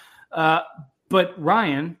Council. But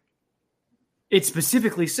Ryan, it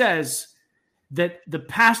specifically says that the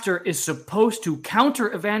pastor is supposed to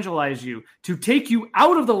counter-evangelize you, to take you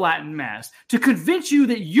out of the Latin Mass, to convince you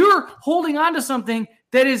that you're holding on to something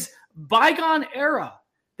that is bygone era,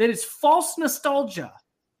 that is false nostalgia,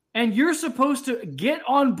 and you're supposed to get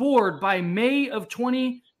on board by May of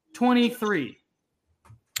 2023.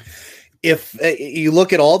 If you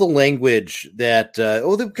look at all the language that,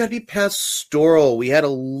 they've got to be pastoral. We had a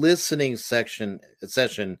listening session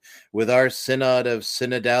with our synod of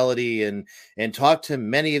synodality and talked to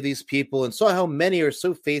many of these people and saw how many are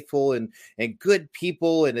so faithful and good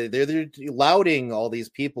people. And they're lauding all these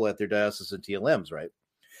people at their diocesan TLMs, right?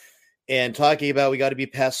 And talking about we got to be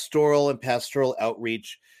pastoral and pastoral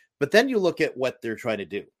outreach. But then you look at what they're trying to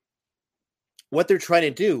do. What they're trying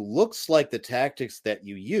to do looks like the tactics that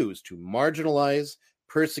you use to marginalize,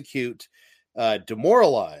 persecute,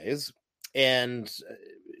 demoralize, and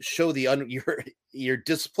show your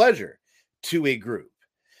displeasure to a group,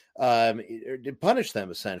 to punish them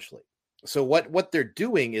essentially. So what they're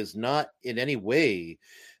doing is not in any way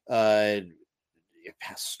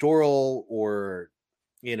pastoral or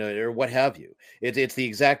or what have you. It's the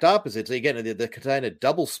exact opposite. It's, again, the kind of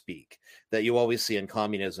double speak that you always see in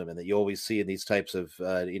communism and that you always see in these types of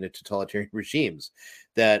totalitarian regimes,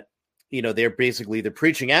 that they're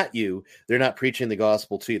preaching at you. They're not preaching the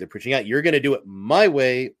gospel to you. They're preaching at you. You're going to do it my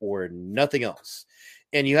way or nothing else.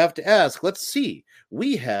 And you have to ask, let's see,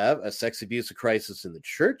 we have a sex abuse crisis in the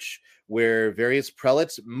church where various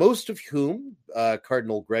prelates, most of whom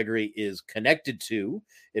Cardinal Gregory is connected to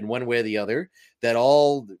in one way or the other, that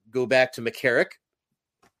all go back to McCarrick.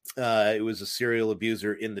 It was a serial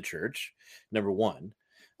abuser in the church, number one.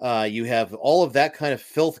 You have all of that kind of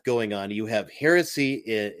filth going on. You have heresy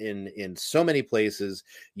in so many places.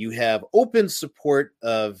 You have open support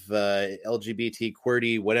of LGBT,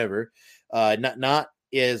 QWERTY, whatever. Not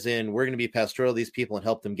as in we're going to be pastoral to these people and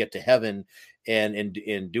help them get to heaven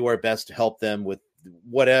and do our best to help them with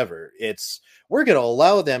whatever. It's we're going to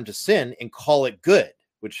allow them to sin and call it good,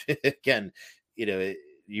 which again,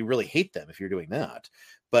 you really hate them if you're doing that.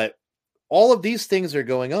 But all of these things are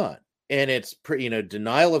going on, and it's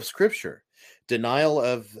denial of scripture, denial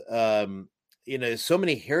of so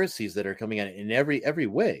many heresies that are coming out in every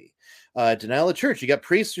way. Denial of church. You got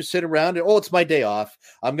priests who sit around and, it's my day off.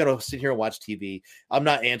 I'm going to sit here and watch TV. I'm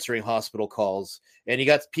not answering hospital calls. And you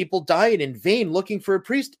got people dying in vain looking for a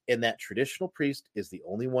priest. And that traditional priest is the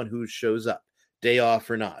only one who shows up, day off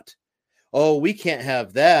or not. Oh, we can't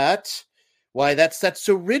have that. Why, that's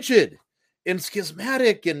so rigid and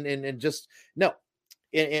schismatic and just no.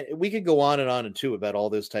 And we could go on and too about all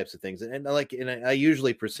those types of things. And I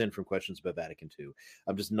usually prescind from questions about Vatican II.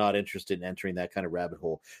 I'm just not interested in entering that kind of rabbit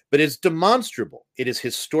hole. But it's demonstrable. It is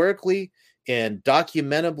historically and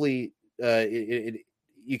documentably.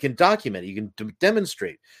 You can document it. You can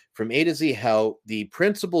demonstrate from A to Z how the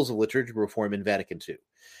principles of liturgical reform in Vatican II, at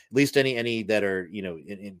least any that are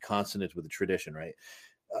in consonance with the tradition, right,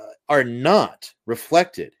 are not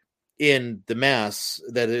reflected in the Mass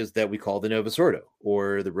that we call the Novus Ordo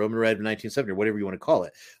or the Roman Rite of 1970 or whatever you want to call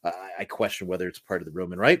it. I question whether it's part of the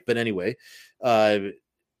Roman Rite, but anyway,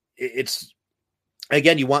 it's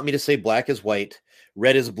again, you want me to say black is white,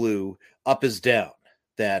 red is blue, up is down,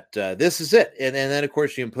 that this is it. And then, of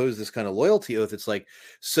course, you impose this kind of loyalty oath. It's like,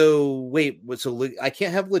 so wait, so I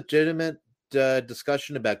can't have legitimate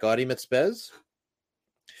discussion about Gaudium et Spes?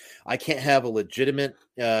 I can't have a legitimate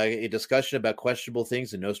a discussion about questionable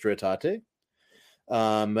things in Nostra Aetate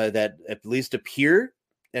that at least appear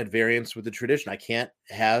at variance with the tradition. I can't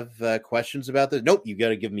have questions about this. Nope, you got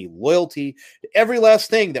to give me loyalty to every last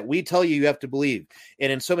thing that we tell you you have to believe.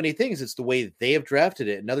 And in so many things, it's the way that they have drafted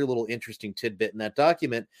it. Another little interesting tidbit in that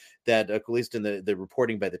document that, at least in the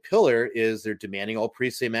reporting by the Pillar, is they're demanding all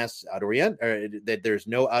priests say mass ad orient, or that there's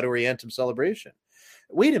no ad orientem celebration.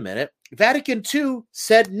 Wait a minute. Vatican II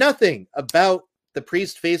said nothing about the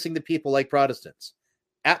priest facing the people like Protestants.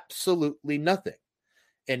 Absolutely nothing.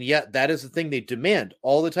 And yet that is the thing they demand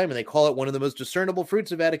all the time. And they call it one of the most discernible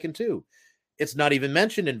fruits of Vatican II. It's not even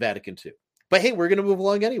mentioned in Vatican II. But hey, we're going to move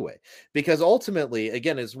along anyway. Because ultimately,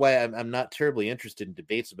 again, is why I'm not terribly interested in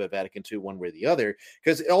debates about Vatican II one way or the other.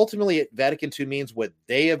 Because ultimately, Vatican II means what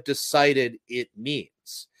they have decided it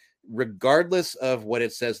means, regardless of what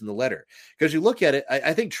it says in the letter. Because you look at it,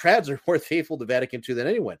 I think trads are more faithful to Vatican II than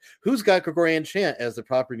anyone. Who's got Gregorian chant as the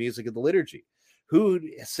proper music of the liturgy? Who,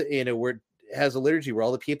 has a liturgy where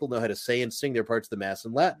all the people know how to say and sing their parts of the Mass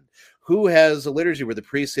in Latin? Who has a liturgy where the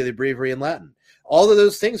priests say the breviary in Latin? All of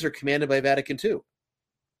those things are commanded by Vatican II.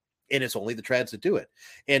 And it's only the trads that do it.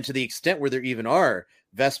 And to the extent where there even are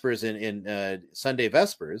Vespers in Sunday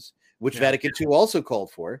Vespers, which Vatican II also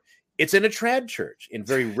called for, it's in a trad church and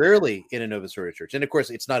very rarely in a Novus Ordo church. And of course,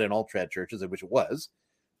 it's not in all trad churches, I wish it was.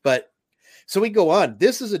 But so we go on.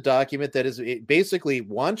 This is a document that it basically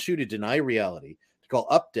wants you to deny reality, to call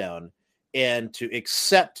up, down, and to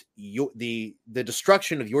accept the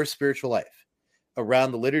destruction of your spiritual life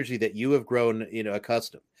around the liturgy that you have grown,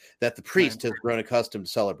 accustomed, that the priest has grown accustomed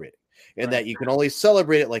to celebrating, and that you can only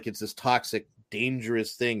celebrate it like it's this toxic,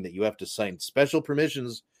 dangerous thing that you have to sign special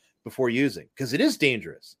permissions before using, because it is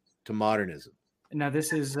dangerous to modernism. Now,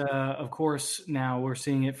 this is, of course, now we're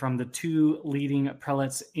seeing it from the two leading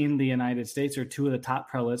prelates in the United States, or two of the top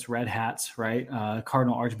prelates, red hats, right?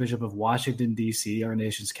 Cardinal Archbishop of Washington, D.C., our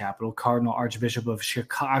nation's capital, Cardinal Archbishop of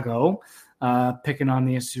Chicago, picking on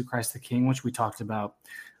the Institute of Christ the King, which we talked about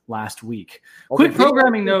last week. Quick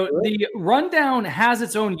programming note, the Rundown has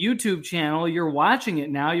its own YouTube channel. You're watching it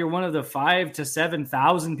now. You're one of the 5,000 to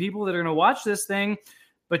 7,000 people that are going to watch this thing,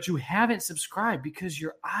 but you haven't subscribed because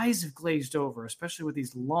your eyes have glazed over, especially with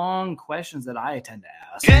these long questions that I tend to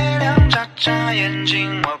ask.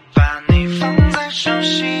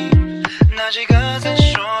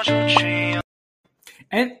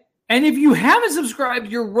 And if you haven't subscribed,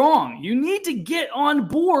 you're wrong. You need to get on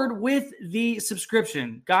board with the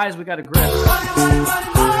subscription. Guys, we got a grip.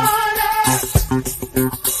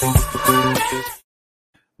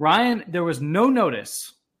 Ryan, there was no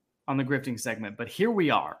notice on the grifting segment, but here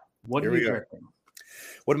we are. What are we grifting?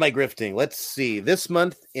 What am I grifting? Let's see. This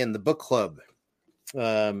month in the book club,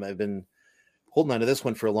 I've been holding on to this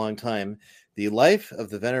one for a long time. The Life of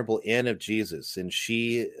the Venerable Anne of Jesus. And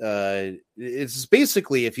she, it's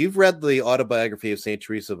basically, if you've read the autobiography of St.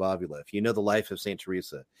 Teresa of Avila, if you know the life of St.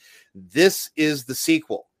 Teresa, this is the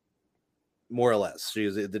sequel, more or less. She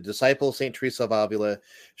was the disciple of St. Teresa of Avila.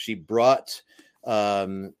 She brought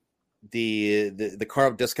the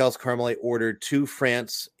Discalced Carmelite order to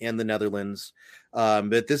France and the Netherlands.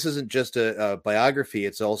 But this isn't just a biography.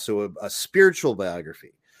 It's also a spiritual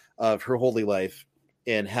biography of her holy life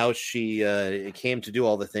and how she came to do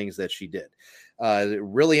all the things that she did.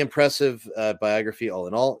 Really impressive biography, all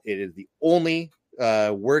in all. It is the only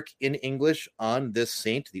work in English on this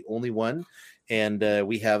saint, the only one, and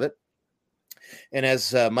we have it. And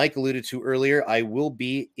as Mike alluded to earlier, I will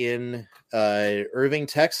be in Irving,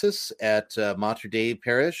 Texas at Mater Dei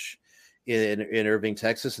Parish in Irving,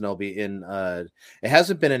 Texas, and I'll be in it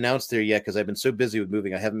hasn't been announced there yet because I've been so busy with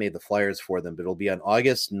moving. I haven't made the flyers for them, but it'll be on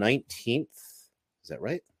August 19th. Is that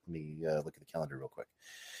right? Let me look at the calendar real quick.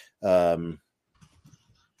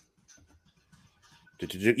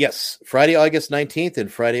 Yes, Friday, August 19th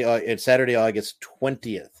and Saturday, August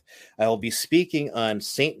 20th. I will be speaking on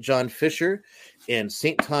St. John Fisher and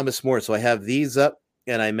St. Thomas More. So I have these up,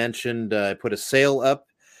 and I mentioned I put a sale up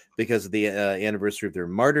because of the anniversary of their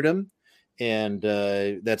martyrdom, and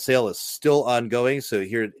that sale is still ongoing. So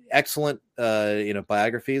here, excellent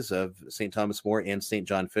biographies of St. Thomas More and St.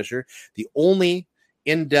 John Fisher. The only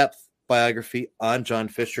in-depth biography on John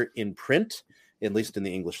Fisher in print, at least in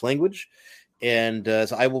the English language. And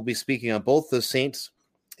so I will be speaking on both the saints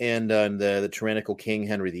and on the tyrannical King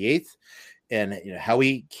Henry VIII. and how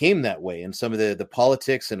we came that way, and some of the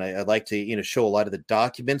politics. And I'd like to show a lot of the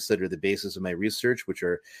documents that are the basis of my research, which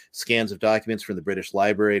are scans of documents from the British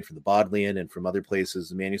Library and from the Bodleian and from other places,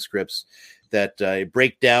 the manuscripts that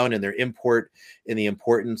break down and their import and the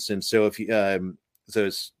importance. And so if you so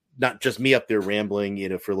it's not just me up there rambling,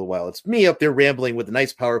 for a little while. It's me up there rambling with a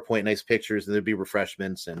nice PowerPoint, nice pictures, and there'll be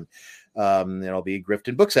refreshments, and I'll be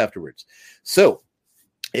grifting books afterwards. So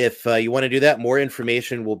if you want to do that, more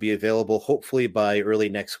information will be available hopefully by early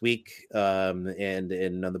next week,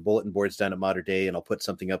 and on the bulletin boards down at Mater Dei, and I'll put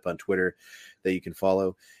something up on Twitter that you can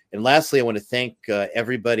follow. And lastly, I want to thank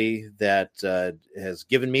everybody that has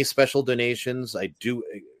given me special donations. I do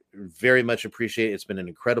very much appreciate it. It's been an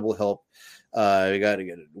incredible help. We got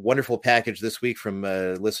a wonderful package this week from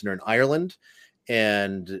a listener in Ireland,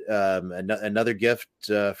 and another gift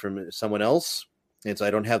from someone else. And so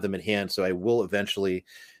I don't have them in hand, so I will eventually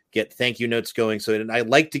get thank you notes going. So, and I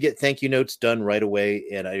like to get thank you notes done right away.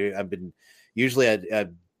 And I've been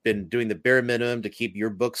doing the bare minimum to keep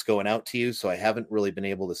your books going out to you. So I haven't really been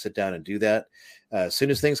able to sit down and do that. As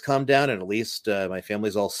soon as things calm down, and at least my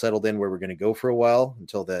family's all settled in where we're going to go for a while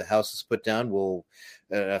until the house is put down, we'll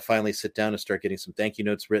finally sit down and start getting some thank you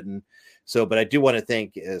notes written. So, but I do want to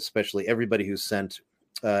thank especially everybody who sent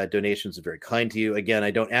donations. Are very kind to you. Again,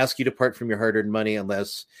 I don't ask you to part from your hard-earned money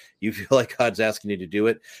unless you feel like God's asking you to do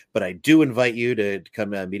it. But I do invite you to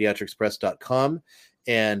come to mediatrixpress.com.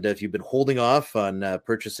 And if you've been holding off on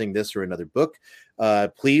purchasing this or another book,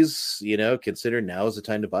 please, consider now is the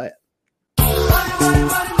time to buy it.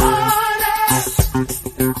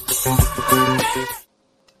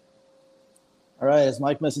 All right, as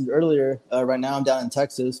Mike mentioned earlier, right now I'm down in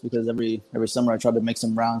Texas because every summer I try to make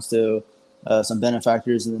some rounds to some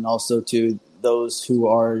benefactors, and then also to those who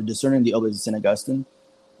are discerning the Oblates of St. Augustine,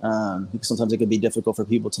 because sometimes it can be difficult for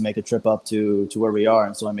people to make a trip up to where we are,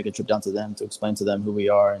 and so I make a trip down to them to explain to them who we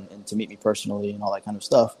are and to meet me personally and all that kind of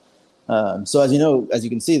stuff. So as you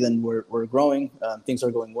can see, then we're growing. Things are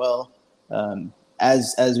going well.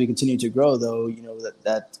 As we continue to grow, though,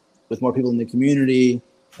 that with more people in the community,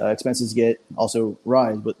 expenses also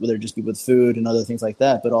rise, whether it just be with food and other things like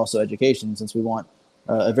that, but also education, since we want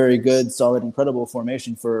a very good, solid, incredible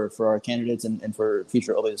formation for our candidates and for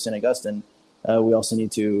future Oblates of St. Augustine. We also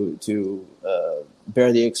need to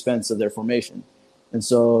bear the expense of their formation. And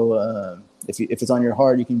so if it's on your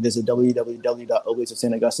heart, you can visit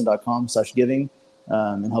www.oblatesofstaugustine.com/giving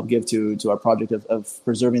and help give to our project of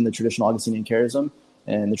preserving the traditional Augustinian charism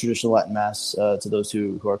and the traditional Latin Mass to those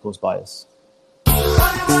who are close by us.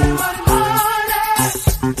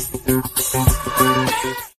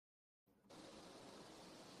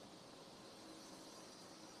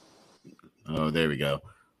 Oh, there we go.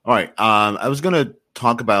 All right. I was going to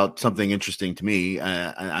talk about something interesting to me.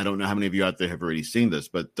 I don't know how many of you out there have already seen this,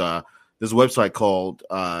 but there's a website called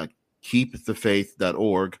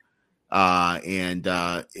keepthefaith.org. And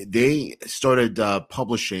they started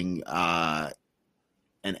publishing an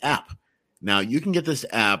app. Now, you can get this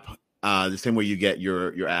app the same way you get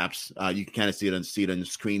your apps. You can kind of see it on the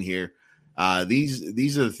screen here.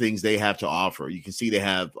 These are the things they have to offer. You can see they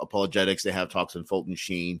have apologetics. They have talks on Fulton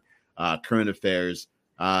Sheen, current affairs.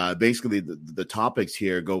 Basically, the topics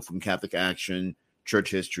here go from Catholic action,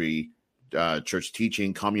 church history, church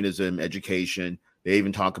teaching, communism, education. They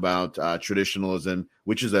even talk about traditionalism,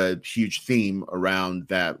 which is a huge theme around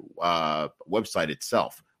that website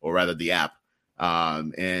itself, or rather the app.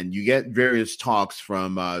 And you get various talks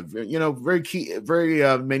from, very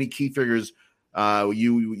many key figures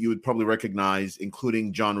you would probably recognize,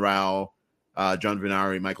 including John Rao, John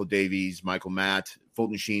Venari, Michael Davies, Michael Matt,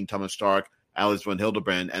 Fulton Sheen, Thomas Stark, Alice von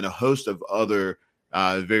Hildebrand, and a host of other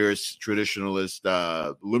various traditionalist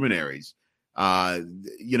luminaries.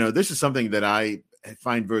 This is something that I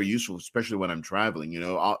find very useful, especially when I'm traveling.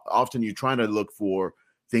 Often you're trying to look for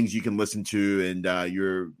things you can listen to, and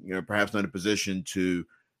you're perhaps not in a position to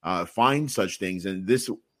find such things. And this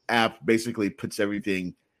app basically puts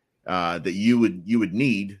everything that you would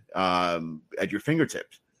need at your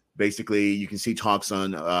fingertips. Basically, you can see talks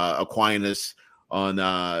on Aquinas, on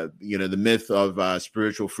the myth of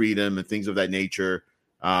spiritual freedom and things of that nature.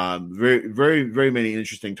 Very, very, very many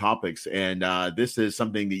interesting topics. And this is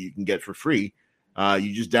something that you can get for free.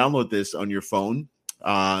 You just download this on your phone.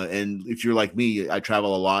 And if you're like me, I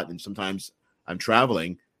travel a lot, and sometimes I'm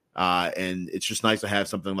traveling. And it's just nice to have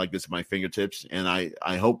something like this at my fingertips. And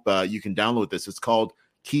I hope you can download this. It's called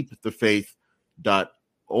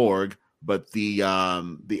keepthefaith.org. But the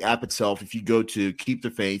app itself, if you go to Keep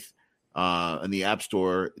the Faith in the App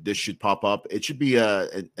Store, this should pop up. It should be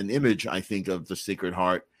an image, I think, of the Sacred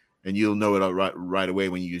Heart, and you'll know it right away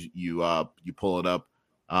when you pull it up.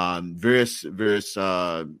 Various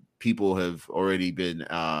people have already been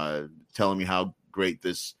telling me how great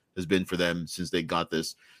this has been for them since they got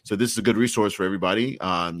this. So this is a good resource for everybody.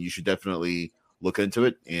 You should definitely look into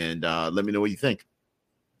it and let me know what you think.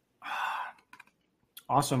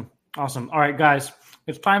 Awesome. All right, guys,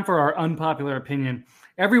 it's time for our unpopular opinion.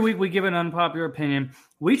 Every week we give an unpopular opinion.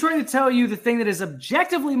 We try to tell you the thing that is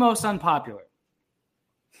objectively most unpopular.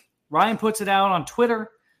 Ryan puts it out on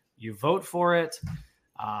Twitter. You vote for it.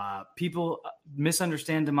 People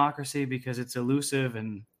misunderstand democracy because it's elusive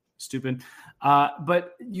and stupid.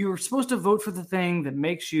 But you're supposed to vote for the thing that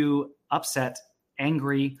makes you upset,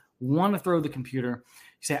 angry, want to throw the computer.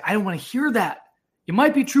 You say, I don't want to hear that. It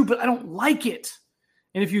might be true, but I don't like it.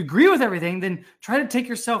 And if you agree with everything, then try to take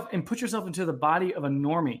yourself and put yourself into the body of a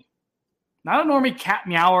normie. Not a normie cat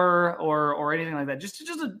meower or anything like that. Just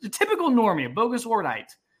a typical normie, a bogus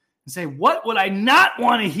Ordite. And say, what would I not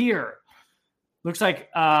want to hear? Looks like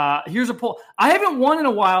here's a poll. I haven't won in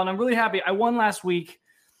a while, and I'm really happy. I won last week.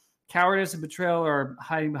 Cowardice and betrayal are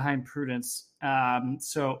hiding behind prudence.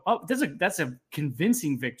 That's a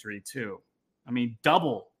convincing victory, too. I mean,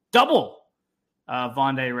 double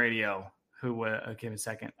Vonday Radio, who came in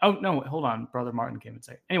second. Oh, no, hold on. Brother Martin came in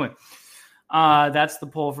second. Anyway, that's the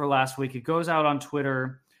poll for last week. It goes out on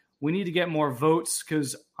Twitter. We need to get more votes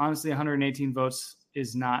because, honestly, 118 votes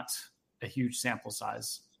is not a huge sample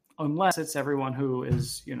size. Unless it's everyone who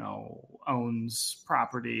is, owns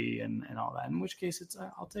property and all that, in which case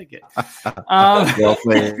I'll take it. But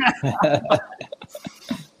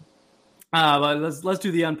let's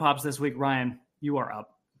do the unpops this week. Ryan, you are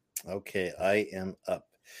up. Okay, I am up.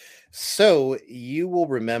 So you will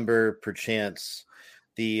remember, perchance,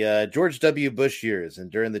 the George W. Bush years,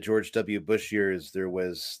 and during the George W. Bush years, there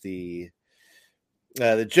was the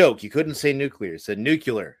joke. You couldn't say nuclear; it said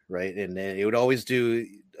nuclear, right? And it would always do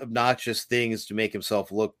obnoxious things to make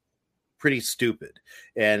himself look pretty stupid.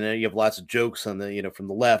 And you have lots of jokes on the, from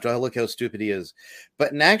the left. Oh, look how stupid he is.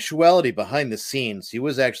 But in actuality, behind the scenes, he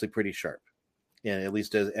was actually pretty sharp. And at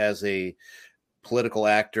least as a political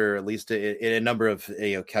actor, at least in a number of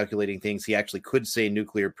calculating things, he actually could say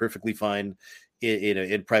nuclear perfectly fine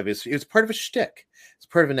in private. It was part of a shtick. It's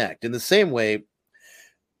part of an act. In the same way,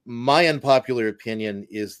 my unpopular opinion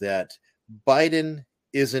is that Biden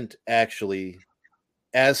isn't actually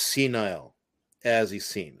as senile as he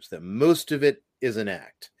seems, that most of it is an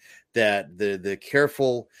act, that the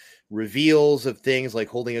careful reveals of things like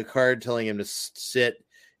holding a card telling him to sit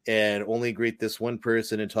and only greet this one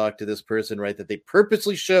person and talk to this person, right, that they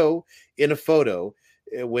purposely show in a photo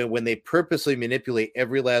when they purposely manipulate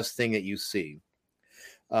every last thing that you see.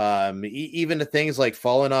 Even the things like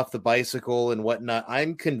falling off the bicycle and whatnot,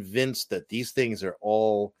 I'm convinced that these things are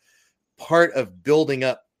all part of building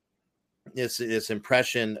up this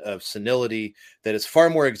impression of senility that is far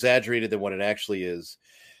more exaggerated than what it actually is,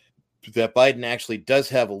 that Biden actually does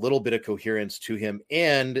have a little bit of coherence to him,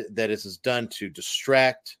 and that this is done to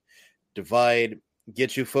distract, divide,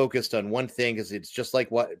 get you focused on one thing, because it's just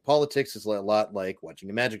like what politics is a lot like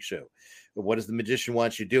watching a magic show. But what does the magician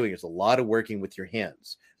want you doing? There's a lot of working with your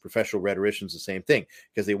hands. Professional rhetoricians, the same thing,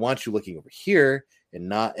 because they want you looking over here and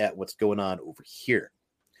not at what's going on over here.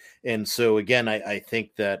 And so, again, I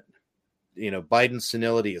think that Biden's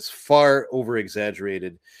senility is far over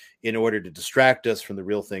exaggerated in order to distract us from the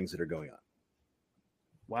real things that are going on.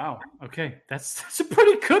 Wow. Okay. That's a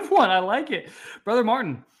pretty good one. I like it. Brother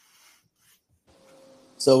Martin.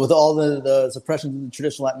 So with all the suppression of the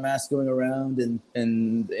traditional Latin mass going around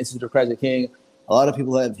and the Institute of Christ the King, a lot of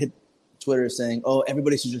people have hit Twitter saying, oh,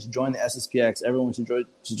 everybody should just join the SSPX. Everyone should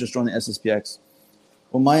just join the SSPX.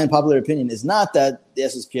 Well, my unpopular opinion is not that the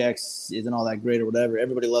SSPX isn't all that great or whatever.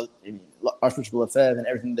 Everybody loves Archbishop Lefebvre, and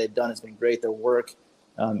everything they've done has been great. Their work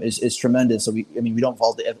is tremendous. So we don't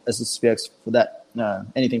fault the SSPX for that,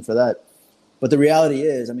 anything for that. But the reality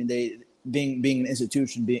is, they being an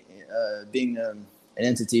institution, being an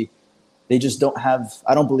entity, they just don't have.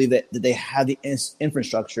 I don't believe that they have the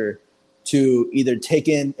infrastructure to either take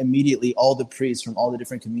in immediately all the priests from all the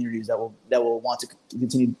different communities that will want to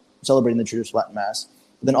continue celebrating the traditional Latin Mass,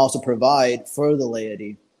 but then also provide for the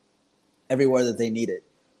laity everywhere that they need it.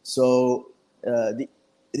 So the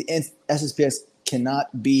SSPX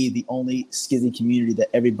cannot be the only skizzy community that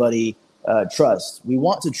everybody trusts. We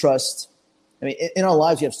want to trust. In our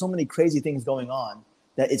lives, we have so many crazy things going on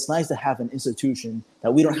that it's nice to have an institution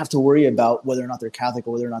that we don't have to worry about whether or not they're Catholic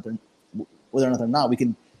or whether or not they're not. We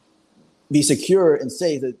can be secure and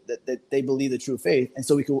say that they believe the true faith, and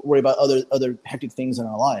so we can worry about other hectic things in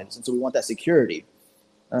our lives. And so we want that security.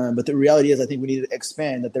 But the reality is, I think we need to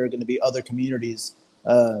expand that there are going to be other communities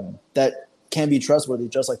that can be trustworthy,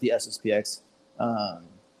 just like the SSPX.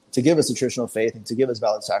 to give us a traditional faith and to give us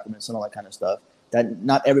valid sacraments and all that kind of stuff, that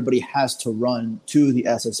not everybody has to run to the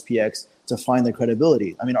SSPX to find their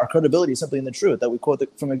credibility. I mean, our credibility is simply in the truth that we quote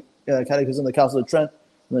from the Catechism of the Council of Trent,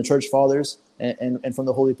 from the Church Fathers, and from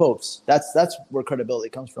the Holy Popes. That's where credibility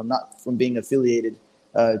comes from, not from being affiliated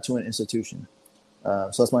to an institution.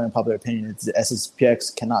 So that's my unpopular opinion. It's the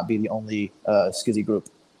SSPX cannot be the only skizzy group.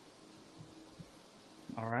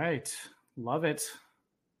 All right. Love it.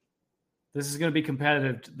 This is going to be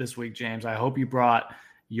competitive this week, James. I hope you brought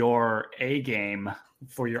your A game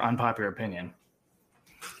for your unpopular opinion.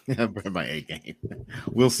 My A game.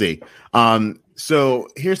 We'll see. So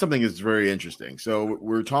here's something that's very interesting. So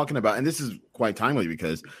we're talking about, and this is quite timely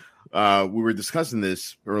because we were discussing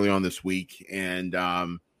this early on this week, and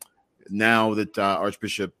now that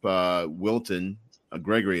Archbishop Wilton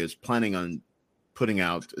Gregory is planning on putting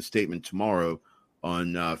out a statement tomorrow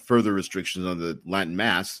on further restrictions on the Latin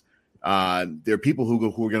Mass, there are people who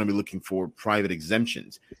are going to be looking for private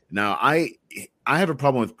exemptions. Now, I have a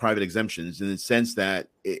problem with private exemptions in the sense that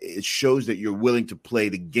it shows that you're willing to play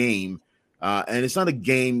the game, and it's not a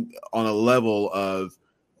game on a level of,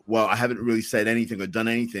 well, I haven't really said anything or done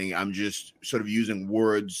anything. I'm just sort of using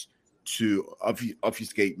words to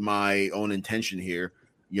obfuscate my own intention here,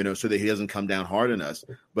 so that he doesn't come down hard on us.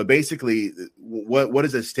 But basically, what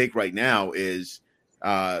is at stake right now is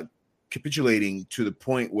capitulating to the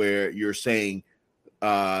point where you're saying,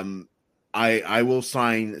 I will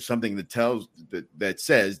sign something that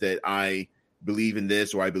says that I believe in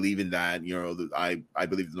this or I believe in that. I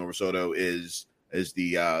believe the Novus Ordo is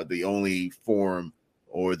the only form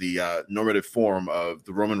or the normative form of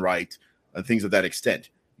the Roman Rite and things of that extent.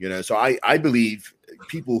 So I believe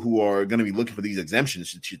people who are going to be looking for these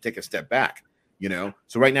exemptions should take a step back.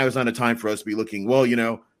 So right now is not a time for us to be looking, well,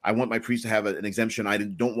 I want my priest to have an exemption. I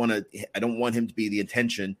don't want him to be the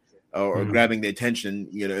attention or grabbing the attention,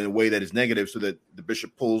 in a way that is negative, so that the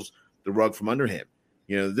bishop pulls the rug from under him.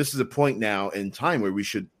 This is a point now in time where we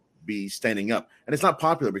should be standing up, and it's not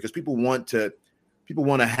popular because people want to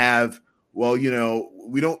have, well,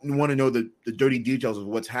 we don't want to know the dirty details of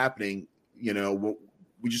what's happening.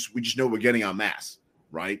 We just know we're getting our mass,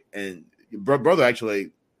 right? And brother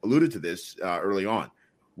actually alluded to this early on.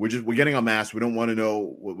 We're getting our mass. We don't want to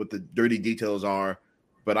know what the dirty details are,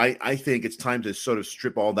 but I think it's time to sort of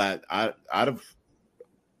strip all that out of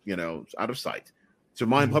sight. So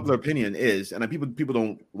my unpopular opinion is, and people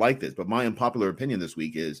don't like this, but my unpopular opinion this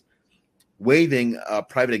week is waiving a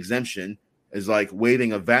private exemption is like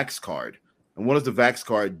waiving a Vax card. And what does the Vax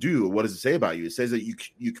card do? What does it say about you? It says that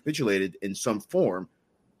you capitulated in some form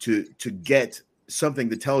to get something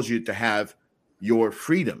that tells you to have your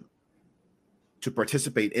freedom to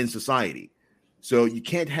participate in society. So you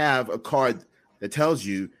can't have a card that tells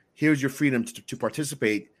you, here's your freedom to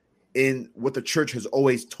participate in what the church has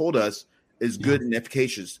always told us is good and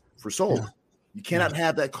efficacious for souls. You cannot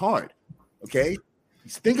have that card. Okay.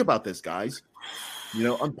 Think about this, guys.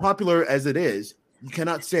 Unpopular as it is, you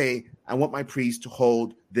cannot say, I want my priest to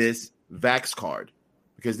hold this Vax card,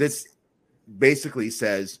 because this basically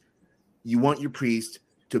says you want your priest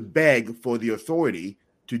to beg for the authority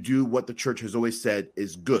to do what the church has always said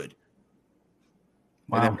is good.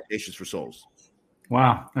 Wow. And efficacious for souls.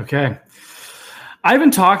 Wow. Okay. I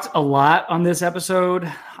haven't talked a lot on this episode.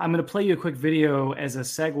 I'm going to play you a quick video as a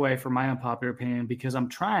segue for my unpopular opinion, because I'm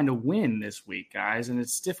trying to win this week, guys, and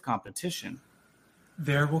it's stiff competition.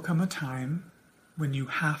 There will come a time when you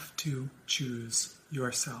have to choose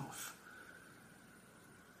yourself.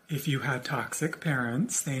 If you had toxic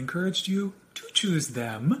parents, they encouraged you to choose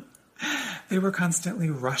them. They were constantly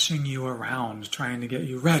rushing you around, trying to get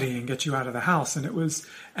you ready and get you out of the house, and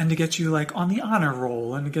to get you like on the honor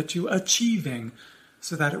roll and to get you achieving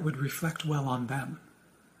so that it would reflect well on them.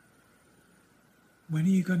 When are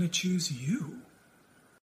you going to choose you?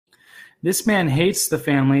 This man hates the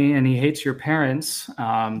family and he hates your parents.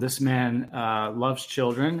 This man loves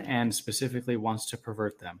children and specifically wants to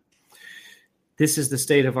pervert them. This is the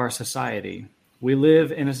state of our society. We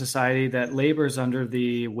live in a society that labors under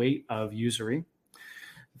the weight of usury,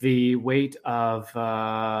 the weight of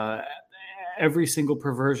every single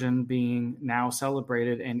perversion being now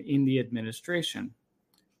celebrated and in the administration.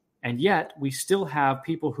 And yet we still have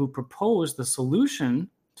people who propose the solution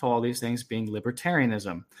to all these things being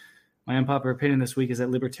libertarianism. My unpopular opinion this week is that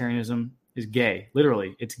libertarianism is gay.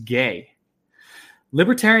 Literally, it's gay.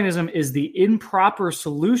 Libertarianism is the improper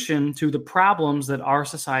solution to the problems that our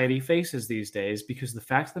society faces these days, because the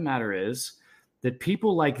fact of the matter is that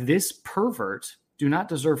people like this pervert do not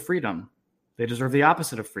deserve freedom. They deserve the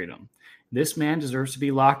opposite of freedom. This man deserves to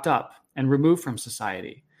be locked up and removed from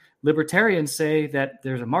society. Libertarians say that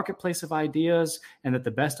there's a marketplace of ideas and that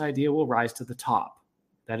the best idea will rise to the top.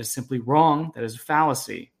 That is simply wrong. That is a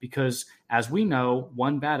fallacy because, as we know,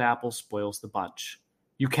 one bad apple spoils the bunch.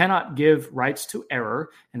 You cannot give rights to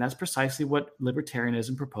error, and that's precisely what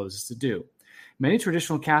libertarianism proposes to do. Many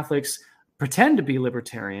traditional Catholics pretend to be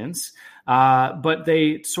libertarians, but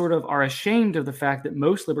they sort of are ashamed of the fact that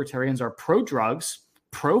most libertarians are pro-drugs,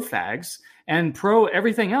 pro-fags, and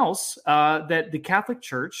pro-everything else that the Catholic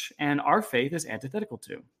Church and our faith is antithetical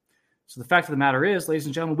to. So the fact of the matter is, ladies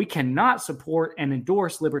and gentlemen, we cannot support and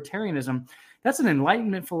endorse libertarianism. That's an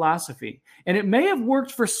Enlightenment philosophy. And it may have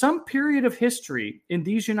worked for some period of history in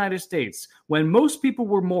these United States when most people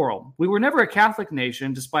were moral. We were never a Catholic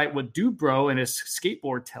nation, despite what Dubrow and his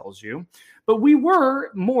skateboard tells you. But we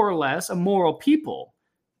were more or less a moral people.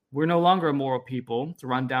 We're no longer a moral people. The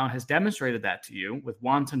rundown has demonstrated that to you with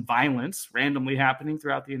wanton violence randomly happening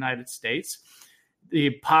throughout the United States.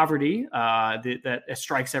 The poverty that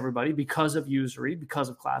strikes everybody because of usury, because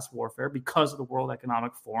of class warfare, because of the World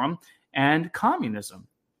Economic Forum, and communism.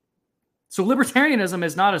 So libertarianism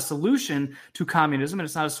is not a solution to communism, and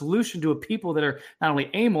it's not a solution to a people that are not only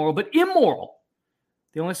amoral, but immoral.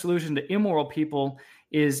 The only solution to immoral people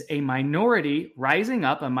is a minority rising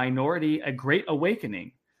up, a great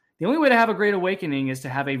awakening. The only way to have a great awakening is to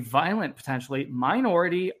have a violent, potentially,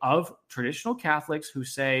 minority of traditional Catholics who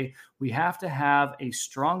say we have to have a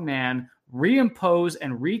strong man reimpose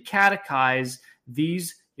and recatechize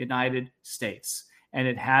these United States. And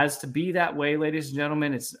it has to be that way, ladies and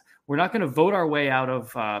gentlemen. We're not going to vote our way out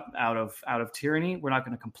of tyranny. We're not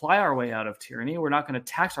going to comply our way out of tyranny. We're not going to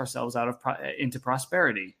tax ourselves into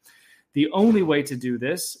prosperity. The only way to do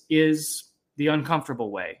this is the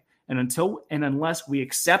uncomfortable way. And unless we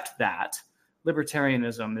accept that,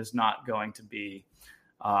 libertarianism is not going to be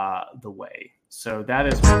the way. So that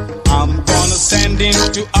is. I'm gonna send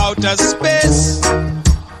into outer space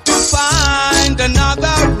to find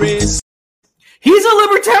another race. He's a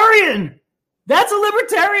libertarian. That's a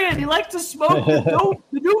libertarian. He likes to smoke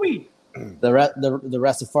the doobie. The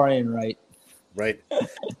Rastafarian right. Right.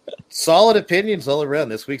 Solid opinions all around.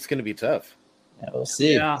 This week's going to be tough. Yeah, we'll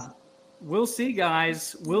see. Yeah. We'll see,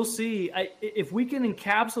 guys. We'll see. If we can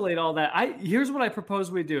encapsulate all that, here's what I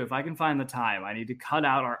propose we do. If I can find the time, I need to cut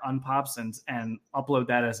out our unpops and upload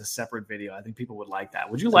that as a separate video. I think people would like that.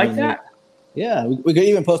 Would you like that? Yeah, we could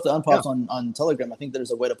even post the unpops on Telegram. I think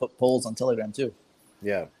there's a way to put polls on Telegram too.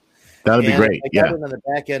 Yeah, that would be great. I got it on the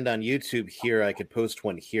back end on YouTube here. I could post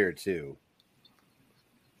one here too.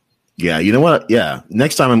 Yeah, you know what? Yeah,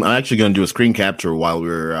 next time I'm actually going to do a screen capture while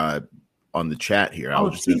we're on the chat here.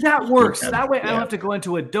 That works. That way I don't have to go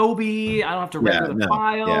into Adobe. I don't have to render the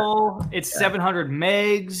file. It's 700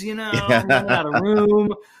 megs, I'm running out of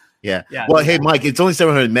room. Yeah. Well, hey, Mike, it's only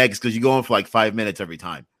 700 megs because you go on for like 5 minutes every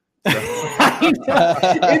time.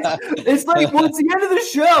 It's like, well, it's the end of the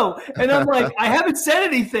show. And I'm like, I haven't said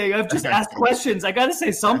anything. I've just asked questions. I got to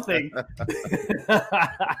say something.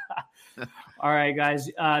 All right, guys,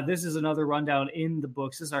 this is another rundown in the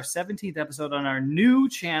books. This is our 17th episode on our new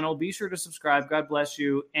channel. Be sure to subscribe. God bless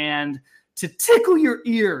you. And to tickle your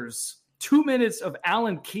ears, 2 minutes of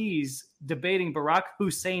Alan Keyes debating Barack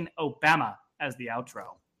Hussein Obama as the outro.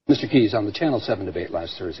 Mr. Keyes, on the Channel 7 debate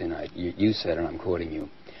last Thursday night, you said, and I'm quoting you,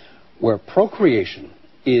 where procreation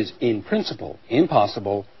is in principle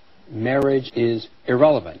impossible, marriage is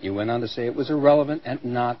irrelevant. You went on to say it was irrelevant and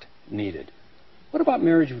not needed. What about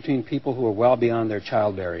marriage between people who are well beyond their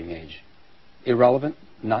childbearing age? Irrelevant,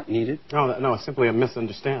 not needed? No, it's simply a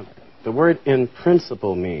misunderstanding. The word in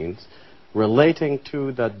principle means relating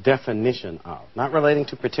to the definition of, not relating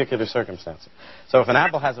to particular circumstances. So if an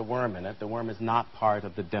apple has a worm in it, the worm is not part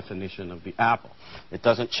of the definition of the apple. It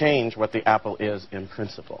doesn't change what the apple is in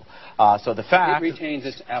principle. So the fact... It retains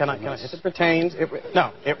its appleness. It retains...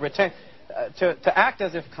 It retains... To act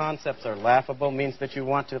as if concepts are laughable means that you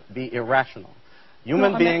want to be irrational.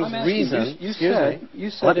 Human beings reason. You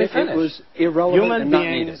said it was irrelevant. Human and not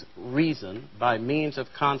beings needed. reason by means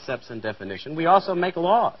of concepts and definition. We also make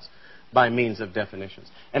laws by means of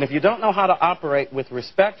definitions. And if you don't know how to operate with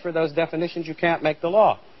respect for those definitions, you can't make the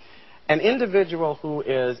law. An individual who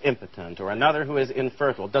is impotent or another who is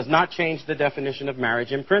infertile does not change the definition of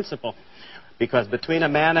marriage in principle. Because between a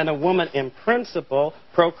man and a woman, in principle,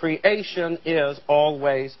 procreation is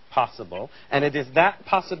always possible. And it is that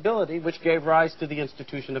possibility which gave rise to the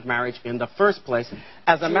institution of marriage in the first place.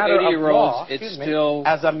 As a matter of law, it's still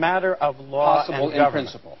as a matter of law possible and government. in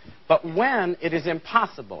principle. But when it is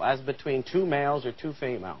impossible, as between two males or two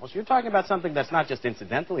females, you're talking about something that's not just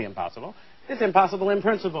incidentally impossible, it's impossible in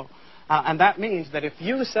principle. And that means that if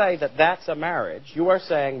you say that that's a marriage, you are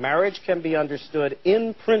saying marriage can be understood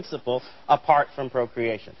in principle apart from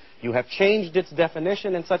procreation. You have changed its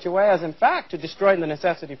definition in such a way as, in fact, to destroy the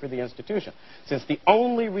necessity for the institution. Since the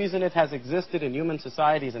only reason it has existed in human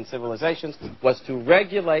societies and civilizations was to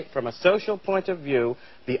regulate, from a social point of view,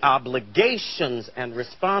 the obligations and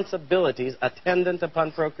responsibilities attendant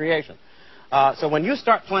upon procreation. So when you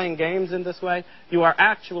start playing games in this way, you are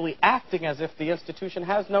actually acting as if the institution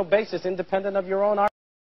has no basis independent of your own